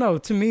I don't know,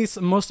 to me,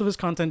 most of his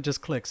content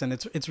just clicks, and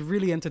it's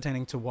really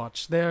entertaining to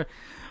watch. They're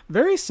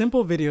very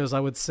simple videos, I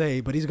would say,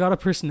 but he's got a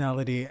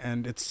personality,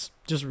 and it's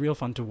just real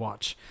fun to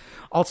watch.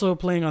 Also,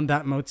 playing on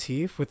that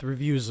motif with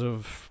reviews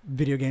of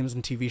video games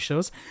and TV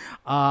shows,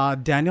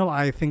 Daniel,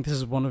 I think this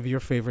is one of your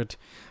favorite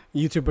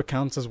YouTube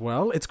accounts as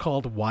well. It's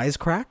called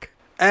Wisecrack.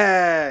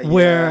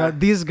 Where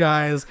these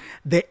guys,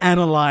 they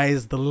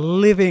analyze the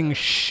living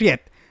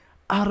shit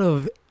out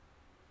of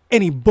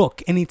any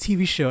book, any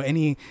TV show,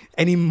 any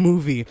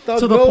movie,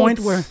 to the point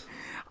where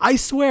I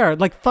swear,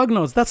 like Thug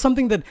Notes, that's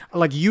something that,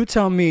 like, you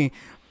told me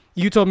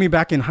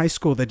back in high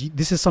school that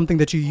this is something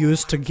that you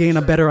use to gain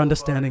a better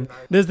understanding.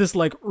 There's this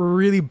like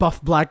really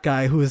buff black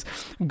guy who's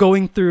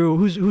going through,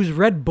 who's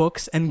read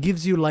books and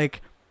gives you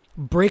like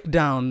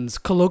breakdowns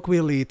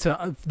colloquially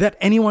to that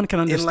anyone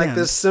can understand in like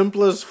the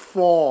simplest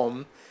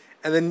form.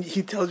 And then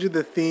he tells you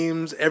the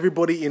themes,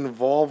 everybody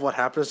involved, what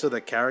happens to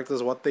the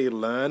characters, what they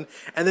learn,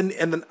 and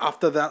then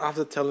after that,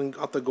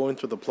 after going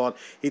through the plot,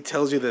 he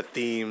tells you the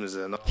themes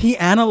and he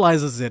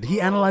analyzes it. He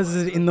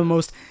analyzes it in the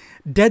most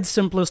dead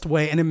simplest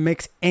way, and it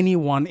makes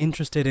anyone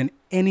interested in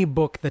any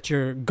book that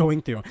you're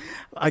going through.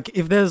 Like,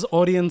 if there's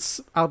audience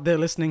out there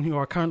listening who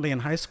are currently in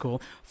high school,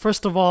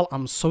 first of all,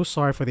 I'm so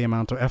sorry for the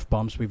amount of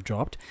F-bombs we've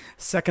dropped.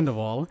 Second of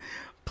all,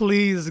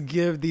 please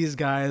give these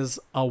guys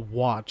a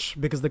watch,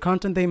 because the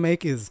content they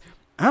make is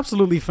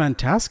absolutely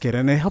fantastic,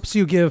 and it helps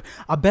you give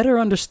a better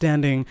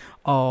understanding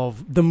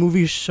of the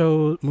movies,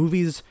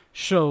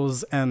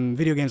 shows, and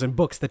video games and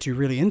books that you're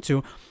really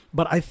into.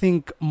 But I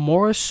think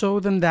more so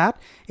than that,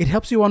 it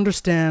helps you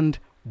understand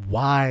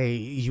why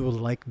you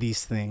like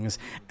these things,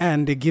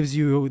 and it gives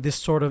you this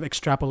sort of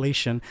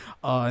extrapolation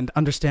and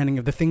understanding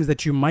of the things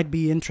that you might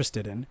be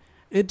interested in.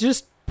 It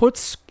just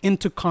puts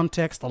into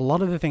context a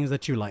lot of the things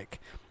that you like.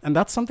 And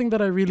that's something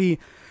that I really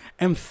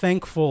am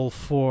thankful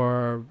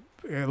for,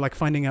 like,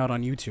 finding out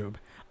on YouTube.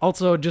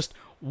 Also, just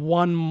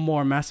one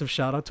more massive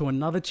shout out to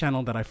another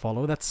channel that I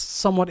follow that's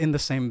somewhat in the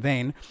same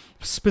vein,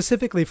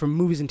 specifically for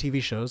movies and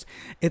TV shows.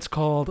 It's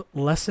called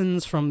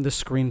Lessons from the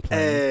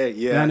Screenplay.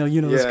 Yeah. I know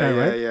you know this guy,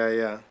 right?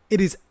 Yeah. It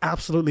is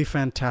absolutely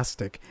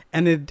fantastic.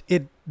 And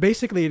it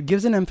basically, it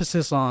gives an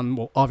emphasis on,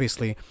 well,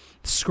 obviously,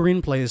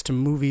 screenplays to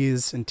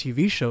movies and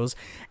TV shows,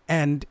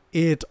 and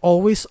it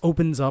always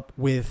opens up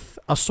with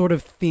a sort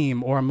of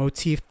theme or a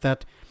motif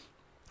that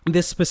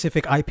this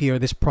specific IP or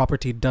this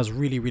property does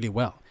really, really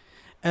well.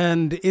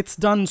 And it's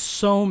done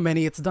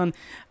it's done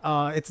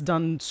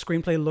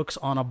screenplay looks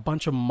on a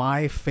bunch of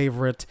my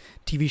favorite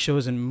TV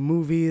shows and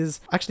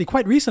movies. Actually,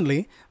 quite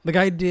recently, the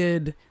guy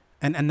did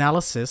an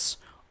analysis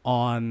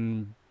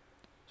on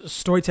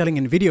storytelling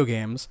in video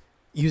games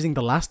using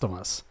The Last of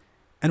Us,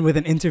 and with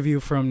an interview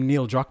from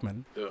Neil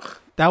Druckmann. Ugh.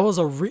 That was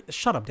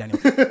shut up, Daniel.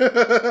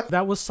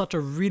 That was such a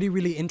really,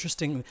 really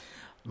interesting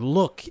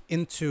look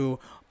into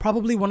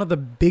probably one of the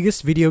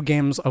biggest video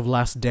games of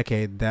last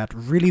decade that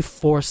really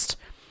forced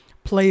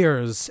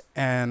players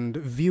and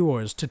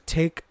viewers to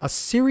take a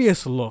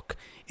serious look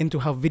into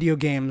how video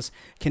games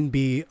can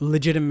be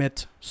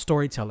legitimate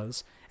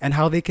storytellers and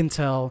how they can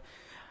tell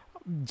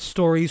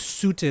stories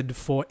suited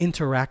for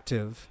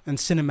interactive and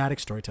cinematic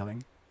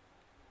storytelling.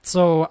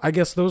 So I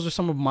guess those are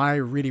some of my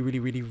really, really,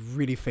 really,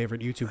 really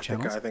favorite YouTube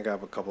channels. I think I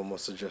have a couple more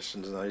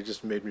suggestions now. You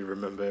just made me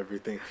remember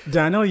everything.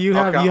 Daniel, you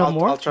have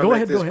more? I'll try to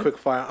make this quick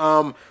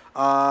fire.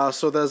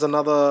 So there's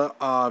another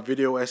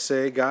video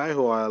essay guy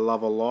who I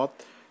love a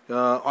lot.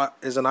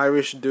 Is an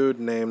Irish dude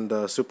named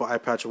Super Eye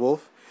Patch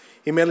Wolf.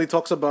 He mainly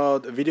talks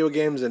about video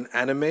games and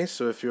anime.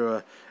 So if you're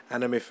an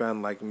anime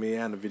fan like me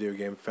and a video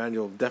game fan,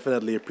 you'll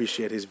definitely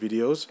appreciate his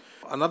videos.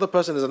 Another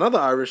person is another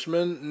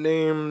Irishman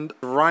named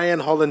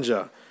Ryan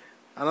Hollinger.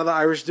 Another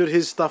Irish dude.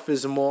 His stuff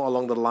is more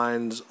along the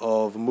lines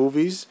of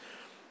movies,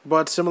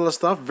 but similar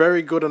stuff.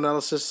 Very good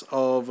analysis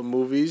of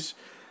movies.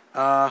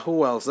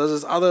 Who else? There's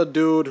this other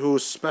dude who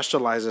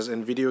specializes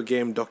in video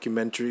game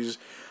documentaries.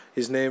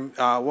 His name,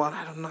 I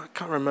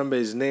can't remember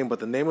his name, but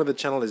the name of the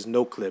channel is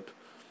NoClip.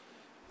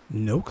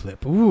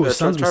 NoClip. Ooh, it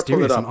sounds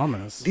mysterious and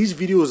ominous. These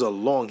videos are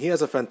long. He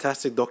has a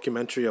fantastic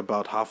documentary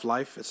about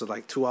Half-Life. It's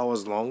like 2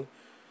 hours long.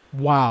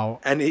 Wow.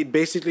 And it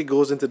basically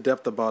goes into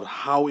depth about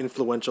how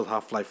influential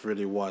Half-Life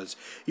really was.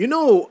 You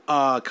know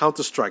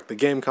Counter-Strike, the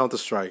game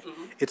Counter-Strike.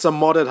 Mm-hmm. It's a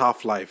modded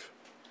Half-Life.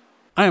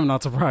 I am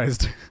not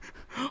surprised.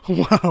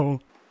 Wow.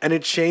 And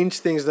it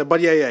changed things.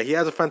 But yeah, he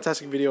has a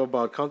fantastic video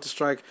about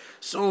Counter-Strike.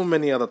 So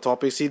many other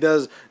topics. He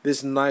does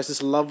this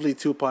lovely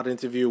 2-part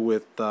interview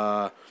with,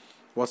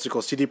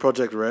 CD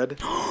Projekt Red.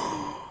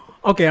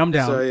 Okay, I'm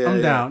down. So,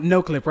 I'm down.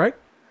 NoClip, right?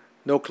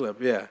 NoClip,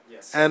 yeah.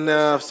 Yes. And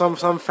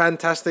some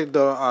fantastic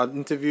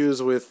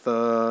interviews with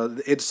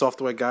the id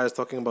Software guys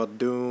talking about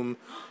Doom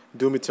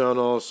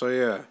Eternal. So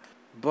yeah.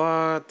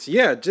 But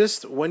yeah,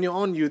 just when you're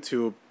on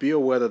YouTube, be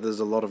aware that there's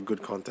a lot of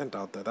good content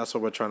out there. That's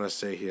what we're trying to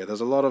say here.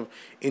 There's a lot of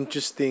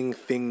interesting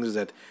things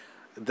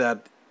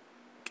that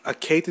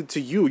catered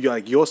to you,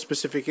 like your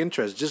specific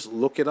interest. Just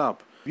look it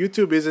up.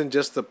 YouTube isn't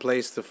just a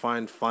place to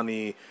find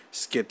funny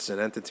skits and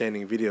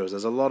entertaining videos.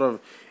 There's a lot of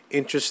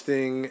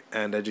interesting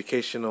and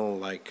educational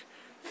like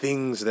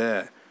things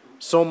there.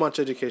 So much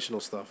educational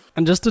stuff.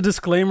 And just a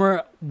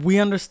disclaimer, we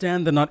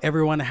understand that not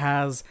everyone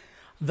has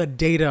the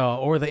data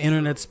or the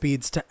internet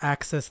speeds to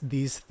access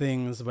these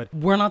things, but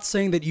we're not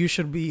saying that you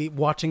should be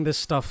watching this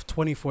stuff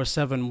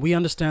 24/7. We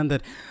understand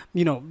that,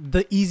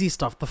 the easy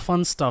stuff, the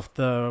fun stuff,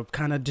 the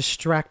kind of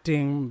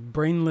distracting,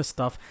 brainless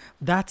stuff,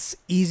 that's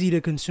easy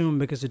to consume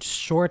because it's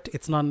short,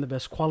 it's not in the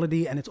best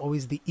quality, and it's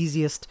always the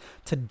easiest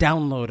to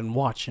download and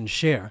watch and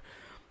share.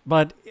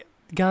 But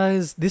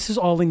guys, this is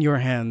all in your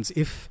hands.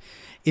 If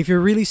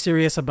you're really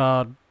serious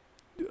about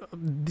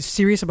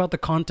the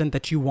content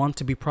that you want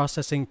to be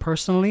processing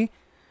personally,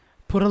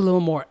 put a little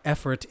more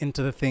effort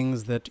into the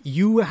things that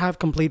you have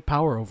complete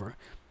power over.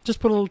 Just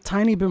put a little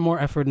tiny bit more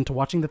effort into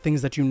watching the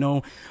things that you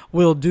know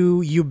will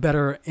do you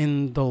better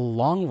in the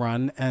long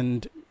run,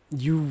 and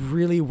you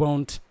really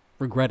won't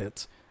regret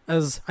it.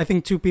 As I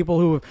think two people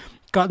who have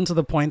gotten to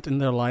the point in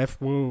their life,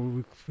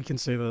 we can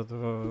say that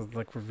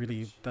like we're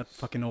really that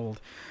fucking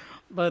old.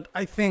 But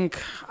I think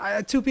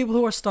two people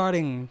who are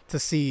starting to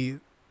see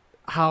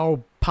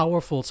how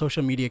powerful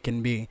social media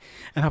can be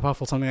and how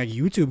powerful something like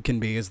YouTube can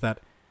be is that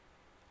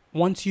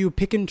once you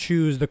pick and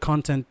choose the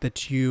content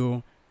that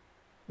you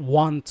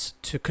want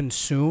to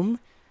consume,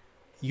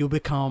 you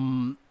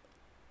become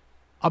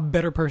a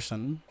better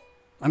person.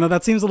 I know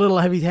that seems a little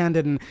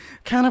heavy-handed and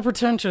kind of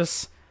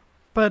pretentious,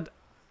 but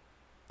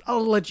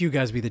I'll let you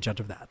guys be the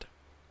judge of that.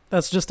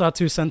 That's just our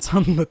 2 cents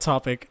on the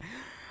topic.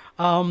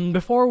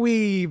 Before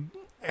we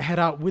head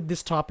out with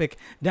this topic,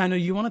 Daniel,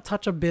 you want to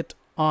touch a bit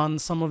on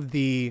some of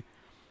the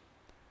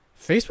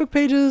Facebook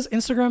pages,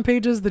 Instagram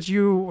pages that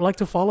you like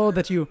to follow,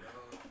 that you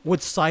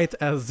would cite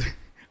as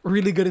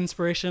really good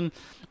inspiration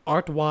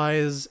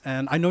art-wise?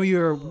 And I know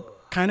you're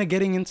kind of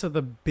getting into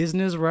the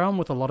business realm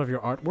with a lot of your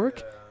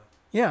artwork.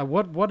 Yeah,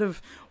 what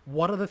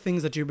are the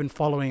things that you've been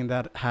following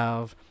that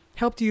have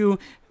helped you,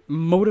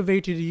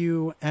 motivated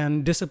you,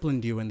 and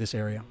disciplined you in this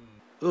area?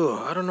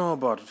 I don't know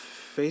about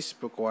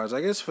Facebook-wise.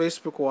 I guess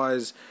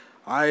Facebook-wise,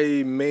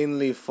 I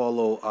mainly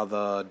follow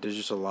other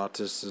digital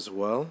artists as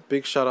well.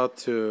 Big shout out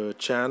to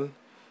Chan.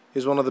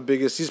 He's one of the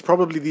biggest, he's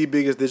probably the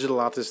biggest digital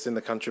artist in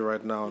the country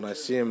right now, and I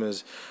see him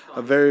as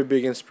a very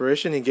big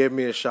inspiration. He gave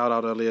me a shout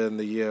out earlier in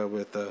the year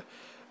with a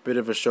bit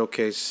of a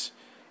showcase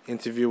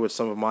interview with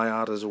some of my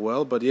art as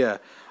well. But yeah,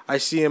 I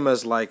see him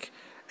as like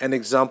an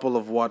example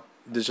of what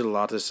digital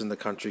artists in the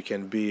country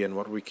can be and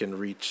what we can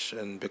reach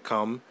and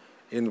become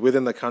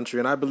within the country.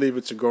 And I believe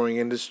it's a growing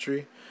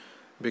industry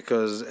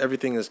because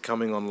everything is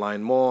coming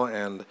online more,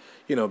 and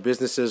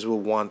businesses will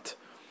want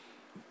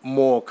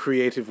more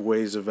creative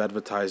ways of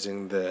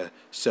advertising their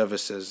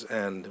services,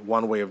 and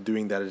one way of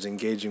doing that is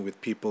engaging with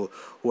people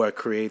who are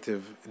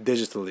creative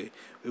digitally,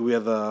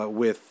 whether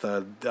with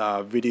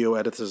video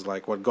editors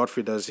like what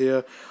Godfrey does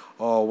here,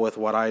 or with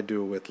what I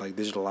do with like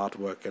digital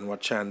artwork and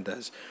what Chan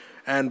does.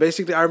 And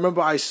basically, I remember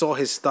I saw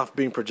his stuff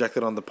being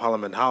projected on the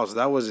Parliament House.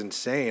 That was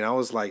insane. I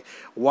was like,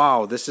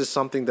 wow, this is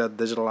something that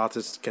digital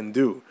artists can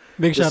do.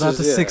 Big shout out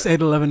to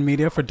 6811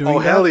 Media for doing that. Oh,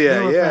 hell yeah,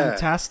 they were yeah.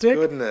 fantastic.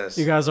 Goodness.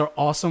 You guys are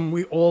awesome.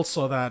 We all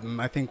saw that,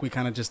 and I think we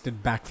kind of just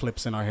did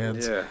backflips in our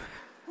heads. Yeah.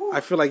 I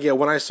feel like,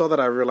 when I saw that,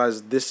 I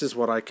realized this is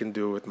what I can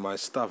do with my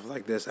stuff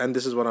like this, and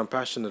this is what I'm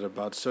passionate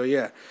about. So,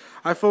 yeah,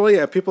 I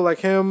follow, people like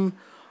him,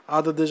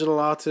 other digital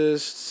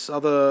artists,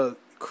 other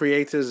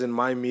creators in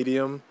my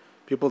medium,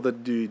 people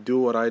that do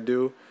what I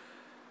do.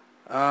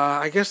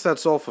 I guess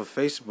that's all for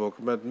Facebook,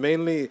 but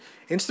mainly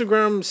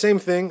Instagram, same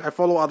thing. I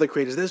follow other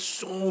creators. There's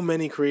so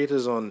many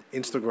creators on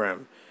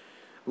Instagram.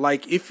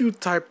 Like, if you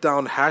type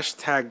down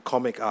hashtag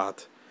comic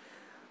art,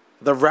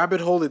 the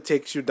rabbit hole it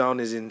takes you down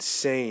is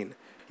insane.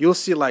 You'll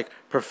see like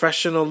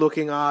professional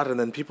looking art, and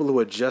then people who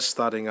are just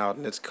starting out,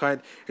 and it's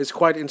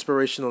quite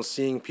inspirational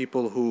seeing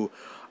people who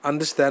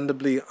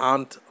understandably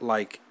aren't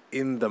like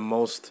in the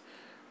most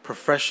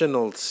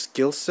professional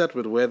skill set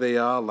with where they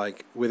are,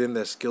 like within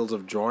their skills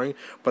of drawing,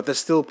 but they're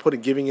still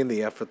giving in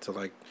the effort to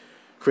like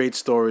create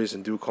stories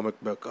and do comic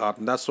book art.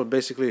 And that's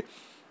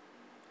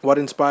what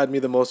inspired me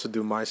the most to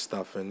do my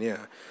stuff. And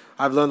yeah,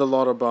 I've learned a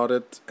lot about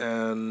it.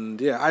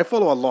 And yeah, I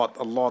follow a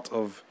lot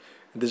of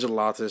digital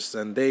artists,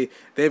 and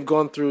they've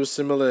gone through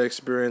similar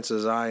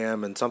experiences I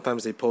am, and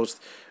sometimes they post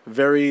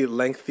very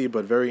lengthy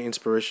but very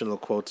inspirational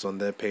quotes on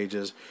their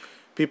pages.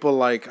 People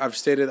like I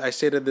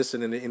stated this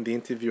in the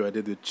interview I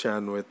did with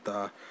Chan, with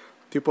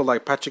people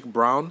like Patrick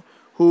Brown,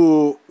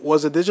 who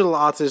was a digital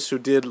artist who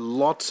did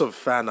lots of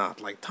fan art,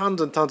 like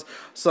tons and tons.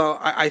 So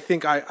I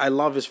think I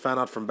love his fan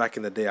art from back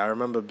in the day. I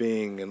remember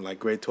being in like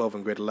grade 12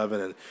 and grade 11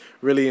 and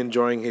really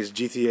enjoying his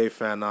GTA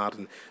fan art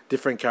and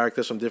different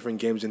characters from different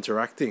games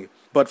interacting.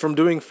 But from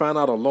doing fan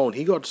art alone,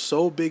 he got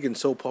so big and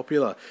so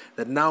popular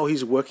that now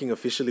he's working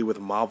officially with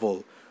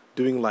Marvel,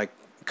 doing like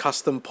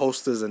custom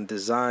posters and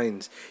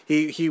designs.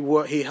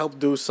 He helped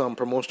do some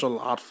promotional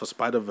art for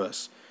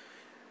Spider-Verse.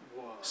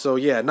 So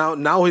yeah,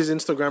 now his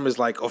Instagram is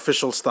like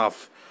official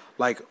stuff,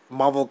 like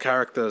Marvel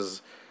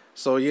characters,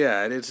 So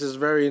yeah, it's just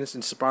very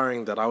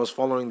inspiring that I was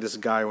following this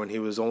guy when he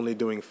was only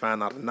doing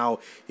fan art, and now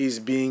he's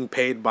being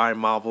paid by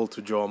Marvel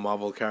to draw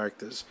Marvel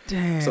characters.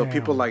 So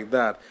people Damn. like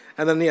that,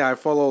 and then yeah, I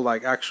follow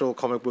like actual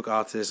comic book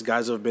artists,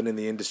 guys who have been in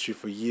the industry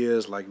for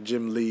years, like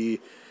Jim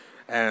Lee,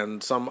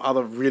 and some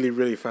other really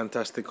really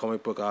fantastic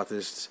comic book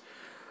artists.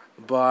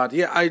 But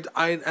yeah,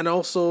 I and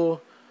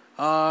also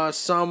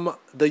some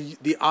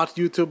the art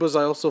YouTubers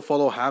I also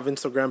follow have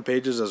Instagram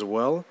pages as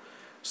well.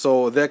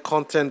 So their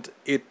content,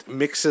 it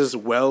mixes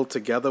well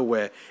together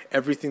where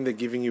everything they're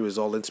giving you is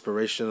all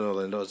inspirational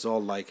and it's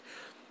all like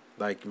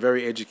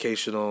very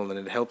educational, and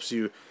it helps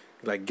you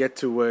like get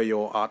to where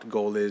your art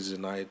goal is.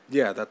 And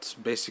yeah, that's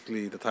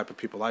basically the type of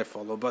people I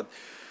follow. But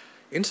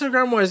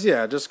Instagram wise,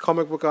 yeah, just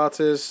comic book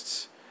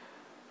artists.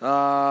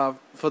 For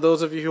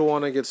those of you who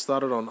want to get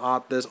started on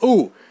art, there's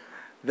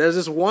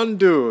this one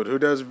dude who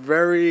does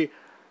very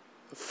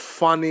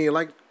funny,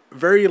 like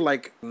very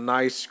like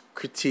nice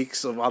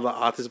critiques of other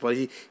artists, but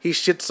he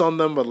shits on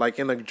them, but like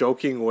in a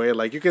joking way.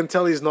 Like you can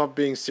tell he's not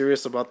being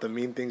serious about the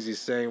mean things he's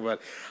saying. But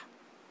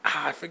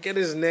I forget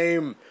his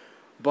name,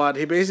 but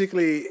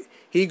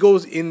he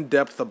goes in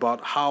depth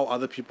about how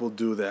other people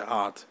do their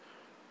art.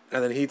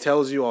 And then he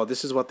tells you, oh,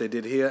 this is what they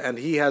did here. And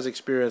he has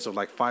experience of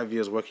like 5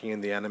 years working in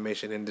the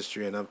animation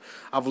industry. And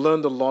I've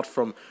learned a lot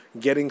from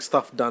getting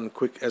stuff done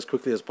as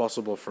quickly as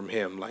possible from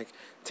him. Like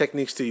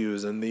techniques to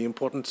use and the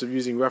importance of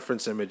using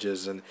reference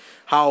images and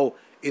how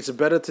it's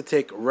better to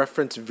take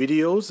reference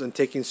videos and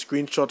taking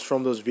screenshots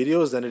from those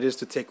videos than it is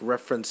to take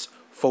reference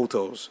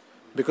photos.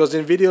 Because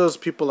in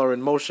videos, people are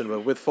in motion.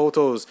 But with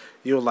photos,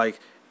 you're like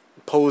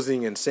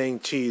posing and saying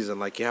cheese, and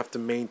like you have to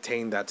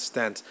maintain that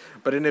stance.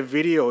 But in a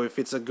video, if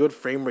it's a good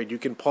frame rate, you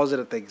can pause it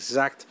at the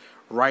exact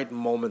right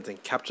moment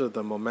and capture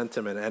the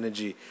momentum and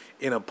energy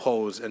in a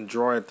pose and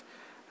draw it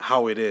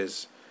how it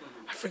is.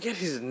 I forget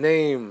his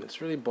name. It's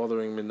really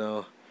bothering me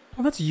now.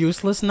 Well, that's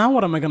useless. Now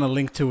what am I going to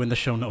link to in the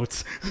show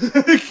notes?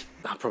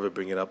 I'll probably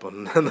bring it up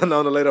on a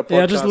later podcast.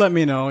 Yeah, just let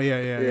me know.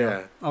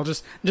 Yeah. I'll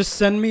just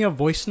send me a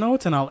voice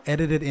note and I'll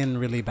edit it in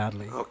really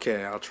badly.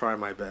 Okay, I'll try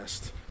my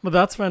best. But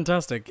that's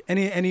fantastic.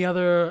 Any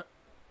other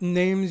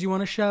names you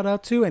want to shout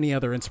out to? Any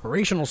other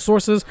inspirational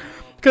sources?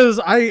 Because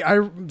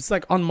it's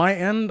like on my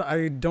end,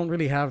 I don't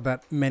really have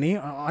that many.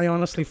 I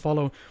honestly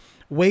follow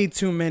way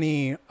too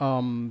many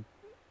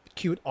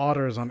cute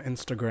otters on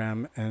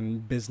Instagram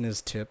and business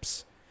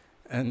tips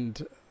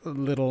and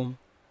little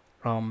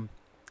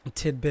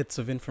tidbits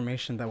of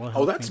information that will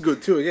help. Oh, that's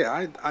good too.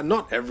 Yeah, I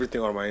not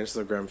everything on my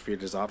Instagram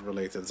feed is art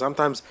related.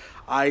 Sometimes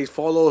I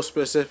follow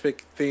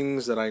specific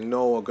things that I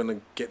know are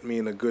gonna get me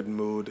in a good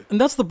mood. And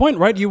that's the point,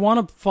 right? You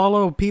want to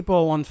follow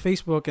people on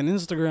Facebook and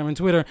Instagram and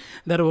Twitter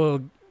that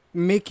will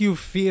make you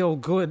feel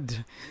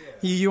good.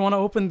 Yeah. You want to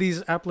open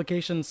these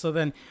applications so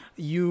then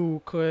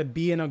you could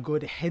be in a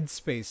good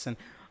headspace and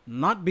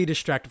not be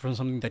distracted from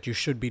something that you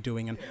should be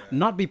doing and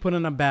not be put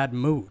in a bad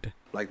mood.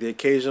 Like the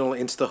occasional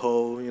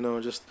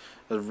Insta-ho, just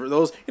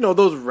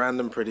those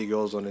random pretty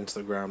girls on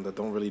Instagram that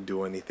don't really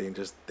do anything.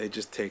 They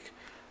just take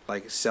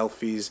like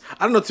selfies.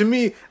 I don't know. To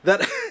me,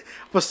 that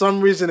for some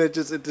reason it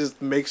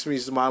just makes me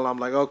smile. I'm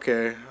like,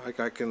 okay,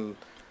 like I'm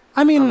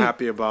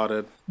happy about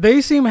it.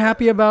 They seem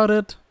happy about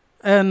it,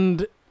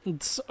 and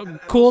it's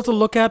cool to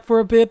look at for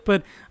a bit,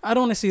 but I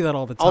don't want to see that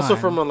all the time. Also,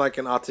 from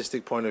an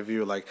artistic point of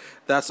view, like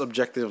that's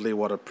objectively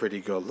what a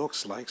pretty girl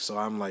looks like. So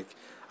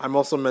I'm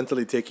also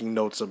mentally taking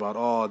notes about,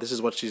 oh, this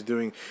is what she's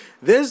doing.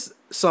 There's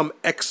some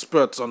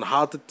experts on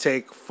how to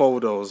take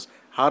photos,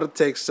 how to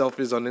take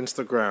selfies on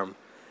Instagram.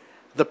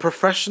 The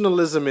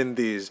professionalism in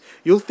these.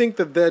 You'll think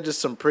that they're just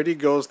some pretty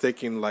girls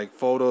taking like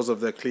photos of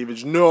their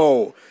cleavage.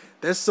 No,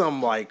 there's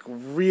some like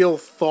real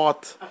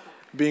thought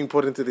being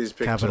put into these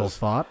pictures. Capital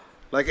thought.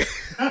 Like,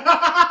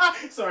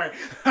 sorry,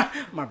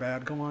 my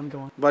bad. Go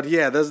on. But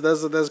yeah,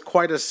 there's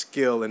quite a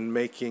skill in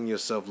making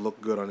yourself look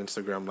good on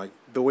Instagram, like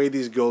the way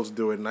these girls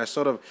do it. And I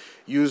sort of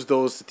use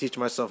those to teach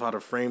myself how to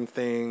frame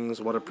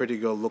things, what a pretty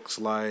girl looks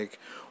like,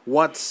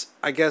 what's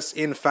I guess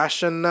in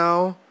fashion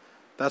now.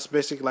 That's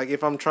basically like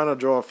if I'm trying to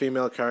draw a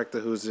female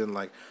character who's in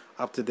like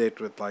up to date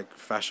with like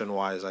fashion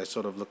wise, I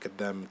sort of look at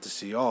them to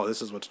see, oh,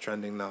 this is what's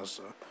trending now.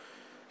 So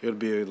it would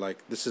be like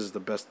this is the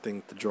best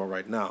thing to draw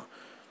right now.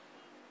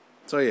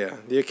 So yeah,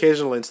 the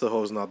occasional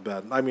Insta-ho is not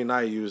bad. I mean,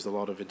 I used a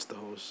lot of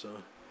Insta-hos, so.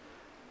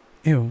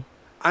 Ew.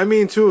 I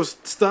mean, to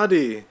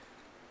study.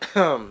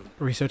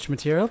 Research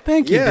material?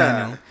 Thank you,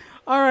 Daniel.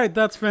 All right,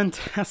 that's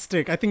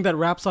fantastic. I think that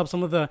wraps up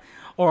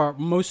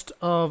most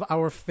of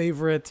our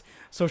favorite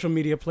social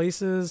media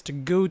places to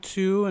go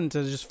to and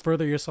to just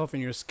further yourself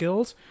in your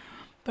skills.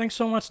 Thanks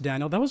so much,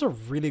 Daniel. That was a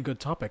really good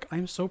topic.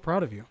 I'm so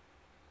proud of you.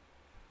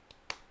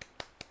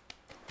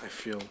 I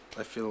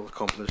feel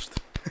accomplished.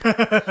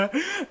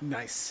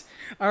 Nice.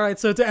 All right,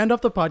 so to end off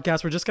the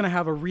podcast, we're just going to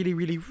have a really,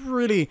 really,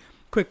 really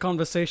quick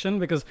conversation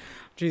because,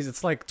 geez,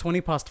 it's like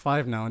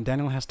 5:20 now, and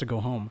Daniel has to go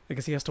home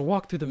because he has to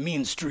walk through the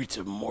mean streets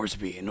of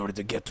Moresby in order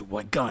to get to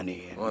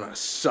Waigani. On a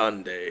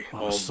Sunday,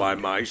 by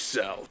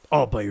myself.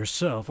 All by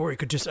yourself, or he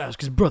could just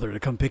ask his brother to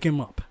come pick him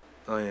up.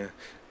 Oh, yeah.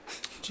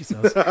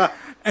 Jesus.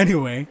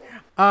 Anyway,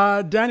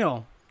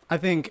 Daniel, I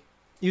think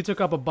you took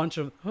up a bunch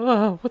of.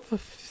 What the?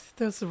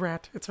 There's a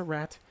rat. It's a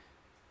rat.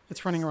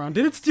 It's running around.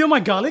 Did it steal my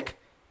garlic?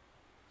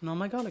 No,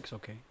 my garlic's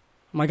okay.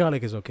 My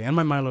garlic is okay, and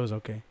my Milo is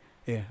okay.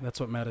 Yeah, that's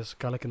what matters.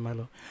 Garlic and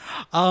Milo.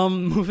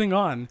 Moving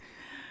on.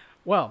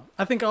 Well,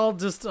 I think I'll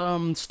just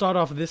start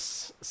off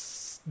this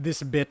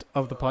bit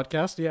of the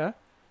podcast. Yeah.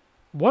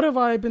 What have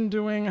I been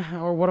doing,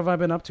 or what have I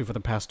been up to for the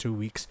past 2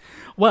 weeks?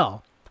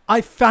 Well,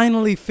 I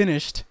finally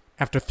finished,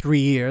 after 3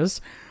 years,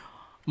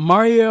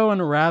 Mario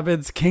and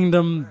Rabbids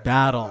Kingdom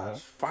Battle.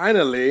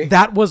 Finally.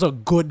 That was a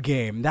good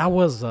game. That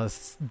was a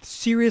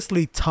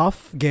seriously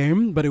tough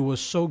game, but it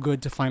was so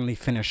good to finally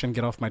finish and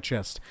get off my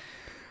chest.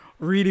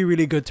 Really,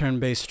 really good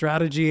turn-based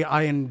strategy.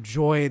 I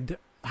enjoyed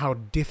how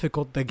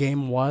difficult the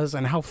game was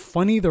and how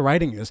funny the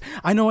writing is.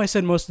 I know I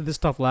said most of this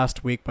stuff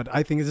last week, but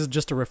I think this is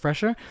just a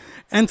refresher.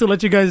 And to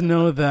let you guys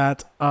know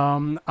that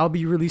I'll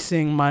be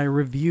releasing my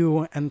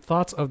review and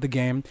thoughts of the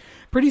game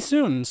pretty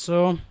soon.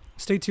 So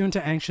stay tuned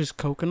to Anxious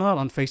Coconut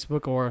on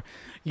Facebook or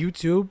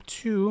YouTube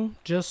to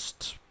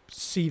just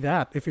see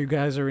that if you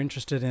guys are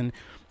interested in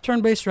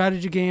turn-based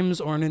strategy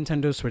games or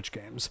Nintendo Switch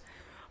games.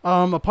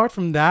 Apart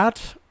from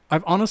that,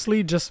 I've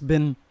honestly just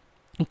been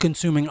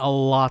consuming a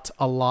lot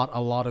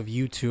of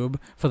YouTube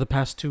for the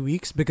past 2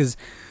 weeks because,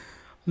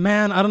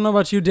 man, I don't know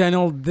about you,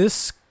 Daniel,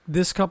 this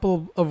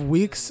couple of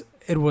weeks,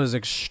 it was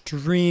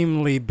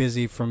extremely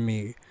busy for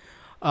me.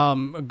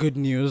 Good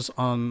news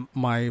on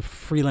my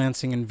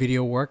freelancing and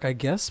video work, I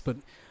guess, but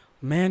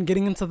man,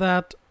 getting into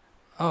that,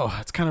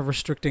 it's kind of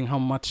restricting how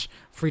much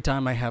free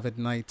time I have at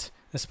night,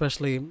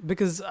 especially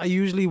because I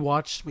usually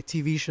watch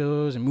TV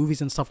shows and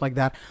movies and stuff like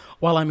that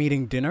while I'm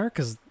eating dinner,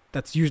 because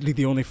that's usually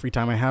the only free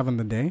time I have in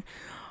the day.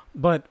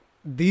 But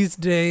these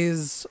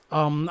days,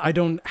 I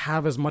don't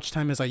have as much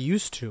time as I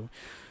used to.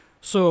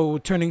 So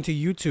turning to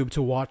YouTube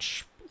to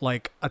watch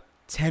like a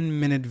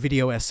 10-minute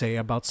video essay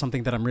about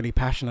something that I'm really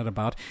passionate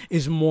about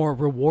is more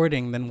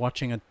rewarding than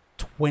watching a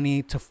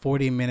 20 to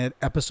 40-minute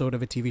episode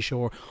of a TV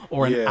show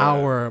or an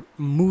hour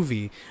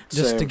movie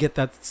just to get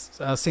that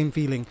same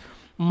feeling.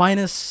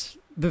 Minus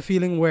the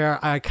feeling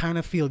where I kind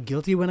of feel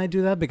guilty when I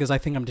do that because I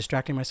think I'm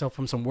distracting myself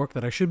from some work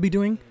that I should be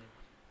doing.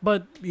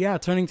 But yeah,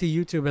 turning to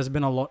YouTube has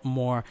been a lot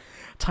more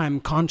time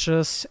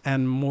conscious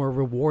and more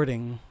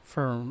rewarding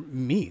for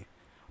me.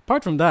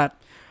 Apart from that,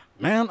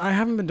 man, I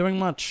haven't been doing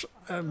much.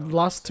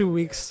 Last 2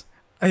 weeks,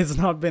 it's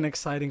not been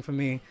exciting for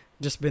me.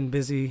 Just been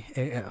busy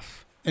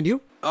AF. And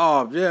you?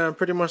 Oh, yeah,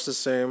 pretty much the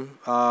same.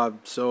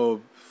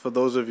 So for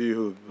those of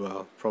you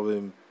who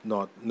probably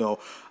not know,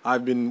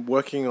 I've been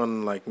working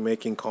on like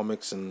making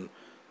comics and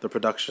the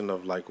production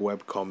of like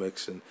web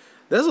comics, and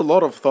there's a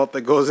lot of thought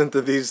that goes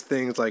into these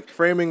things, like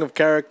framing of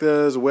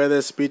characters, where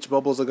their speech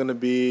bubbles are going to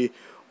be,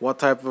 what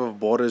type of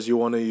borders you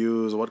want to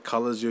use, what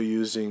colors you're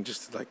using,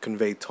 just to like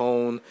convey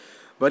tone.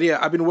 But yeah,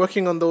 I've been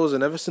working on those,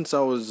 and ever since I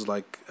was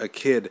like a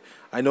kid,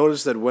 I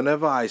noticed that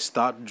whenever I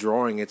start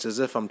drawing, it's as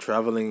if I'm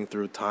traveling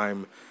through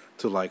time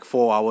to like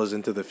 4 hours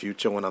into the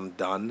future when I'm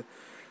done.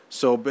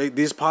 So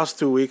these past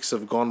 2 weeks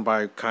have gone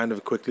by kind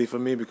of quickly for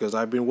me because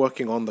I've been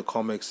working on the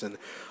comics, and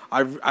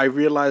I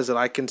realized that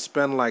I can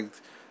spend like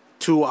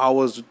 2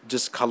 hours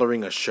just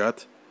coloring a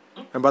shirt,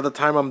 and by the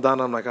time I'm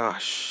done, I'm like,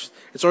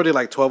 it's already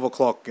like 12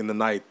 o'clock in the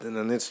night, and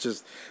then it's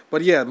just.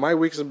 But yeah, my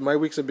weeks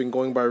have been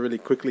going by really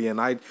quickly, and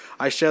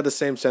I share the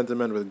same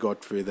sentiment with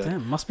Godfrey. That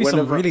damn, must be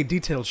some really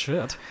detailed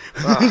shirt.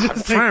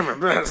 I'm trying my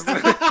best.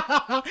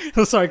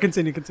 Oh, sorry,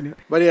 continue.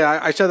 But yeah,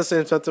 I share the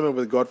same sentiment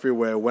with Godfrey,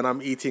 where when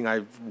I'm eating,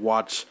 I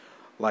watch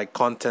like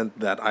content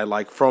that I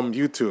like from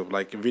YouTube,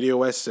 like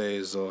video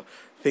essays or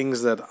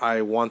things that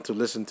I want to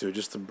listen to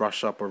just to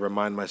brush up or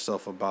remind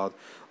myself about,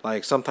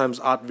 like sometimes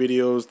art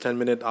videos,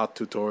 10-minute art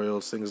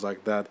tutorials, things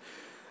like that.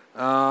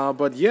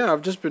 But yeah,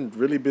 I've just been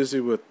really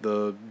busy with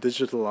the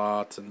digital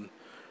art and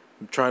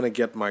trying to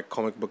get my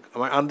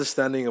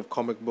understanding of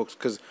comic books,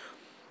 because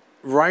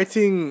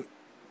writing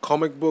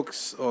comic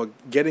books or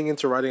getting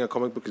into writing a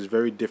comic book is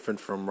very different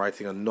from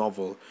writing a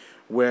novel,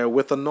 where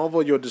with a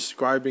novel you're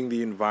describing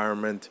the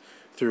environment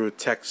through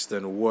text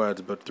and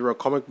words, but through a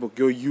comic book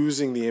you're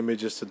using the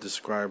images to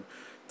describe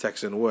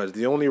text and words.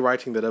 The only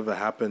writing that ever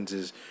happens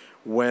is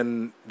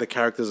when the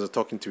characters are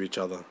talking to each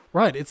other.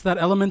 Right, it's that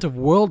element of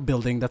world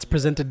building that's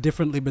presented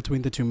differently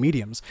between the two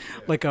mediums.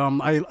 Yeah. Like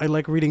I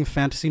like reading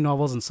fantasy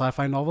novels and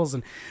sci-fi novels,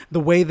 and the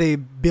way they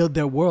build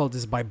their world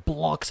is by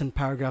blocks and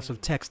paragraphs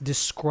of text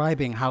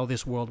describing how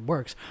this world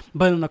works.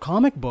 But in a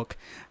comic book,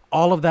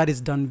 all of that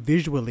is done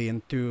visually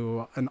and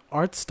through an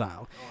art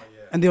style.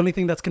 And the only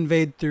thing that's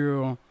conveyed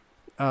through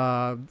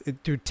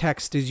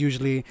text is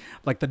usually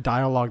like the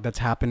dialogue that's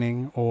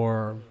happening,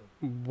 or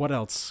what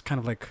else? Kind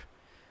of like,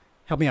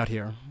 help me out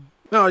here.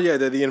 No, yeah,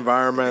 the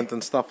environment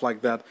and stuff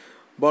like that.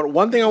 But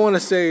one thing I want to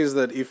say is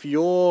that if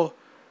you're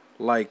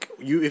like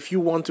if you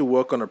want to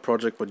work on a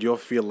project but you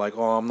feel like,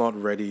 I'm not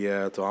ready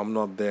yet, or I'm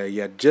not there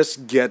yet,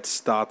 just get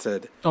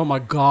started. Oh my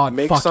God,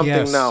 make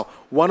something now.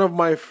 One of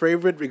my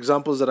favorite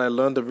examples that I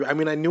learned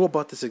I knew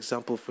about this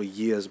example for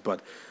years,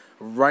 but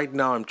right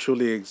now I'm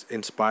truly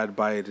inspired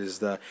by it.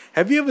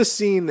 Have you ever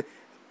seen,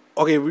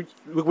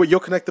 you're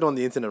connected on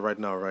the internet right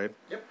now, right?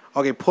 Yep.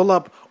 Okay, pull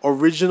up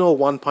original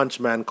One Punch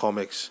Man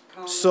comics.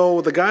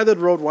 So the guy that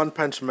wrote One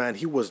Punch Man,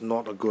 he was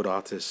not a good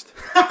artist.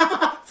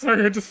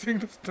 Sorry, I'm just saying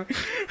this.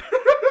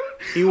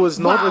 He was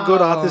not a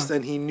good Wow. artist,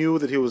 and he knew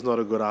that he was not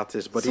a good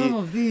artist. But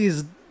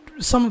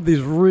Some of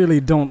these really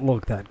don't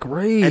look that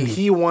great.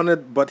 he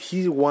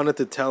wanted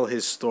to tell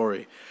his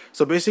story.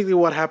 So basically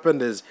what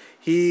happened is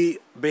he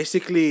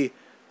basically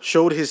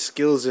showed his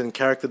skills in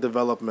character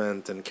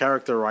development and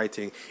character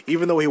writing.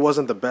 Even though he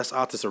wasn't the best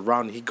artist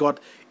around, he got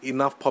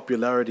enough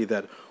popularity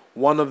that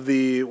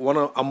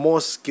a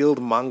more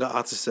skilled manga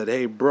artist said,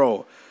 "Hey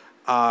bro,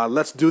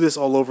 let's do this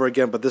all over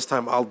again, but this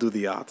time I'll do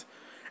the art."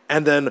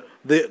 And then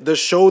the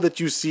show that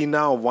you see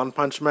now, One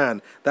Punch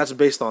Man, that's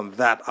based on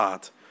that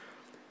art.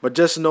 But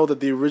just know that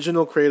the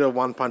original creator of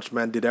One Punch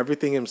Man did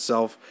everything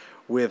himself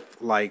with,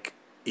 like,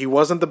 he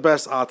wasn't the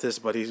best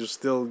artist, but he was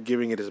still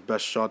giving it his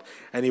best shot.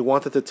 And he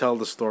wanted to tell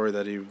the story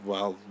that he,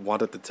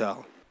 wanted to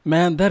tell.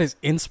 Man, that is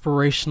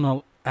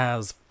inspirational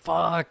as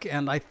fuck.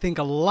 And I think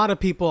a lot of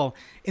people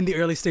in the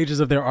early stages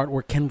of their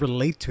artwork can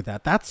relate to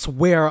that. That's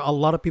where a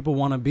lot of people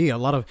want to be.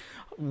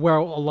 Where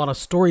a lot of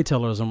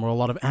storytellers and where a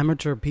lot of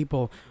amateur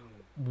people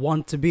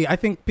want to be. I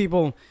think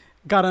people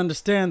got to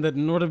understand that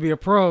in order to be a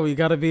pro, you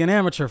got to be an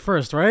amateur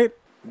first, right?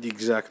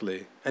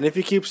 Exactly. And if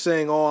you keep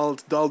saying, "Oh,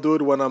 I'll do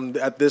it when I'm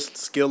at this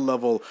skill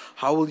level,"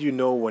 how will you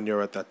know when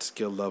you're at that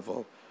skill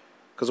level?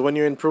 Because when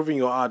you're improving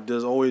your art,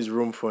 there's always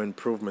room for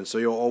improvement. So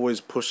you're always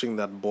pushing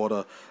that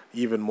border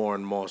even more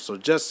and more. So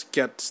just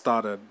get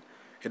started.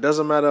 It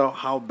doesn't matter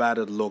how bad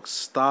it looks.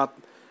 Start,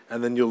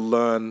 and then you'll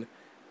learn,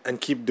 and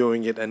keep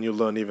doing it, and you'll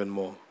learn even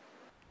more.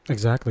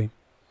 Exactly.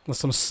 That's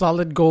some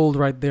solid gold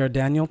right there,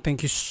 Daniel.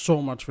 Thank you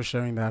so much for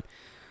sharing that.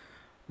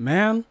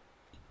 Man,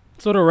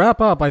 so to wrap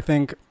up, I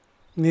think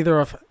neither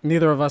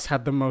of us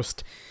had the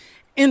most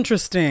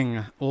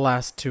interesting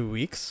last 2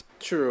 weeks.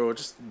 True,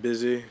 just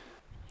busy.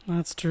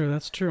 That's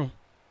true.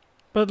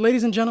 But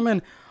ladies and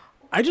gentlemen,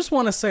 I just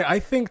want to say I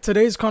think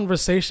today's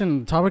conversation,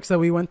 the topics that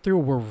we went through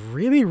were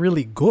really,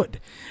 really good.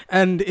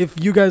 And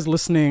if you guys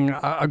listening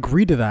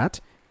agree to that,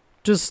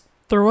 just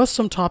throw us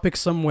some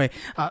topics some way.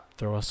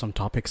 Throw us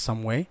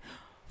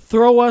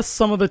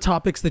some of the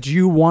topics that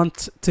you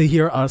want to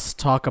hear us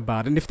talk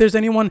about. And if there's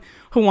anyone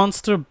who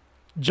wants to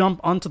jump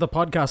onto the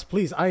podcast,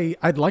 please,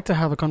 I'd like to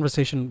have a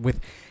conversation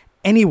with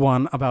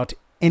anyone about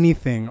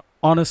anything,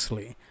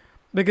 honestly.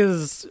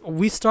 Because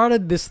we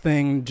started this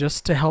thing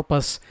just to help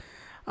us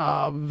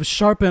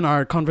sharpen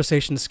our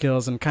conversation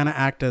skills and kind of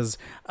act as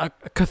a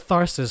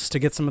catharsis to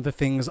get some of the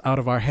things out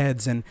of our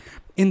heads and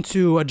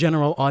into a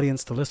general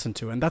audience to listen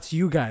to. And that's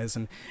you guys.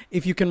 And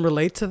if you can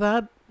relate to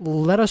that,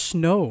 let us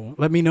know.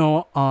 Let me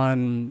know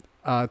on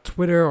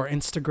Twitter or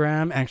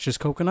Instagram, Anxious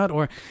Coconut,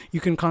 or you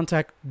can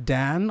contact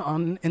Dan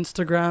on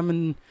Instagram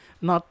and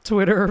not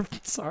Twitter.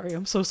 Sorry,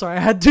 I'm so sorry.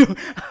 I had to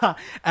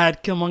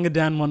at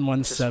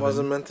KillmongaDan117. Just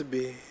wasn't meant to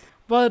be.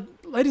 But,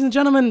 ladies and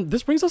gentlemen,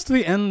 this brings us to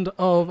the end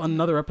of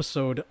another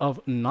episode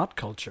of Not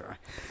Culture.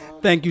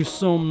 Thank you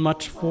so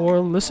much for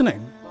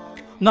listening.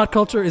 Not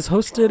Culture is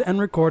hosted and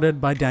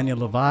recorded by Daniel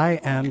Levi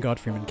and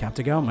Godfreyman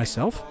Captigau,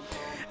 myself.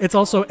 It's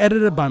also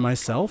edited by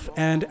myself,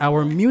 and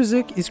our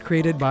music is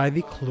created by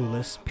the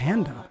Clueless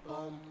Panda.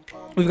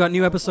 We've got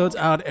new episodes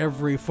out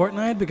every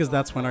fortnight because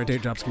that's when our day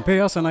jobs can pay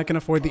us and I can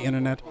afford the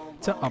internet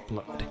to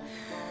upload.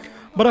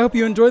 But I hope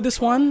you enjoyed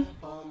this one.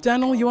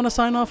 Daniel, you want to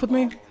sign off with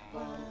me?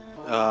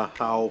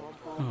 How?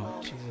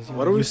 Oh, Jesus.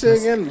 What do we say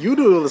again? You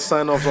do the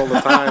sign-offs all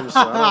the time, so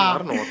I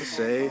don't know what to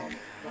say.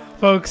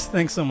 Folks,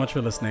 thanks so much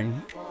for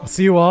listening. I'll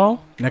see you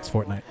all next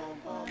fortnight.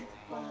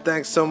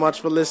 Thanks so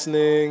much for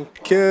listening.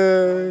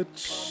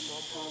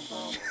 Catch.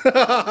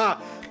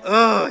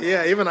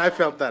 Yeah, even I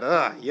felt that.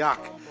 Yuck.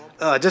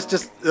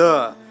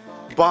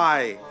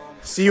 Bye.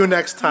 See you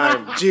next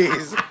time.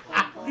 Jeez.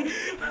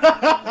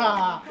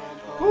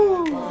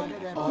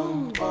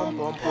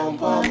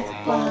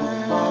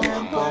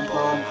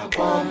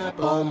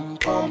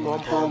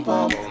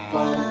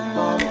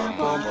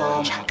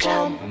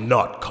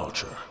 Not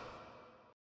culture.